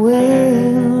I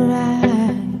will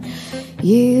ride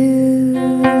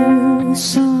you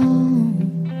song.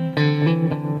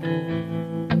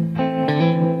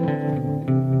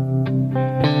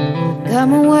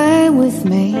 Come away with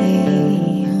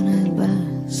me on a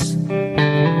bus.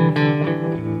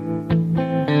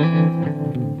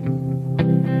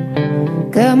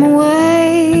 Come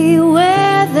away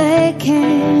where they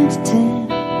can't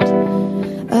tempt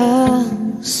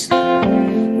us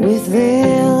with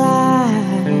their lies.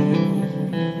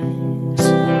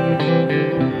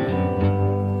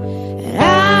 And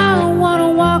I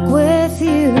wanna walk with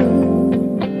you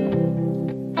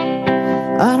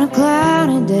on a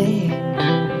cloudy day,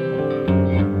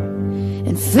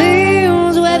 in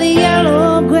fields where the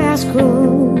yellow grass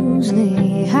grows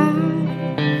knee high.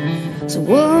 So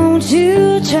won't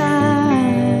you try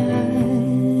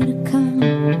to come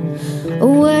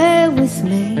away with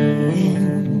me,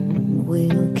 and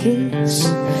we'll kiss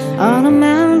on a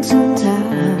mountain top.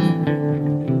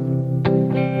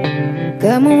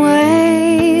 Come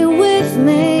away with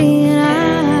me, and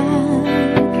I'll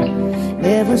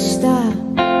never stop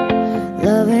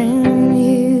loving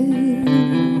you.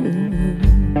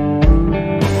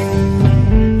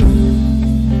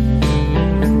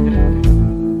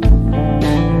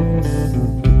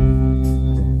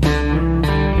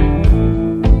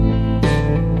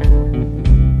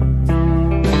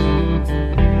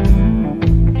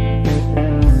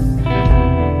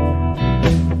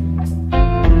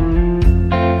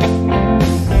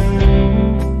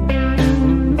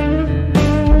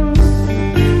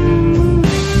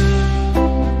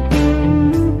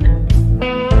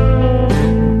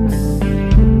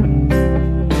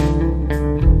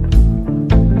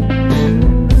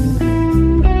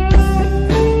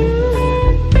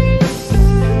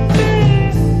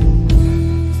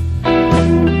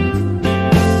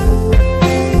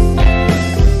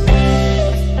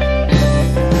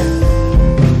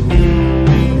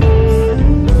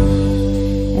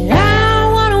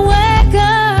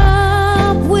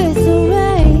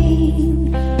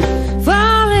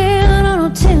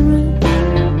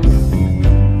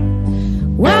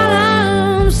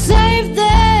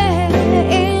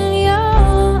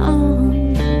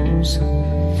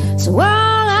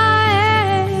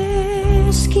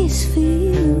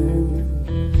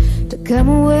 Come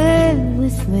away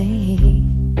with me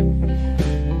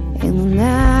in the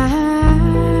night.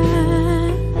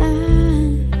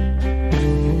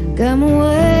 Come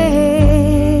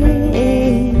away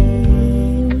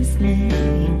with me.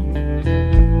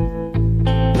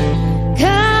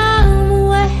 Come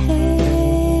away.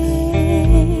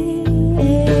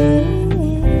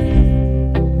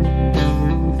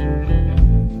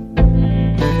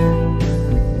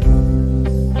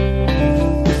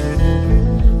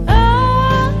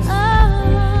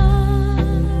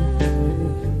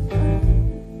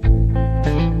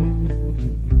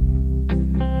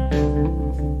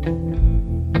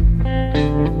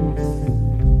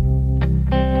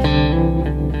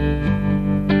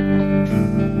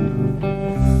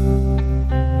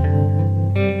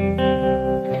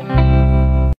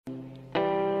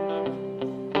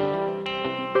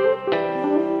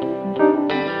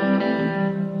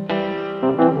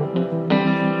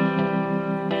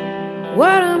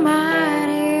 What am I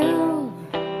to you?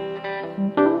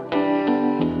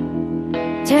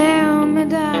 Tell me,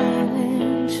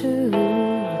 darling, true.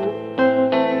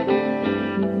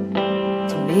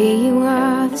 To me you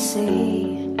are the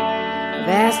sea,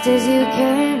 vast as you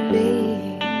can be,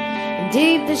 and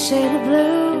deep the shade of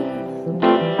blue.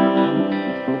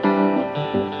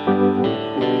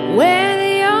 Whether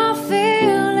you're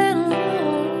feeling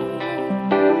low,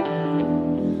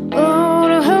 oh,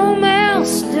 to whom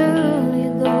else do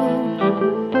you go?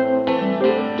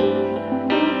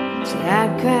 See,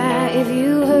 I'd cry if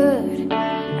you heard,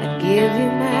 I'd give you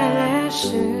my last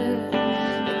shirt,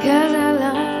 because I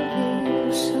love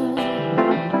you so.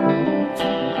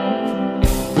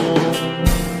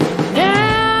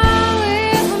 Now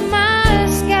if my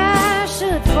sky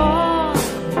should fall,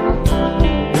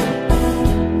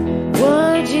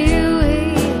 would you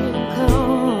even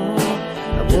call?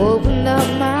 I've opened up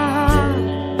my heart,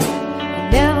 I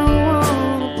never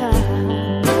want to part,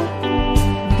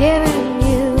 giving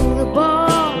you the ball.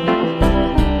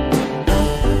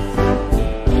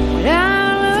 But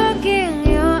I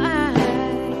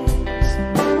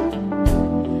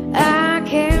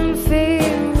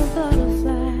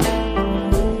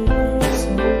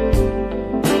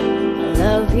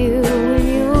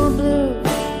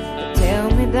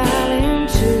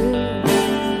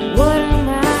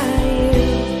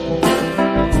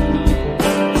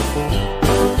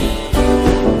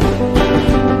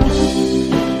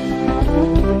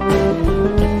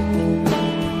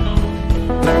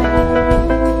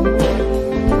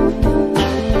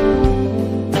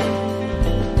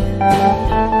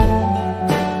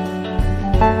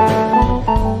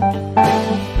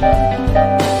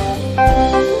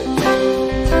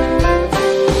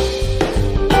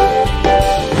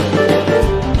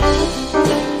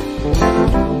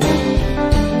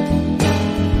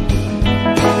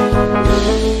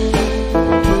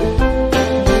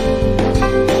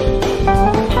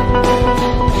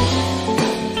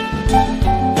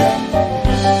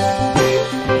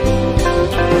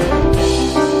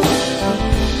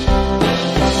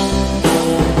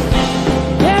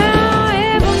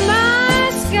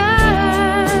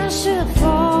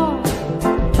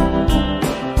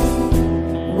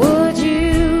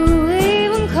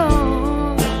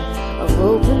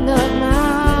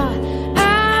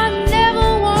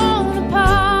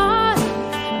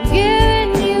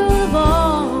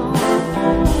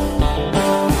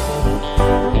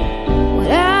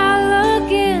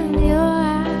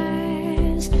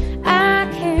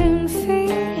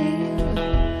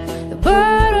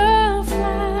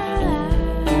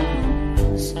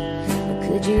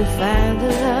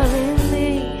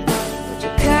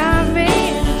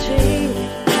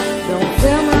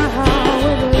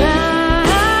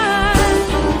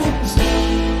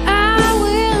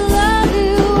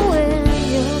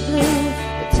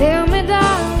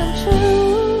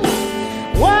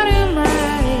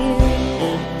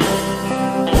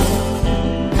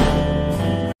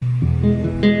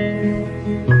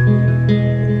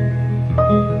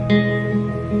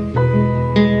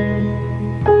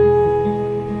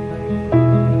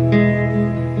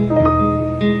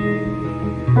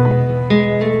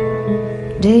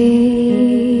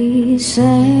December,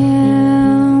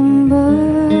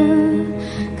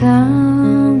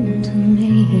 come to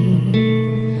me.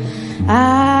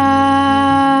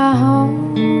 I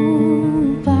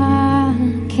hope I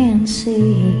can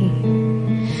see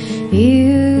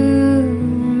you,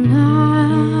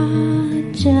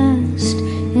 not just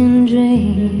in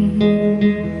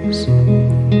dreams.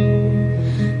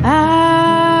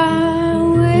 I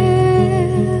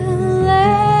will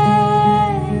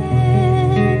let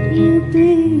you be.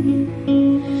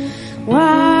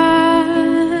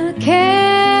 Why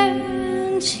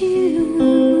can't you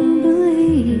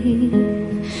believe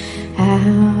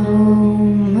how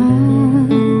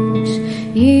much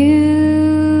you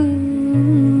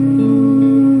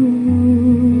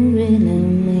really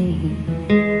mean?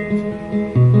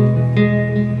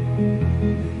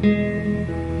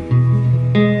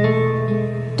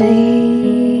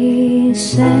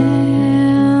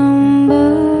 December,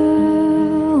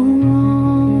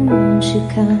 won't you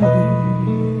come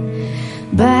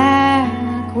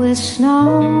back with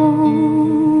snow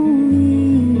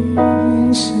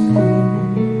and sun?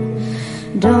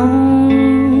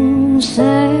 Don't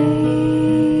say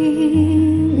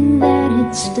that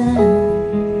it's done.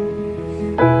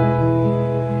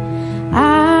 I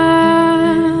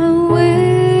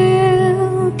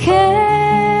will carry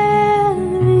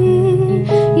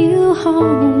you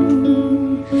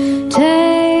home.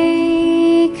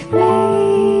 Take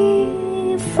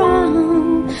me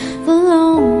from the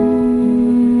loneliest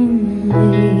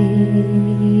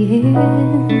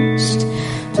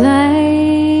place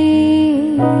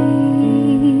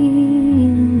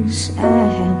I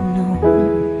have known.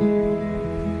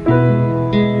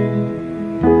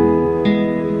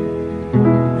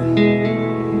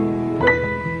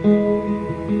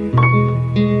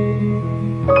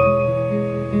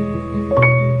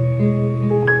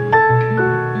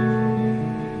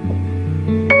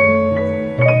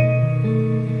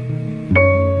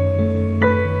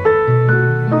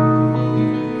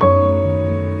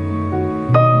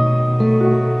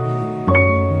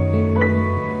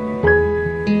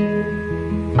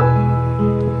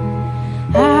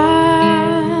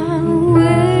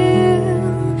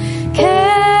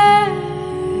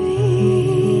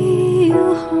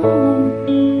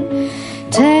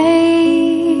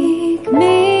 Take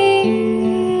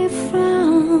me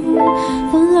from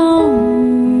the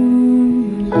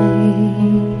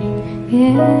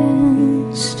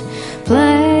loneliest place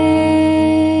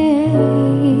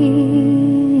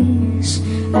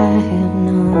I have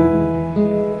known.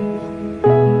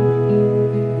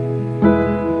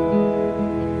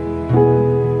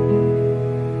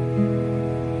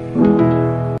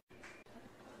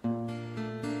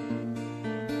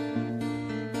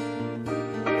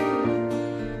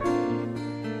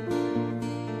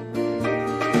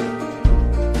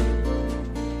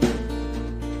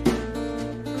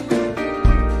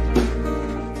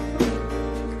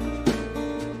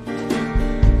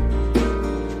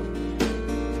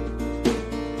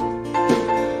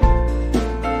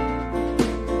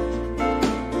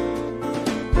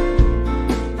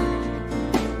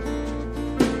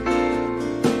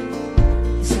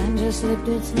 Slipped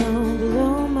its snow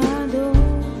below my door,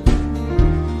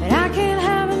 but I can't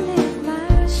have it near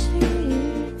my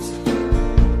sheets.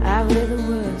 I've read the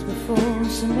words before,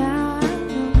 so now I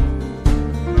know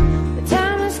the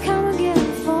time has come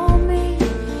again for me,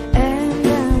 and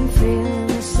I'm feeling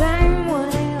the same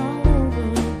way all over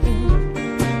again.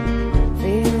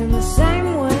 Feeling the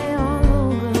same way all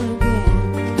over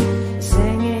again.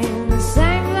 Singing the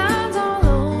same lines all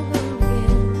over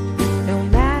again. No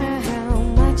matter how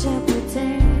much I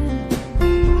pretend,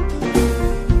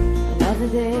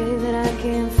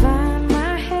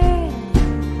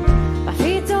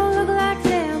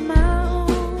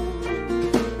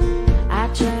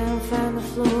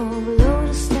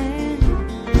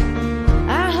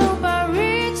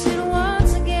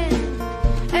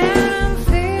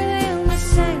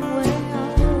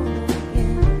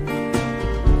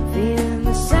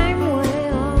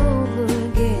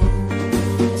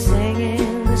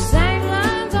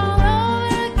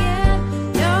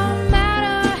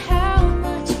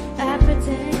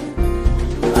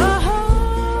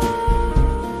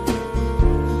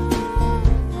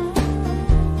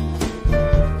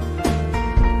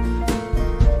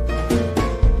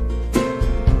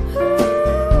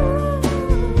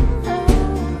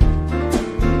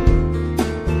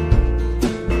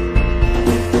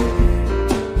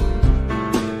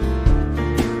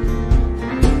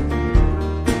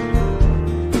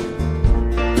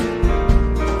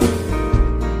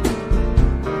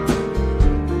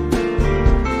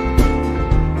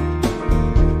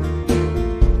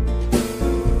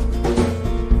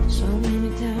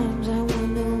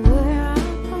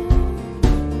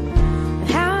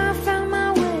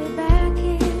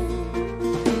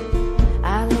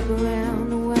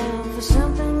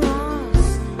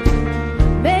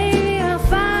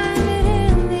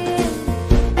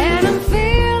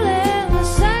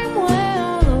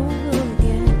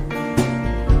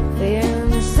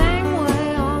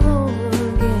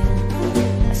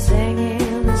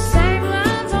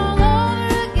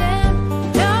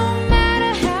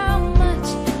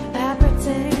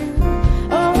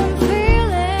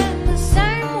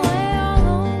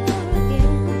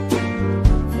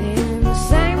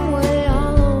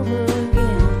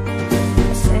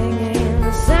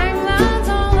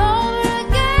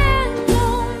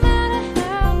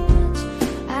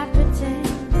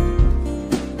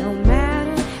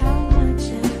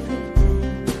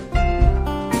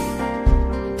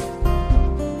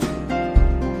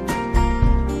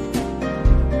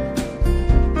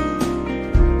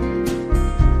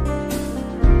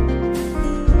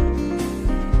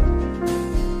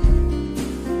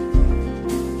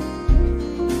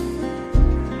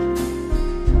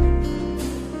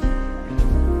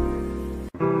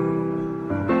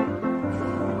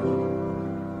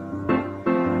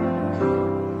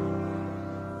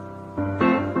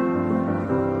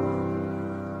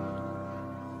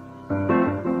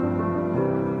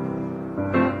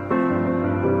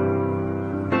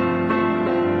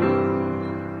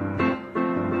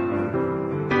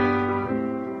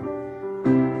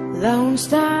 Lone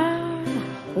Star,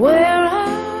 where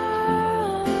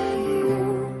are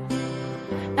you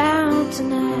out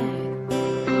tonight?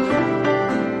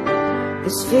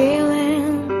 This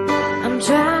feeling I'm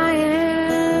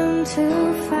trying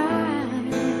to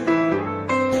find.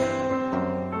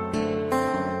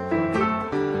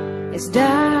 It's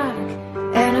dark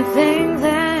and I think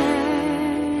that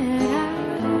I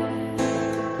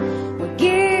would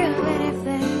give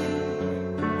anything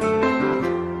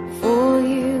for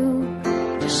you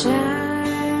to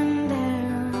shine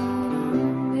down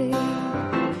on me.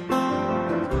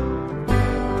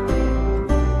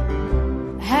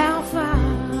 How far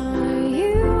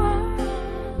you are,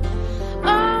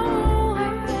 oh, I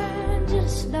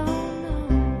just don't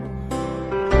know.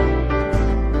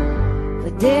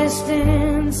 The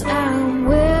distance I'm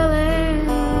willing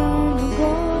to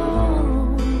go.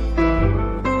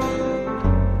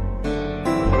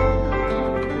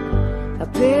 I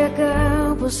pick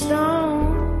up a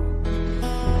stone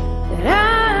that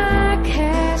I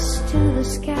cast to the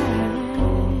sky,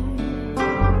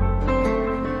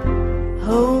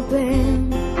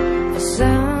 hoping for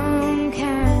some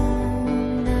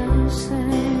kind of sign.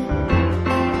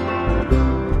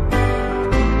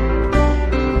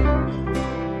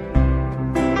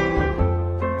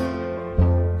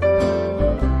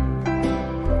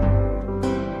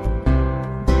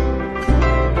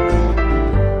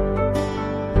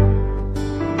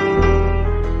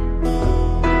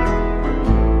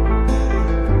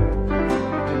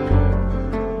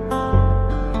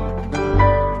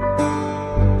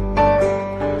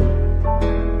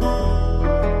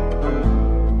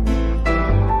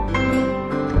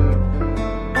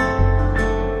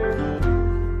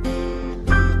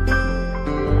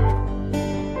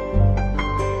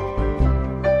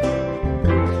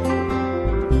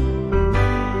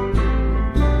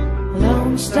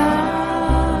 Lone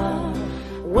Star,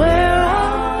 where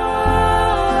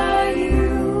are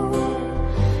you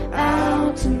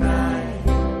out tonight?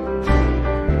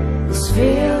 This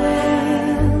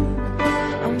feeling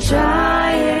I'm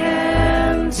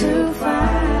trying to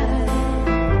find.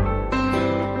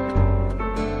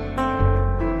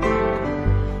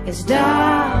 It's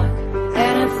dark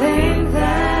and I think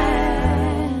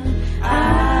that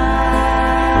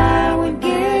I would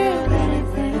give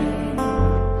anything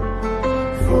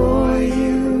for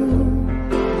you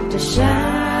to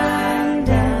shine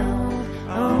down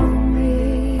on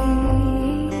me.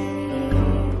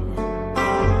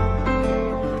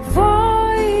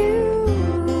 For you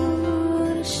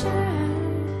to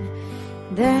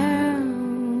shine down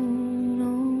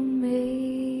on me.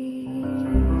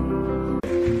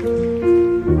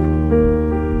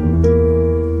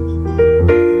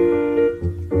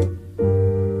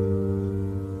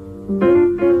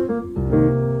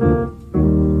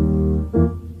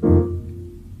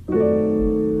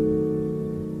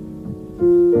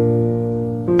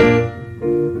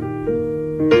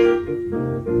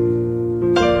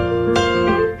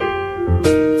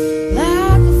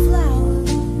 Like a flower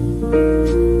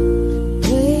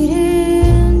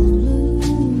waiting to bloom,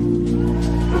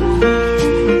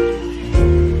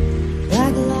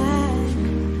 like a light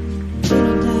in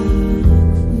a dark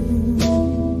room.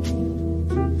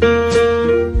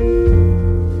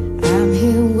 I'm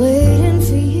here waiting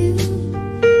for you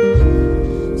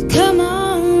to come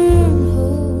on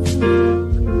home,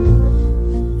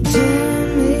 turn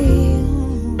me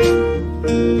on.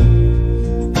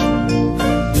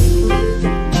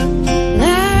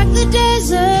 Like the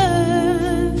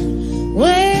desert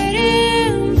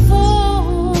waiting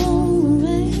for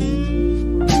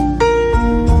rain,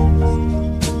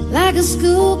 like a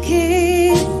school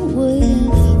kid waiting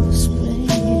for spring.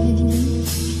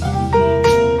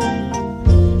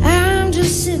 I'm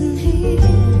just sitting here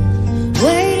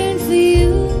waiting for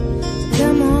you to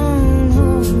come on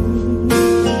home,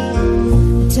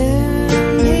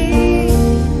 turn me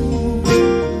on.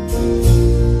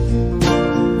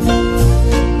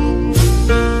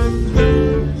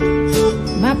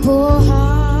 My poor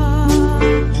heart's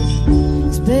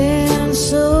been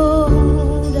so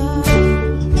dark.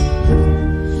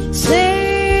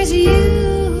 Says you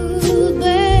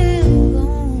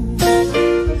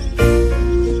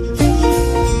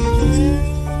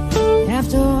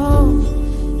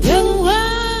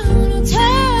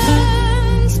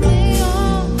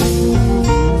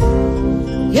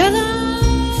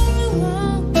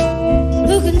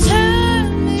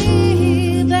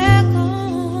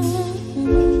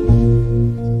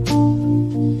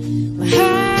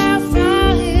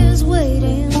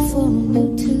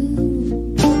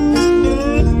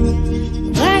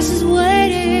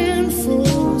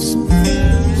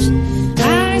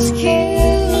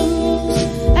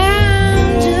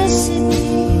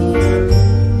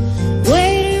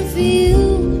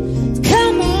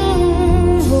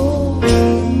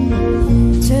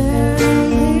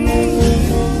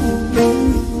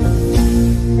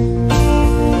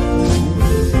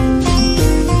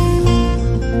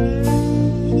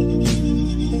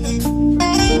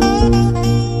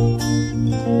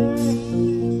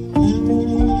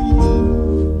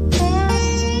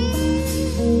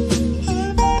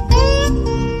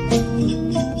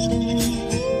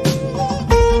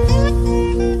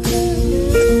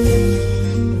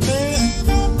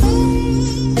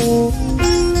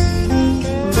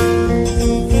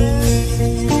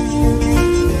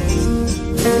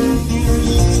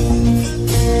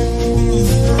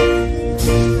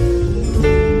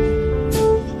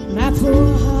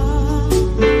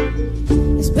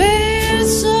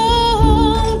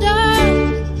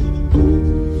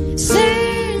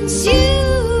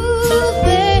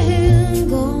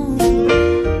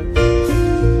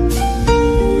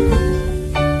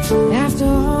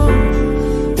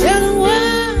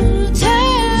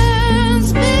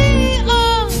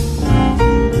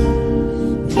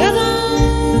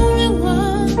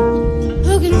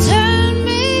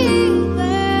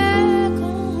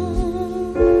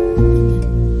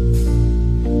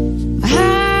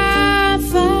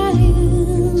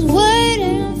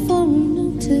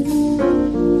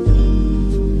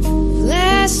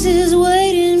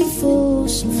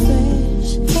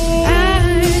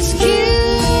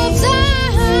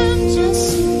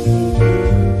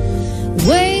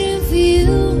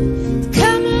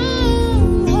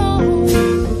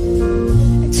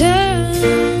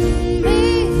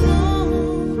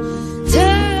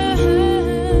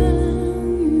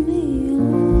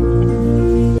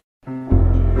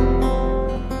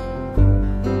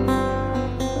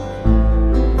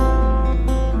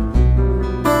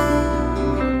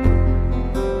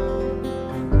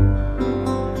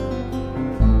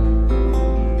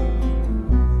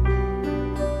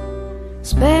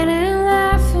spending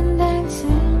life and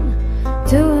dancing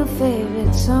to a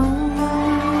favorite song.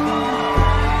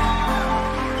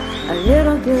 A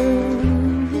little girl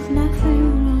with nothing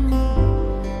wrong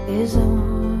is all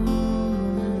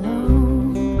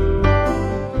alone.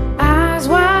 Eyes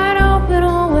wide open,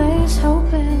 always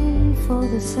hoping for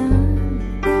the sun.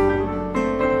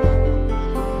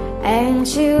 And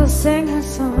she'll sing her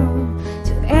song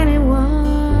to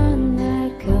anyone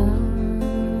that comes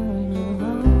along.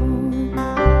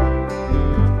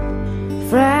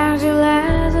 Fragile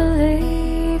as a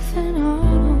leaf in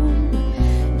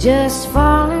autumn, just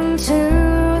falling to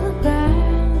the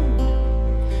ground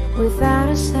without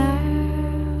a sound.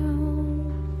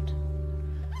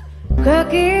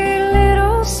 Crooked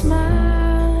little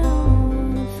smile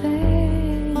on her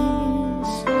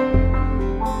face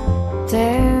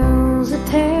tells a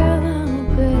tale of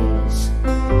grace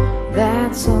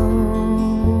that's all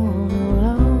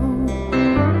alone.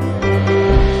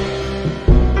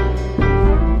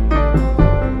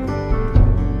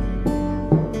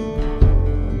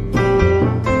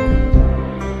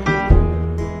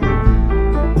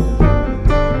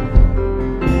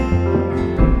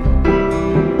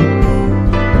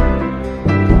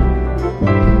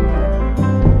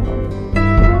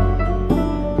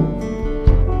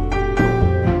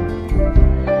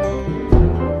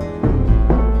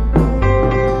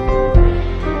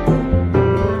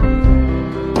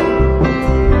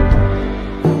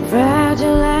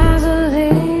 Fragile as a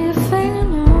leaf in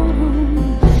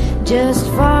autumn, just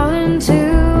falling to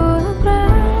the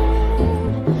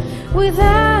ground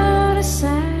without a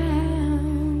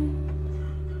sound.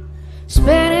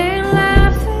 Spinning,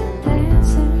 laughing,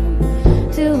 dancing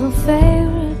to her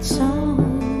favorite song.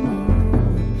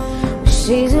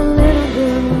 She's a little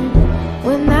girl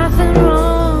with nothing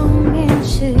wrong, and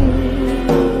she's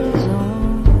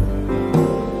all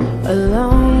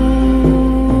alone.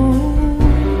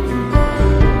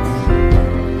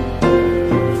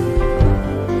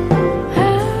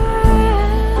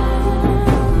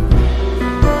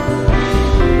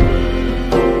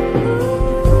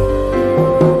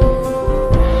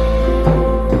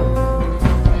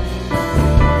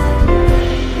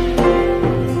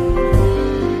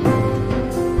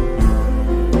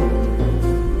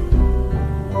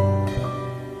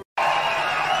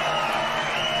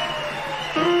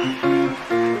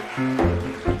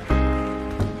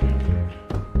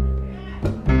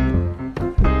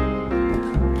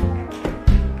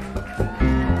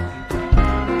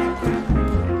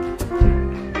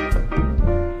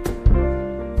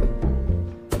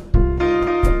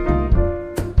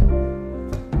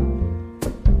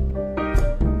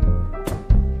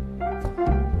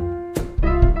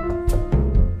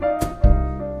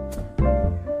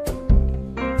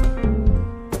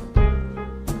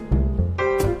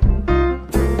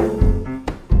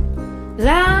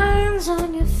 Lines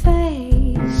on your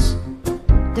face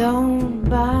don't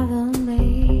bother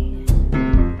me.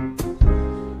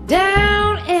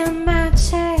 Down in my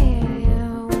chair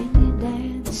when you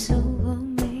dance over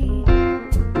me,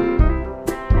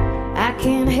 I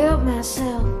can't help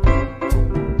myself.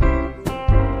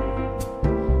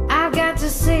 I've got to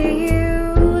see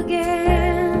you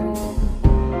again.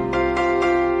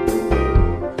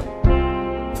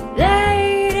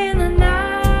 Late in the night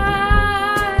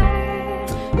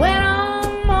when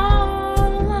I'm all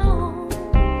alone,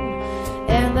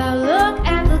 and I look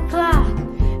at the clock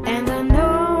and I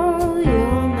know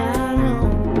you're not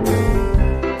home.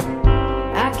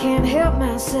 I can't help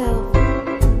myself.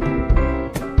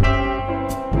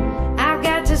 I've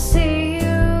got to see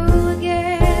you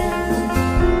again.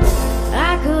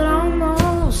 I could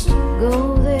almost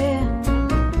go there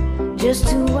just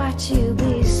to watch you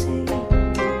be seen.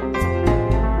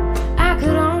 I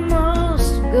could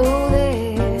almost go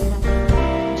there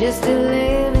just to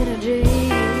live in a dream.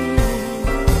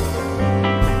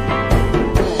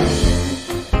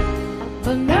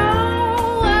 But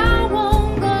no, I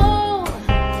won't go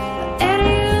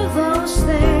any of those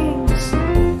things.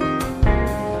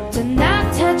 To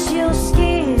not touch your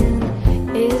skin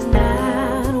is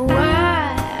not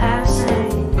why I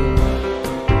sing.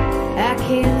 I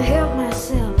can't help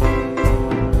myself.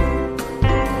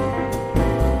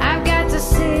 I've got to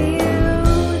see you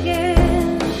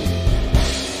again.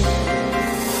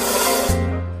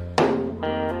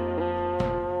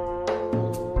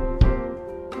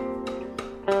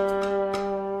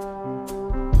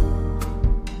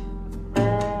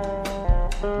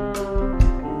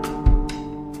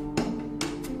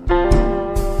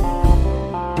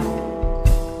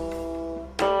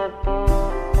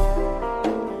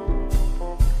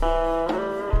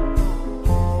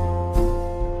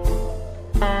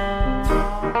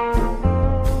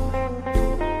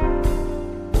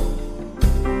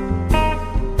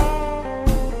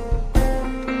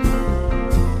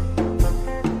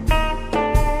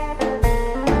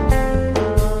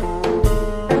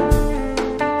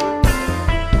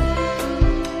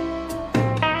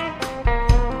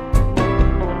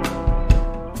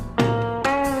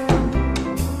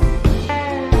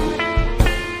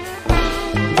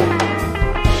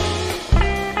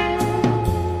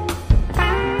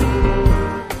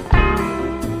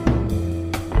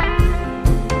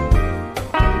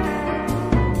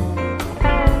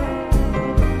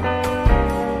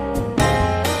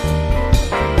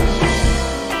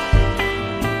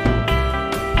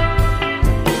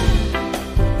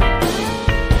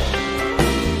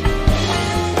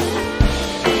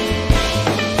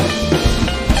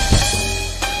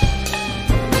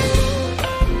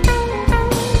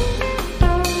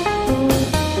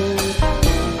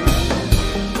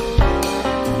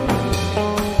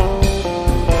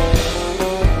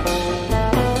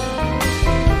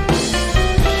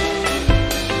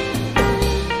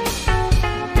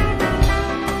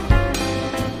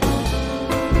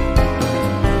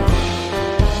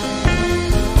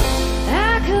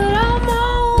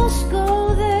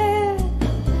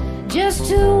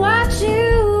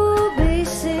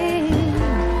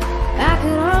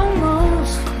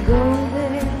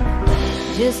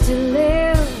 just to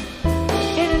live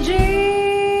in a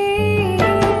dream.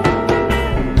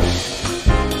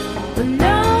 But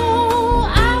no,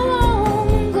 I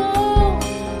won't go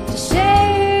to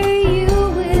share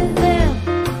you with them.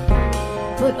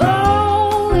 But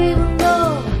oh, even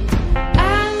though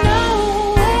I know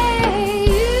where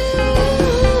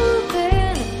you've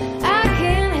been, I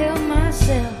can't help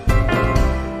myself.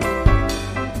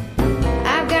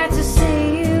 I've got to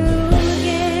see you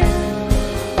again.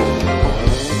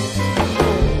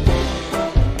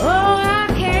 Oh, I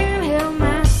can't help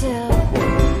myself.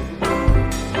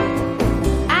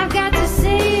 I've got to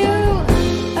see you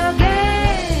again.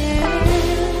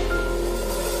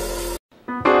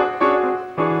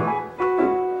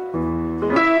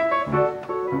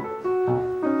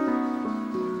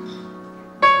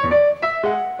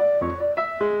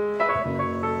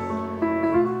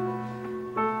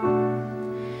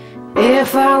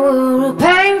 If I were a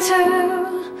painter,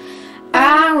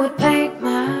 I would paint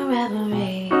my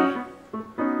reverie.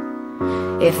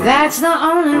 If that's the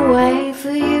only way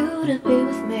for you to be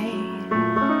with me,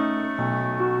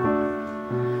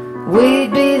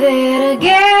 we'd be there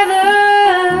together,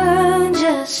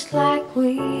 just like we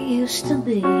used to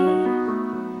be.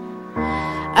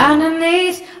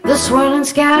 Underneath the swirling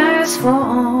skies for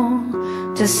all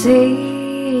to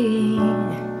see.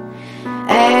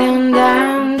 And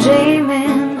I'm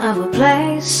dreaming of a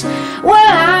place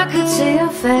where I could see your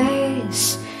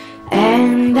face.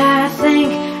 And I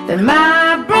think that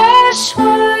my brush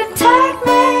would take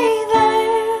me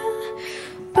there,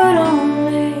 but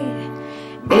only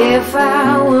if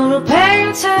I were a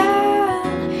painter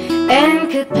and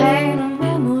could paint a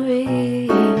memory.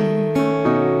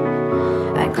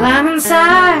 I'd climb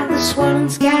inside the swirling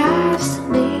skies to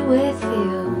be with you.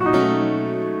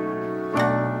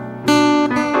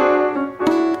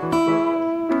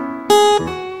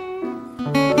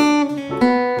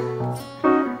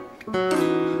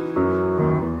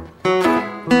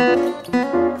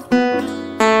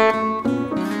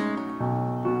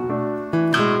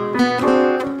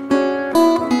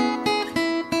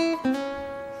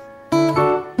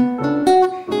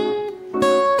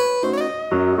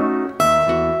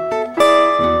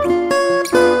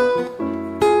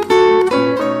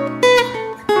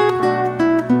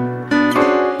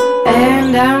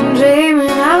 And I'm dreaming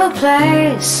of a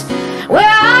place where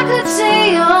I could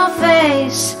see your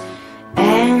face.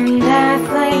 And I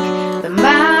think that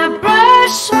my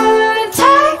brush would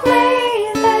take me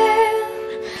there,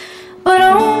 but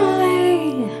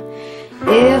only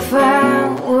if I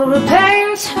were a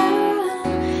painter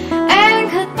and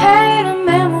could paint a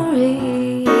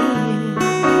memory.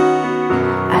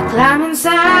 I'd climb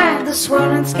inside the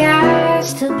swirling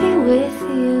skies to be with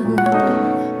you.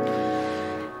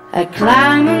 I'd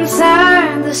climb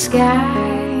inside the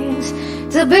skies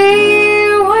to be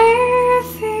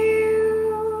with you.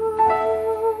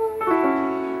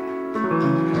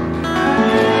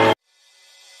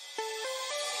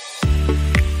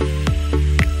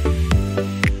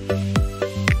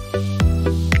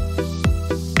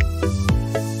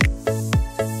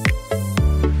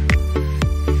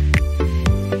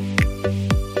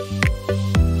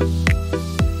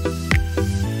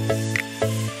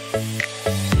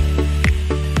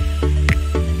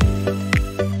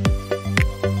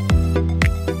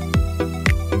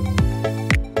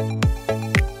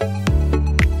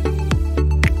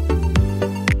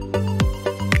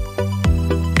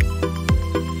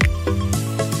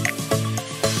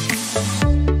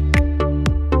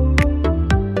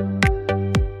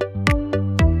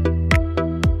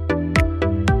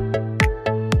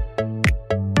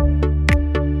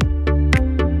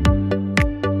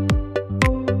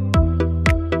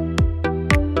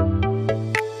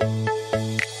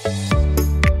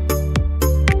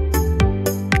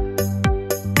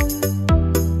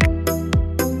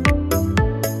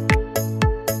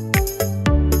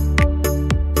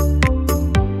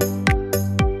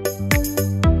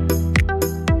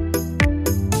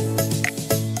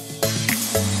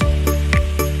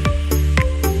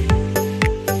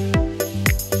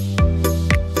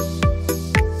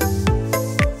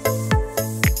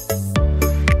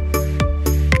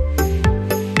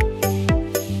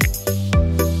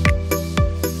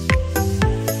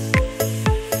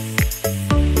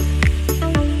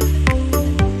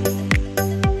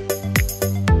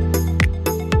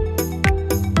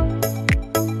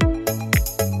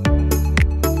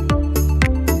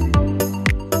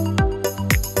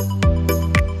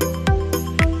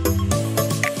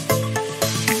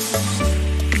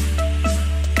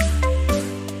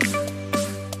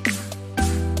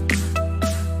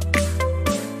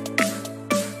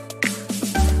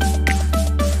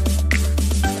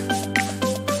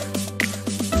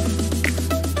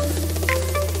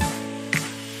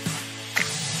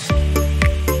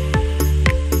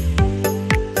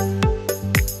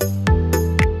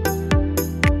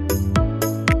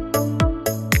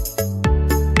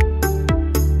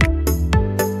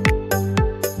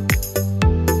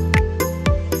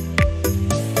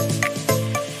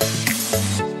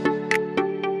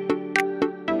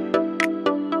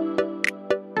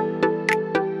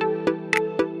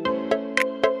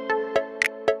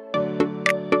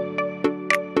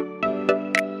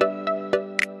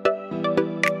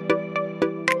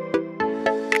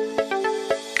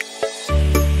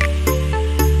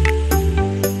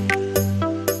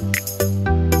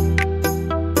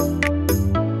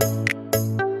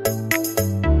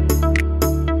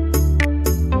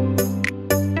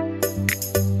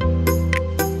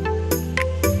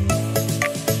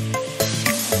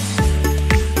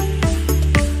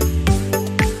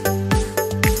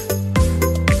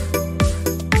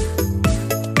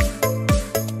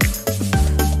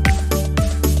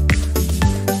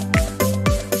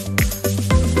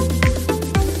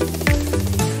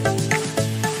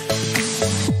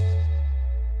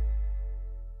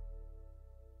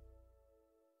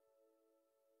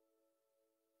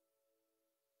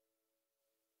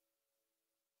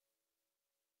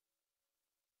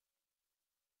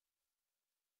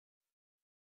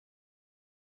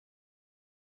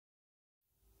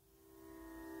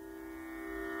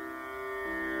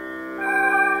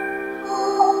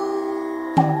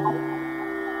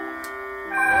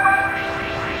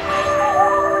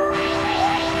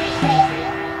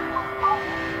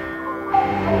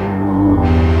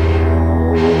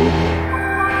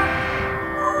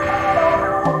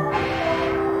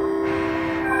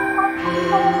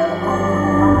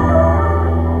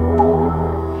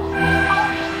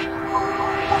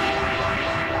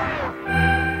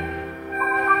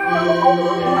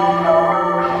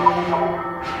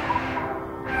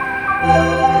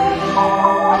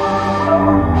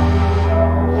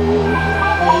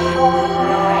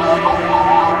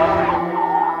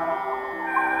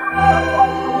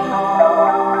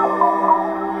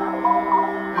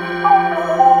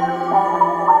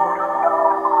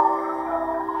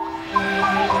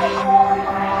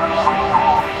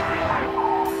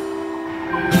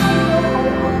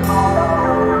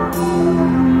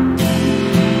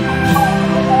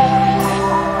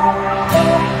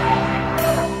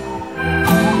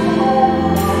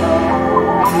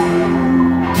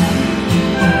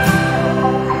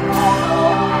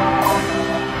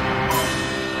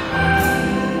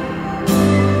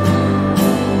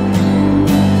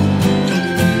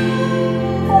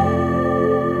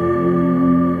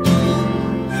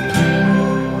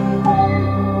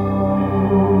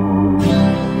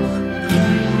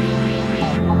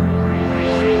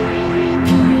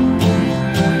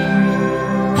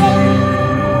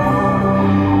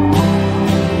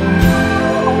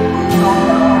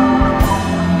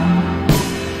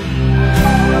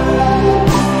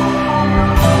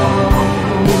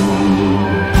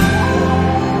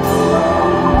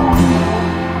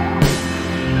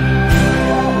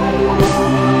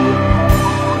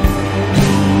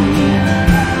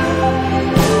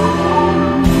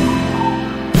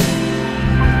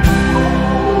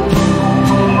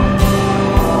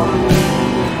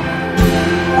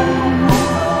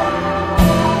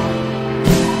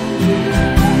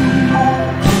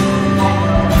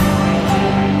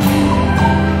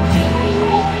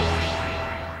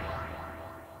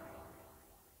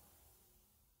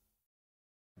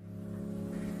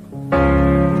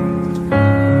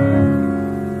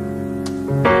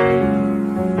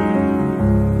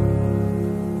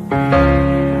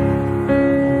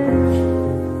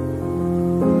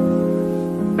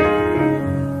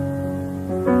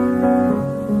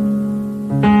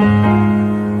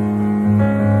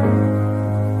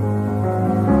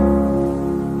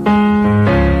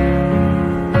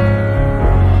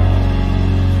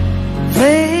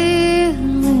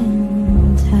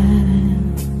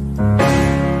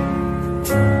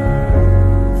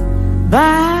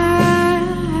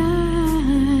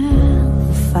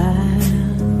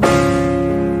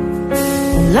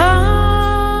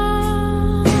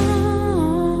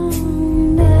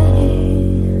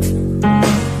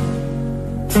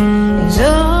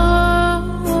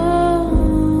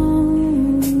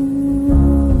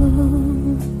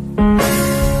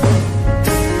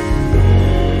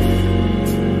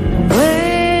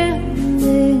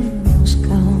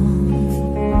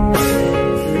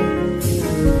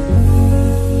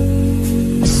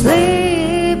 Slave